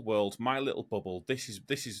little world, my little bubble. This is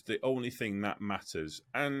the only thing that matters.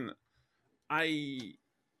 And it's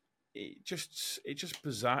just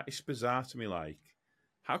bizarre. It's bizarre to me. Like,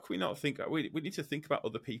 how can we not think? We need to think about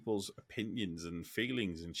other people's opinions and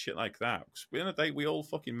feelings and shit like that. Because at the end of the day, we all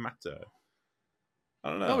fucking matter. I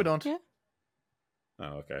don't know. No, we don't. Yeah.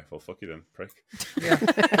 Oh, okay. Well, fuck you then, prick. Yeah.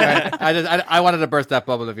 Right. I wanted to burst that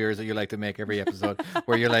bubble of yours that you like to make every episode,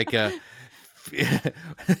 where you're like, got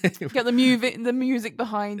the music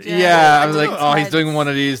behind you. Yeah, I was like, oh, he's doing one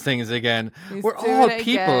of these things again. We're all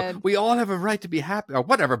people. Again. We all have a right to be happy, or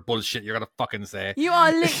whatever bullshit you're gonna fucking say. You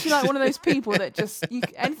are literally like one of those people that just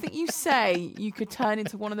anything you say, you could turn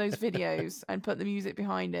into one of those videos and put the music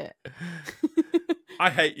behind it. I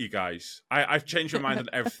hate you guys. I've changed my mind on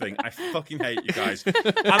everything. I fucking hate you guys.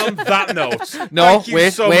 And on that note,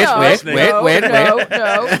 wait.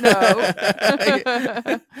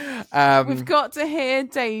 We've got to hear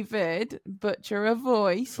David butcher a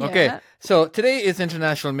voice. Yeah. Okay, so today is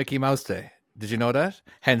International Mickey Mouse Day. Did you know that?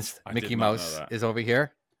 Hence, Mickey Mouse is over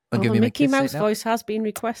here. Mickey Mouse voice has been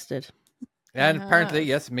requested. And apparently,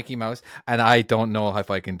 yes, Mickey Mouse. And I don't know if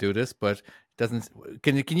I can do this, but doesn't.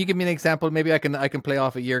 Can you give me an example? Maybe I can play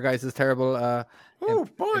off of your guys' terrible. Oh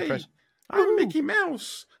boy, I'm Mickey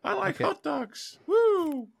Mouse. I like hot dogs.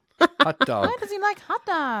 Woo! Hot dog. Why does he like hot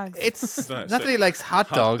dogs? It's not that he likes hot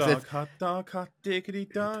dogs. Hot dog, hot diggity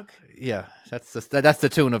dog. Yeah, that's the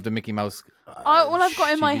tune of the Mickey Mouse. All I've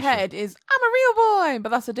got in my head is "I'm a real boy," but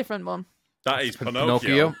that's a different one. That is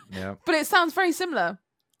Pinocchio. Yeah. But it sounds very similar.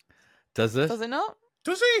 Does it? Does it not?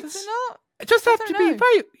 Does it? Does it not? It just have to be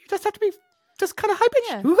very. You just have to be just kind of high pitched.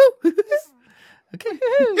 Yeah. Woohoo! Okay.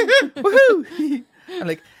 Woohoo! I'm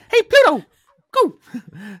like, hey Pluto, go.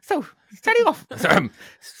 So starting off. We're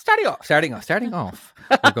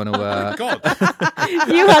going to. God.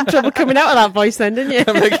 You had trouble coming out of that voice then, didn't you?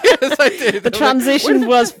 I'm like, yes, I did. The transition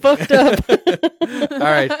was fucked up. All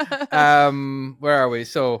right. Where are we?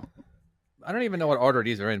 So I don't even know what order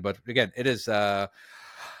these are in, but again, it is Trucker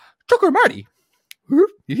Marty.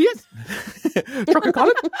 Yes. Trucker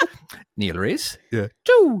Colin. Neil Reese. Yeah.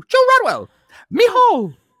 Joe Rodwell. Me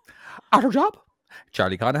Hall. Arthur Job.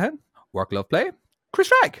 Charlie Conahan. Work Love Play. Chris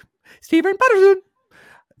Ragg. Stephen Patterson.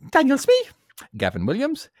 Daniel Smee. Gavin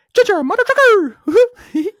Williams. Ginger Mother Trucker.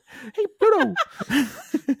 Hey Pluto.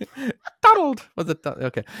 Donald. Was it?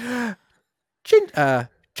 Okay.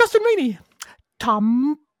 Justin Rainey.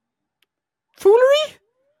 Tom Foolery?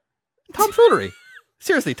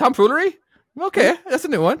 Seriously, Tom Foolery? Okay, that's a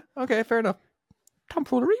new one. Okay, fair enough. Tom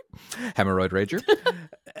Foolery? Hemorrhoid Rager.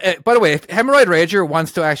 By the way, if Hemorrhoid Rager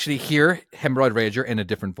wants to actually hear Hemorrhoid Rager in a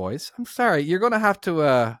different voice, I'm sorry, you're going to have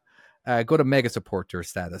to go to mega supporter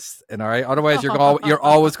status. And all right, otherwise you're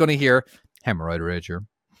always going to hear Hemorrhoid Rager.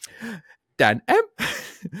 Dan M.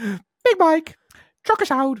 Big Mike. Trucker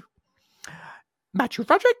Sound. Matthew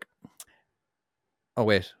Frederick. Oh,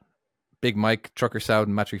 wait. Big Mike, Trucker Sound,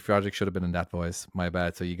 and Matthew Frederick should have been in that voice. My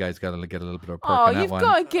bad. So you guys got to get a little bit of perk in that you've one.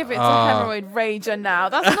 got to give it to Hemorrhoid Rager now.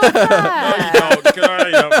 That's not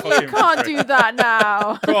fair. You can't do that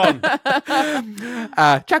now. Go on.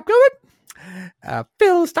 Jack Blewett,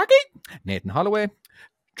 Phil Starkey, Nathan Holloway,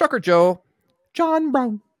 Trucker Joe, John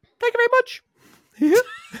Brown. Thank you very much.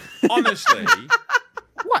 Honestly,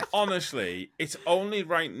 what? Honestly, it's only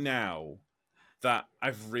right now that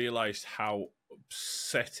I've realised how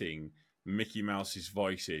upsetting Mickey Mouse's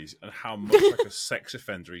voice is and how much like a sex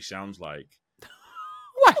offender he sounds like.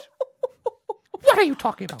 What? What are you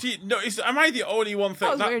talking about? Am I the only one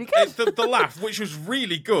thing? That was really good. The laugh, which was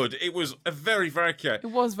really good. It was a very, very good.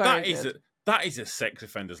 It was very good. That is a sex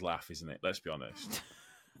offender's laugh, isn't it? Let's be honest.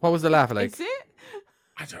 What was the laugh like? Is it?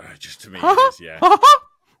 I don't know. Just to me, it is, yeah.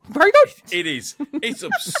 Very good. It is. It's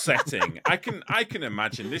upsetting. I can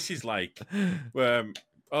imagine. This is like,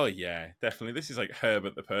 oh yeah, definitely. This is like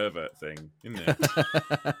Herbert the Pervert thing, isn't it?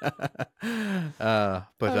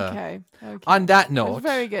 Okay. On that note,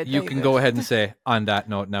 very good, you David. can go ahead and say on that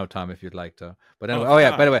note now, Tom, if you'd like to. But anyway,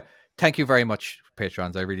 by the way, thank you very much,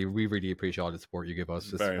 patrons. We really appreciate all the support you give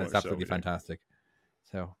us. It's absolutely fantastic.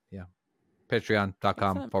 So yeah,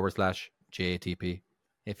 patreon.com/JATP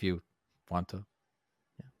if you want to.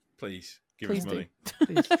 Yeah. Please give us money.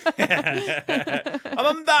 Please. And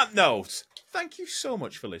on that note, thank you so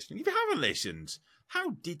much for listening. If you haven't listened,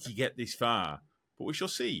 how did you get this far? But we shall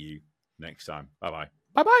see you next time. Bye-bye.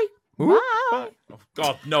 Bye-bye. Bye. Bye. Oh,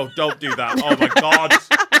 God, no, don't do that. Oh, my God.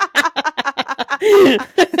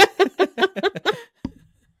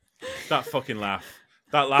 That fucking laugh.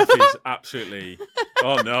 That laugh is absolutely...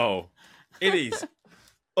 Oh, no. It is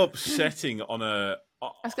upsetting on a...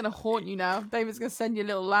 That's going to haunt you now. David's going to send you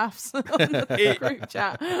little laughs on the group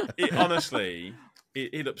chat. It honestly,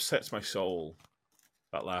 it upsets my soul,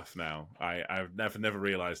 that laugh now. I've never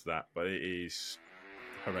realised that, but it is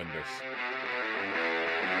horrendous.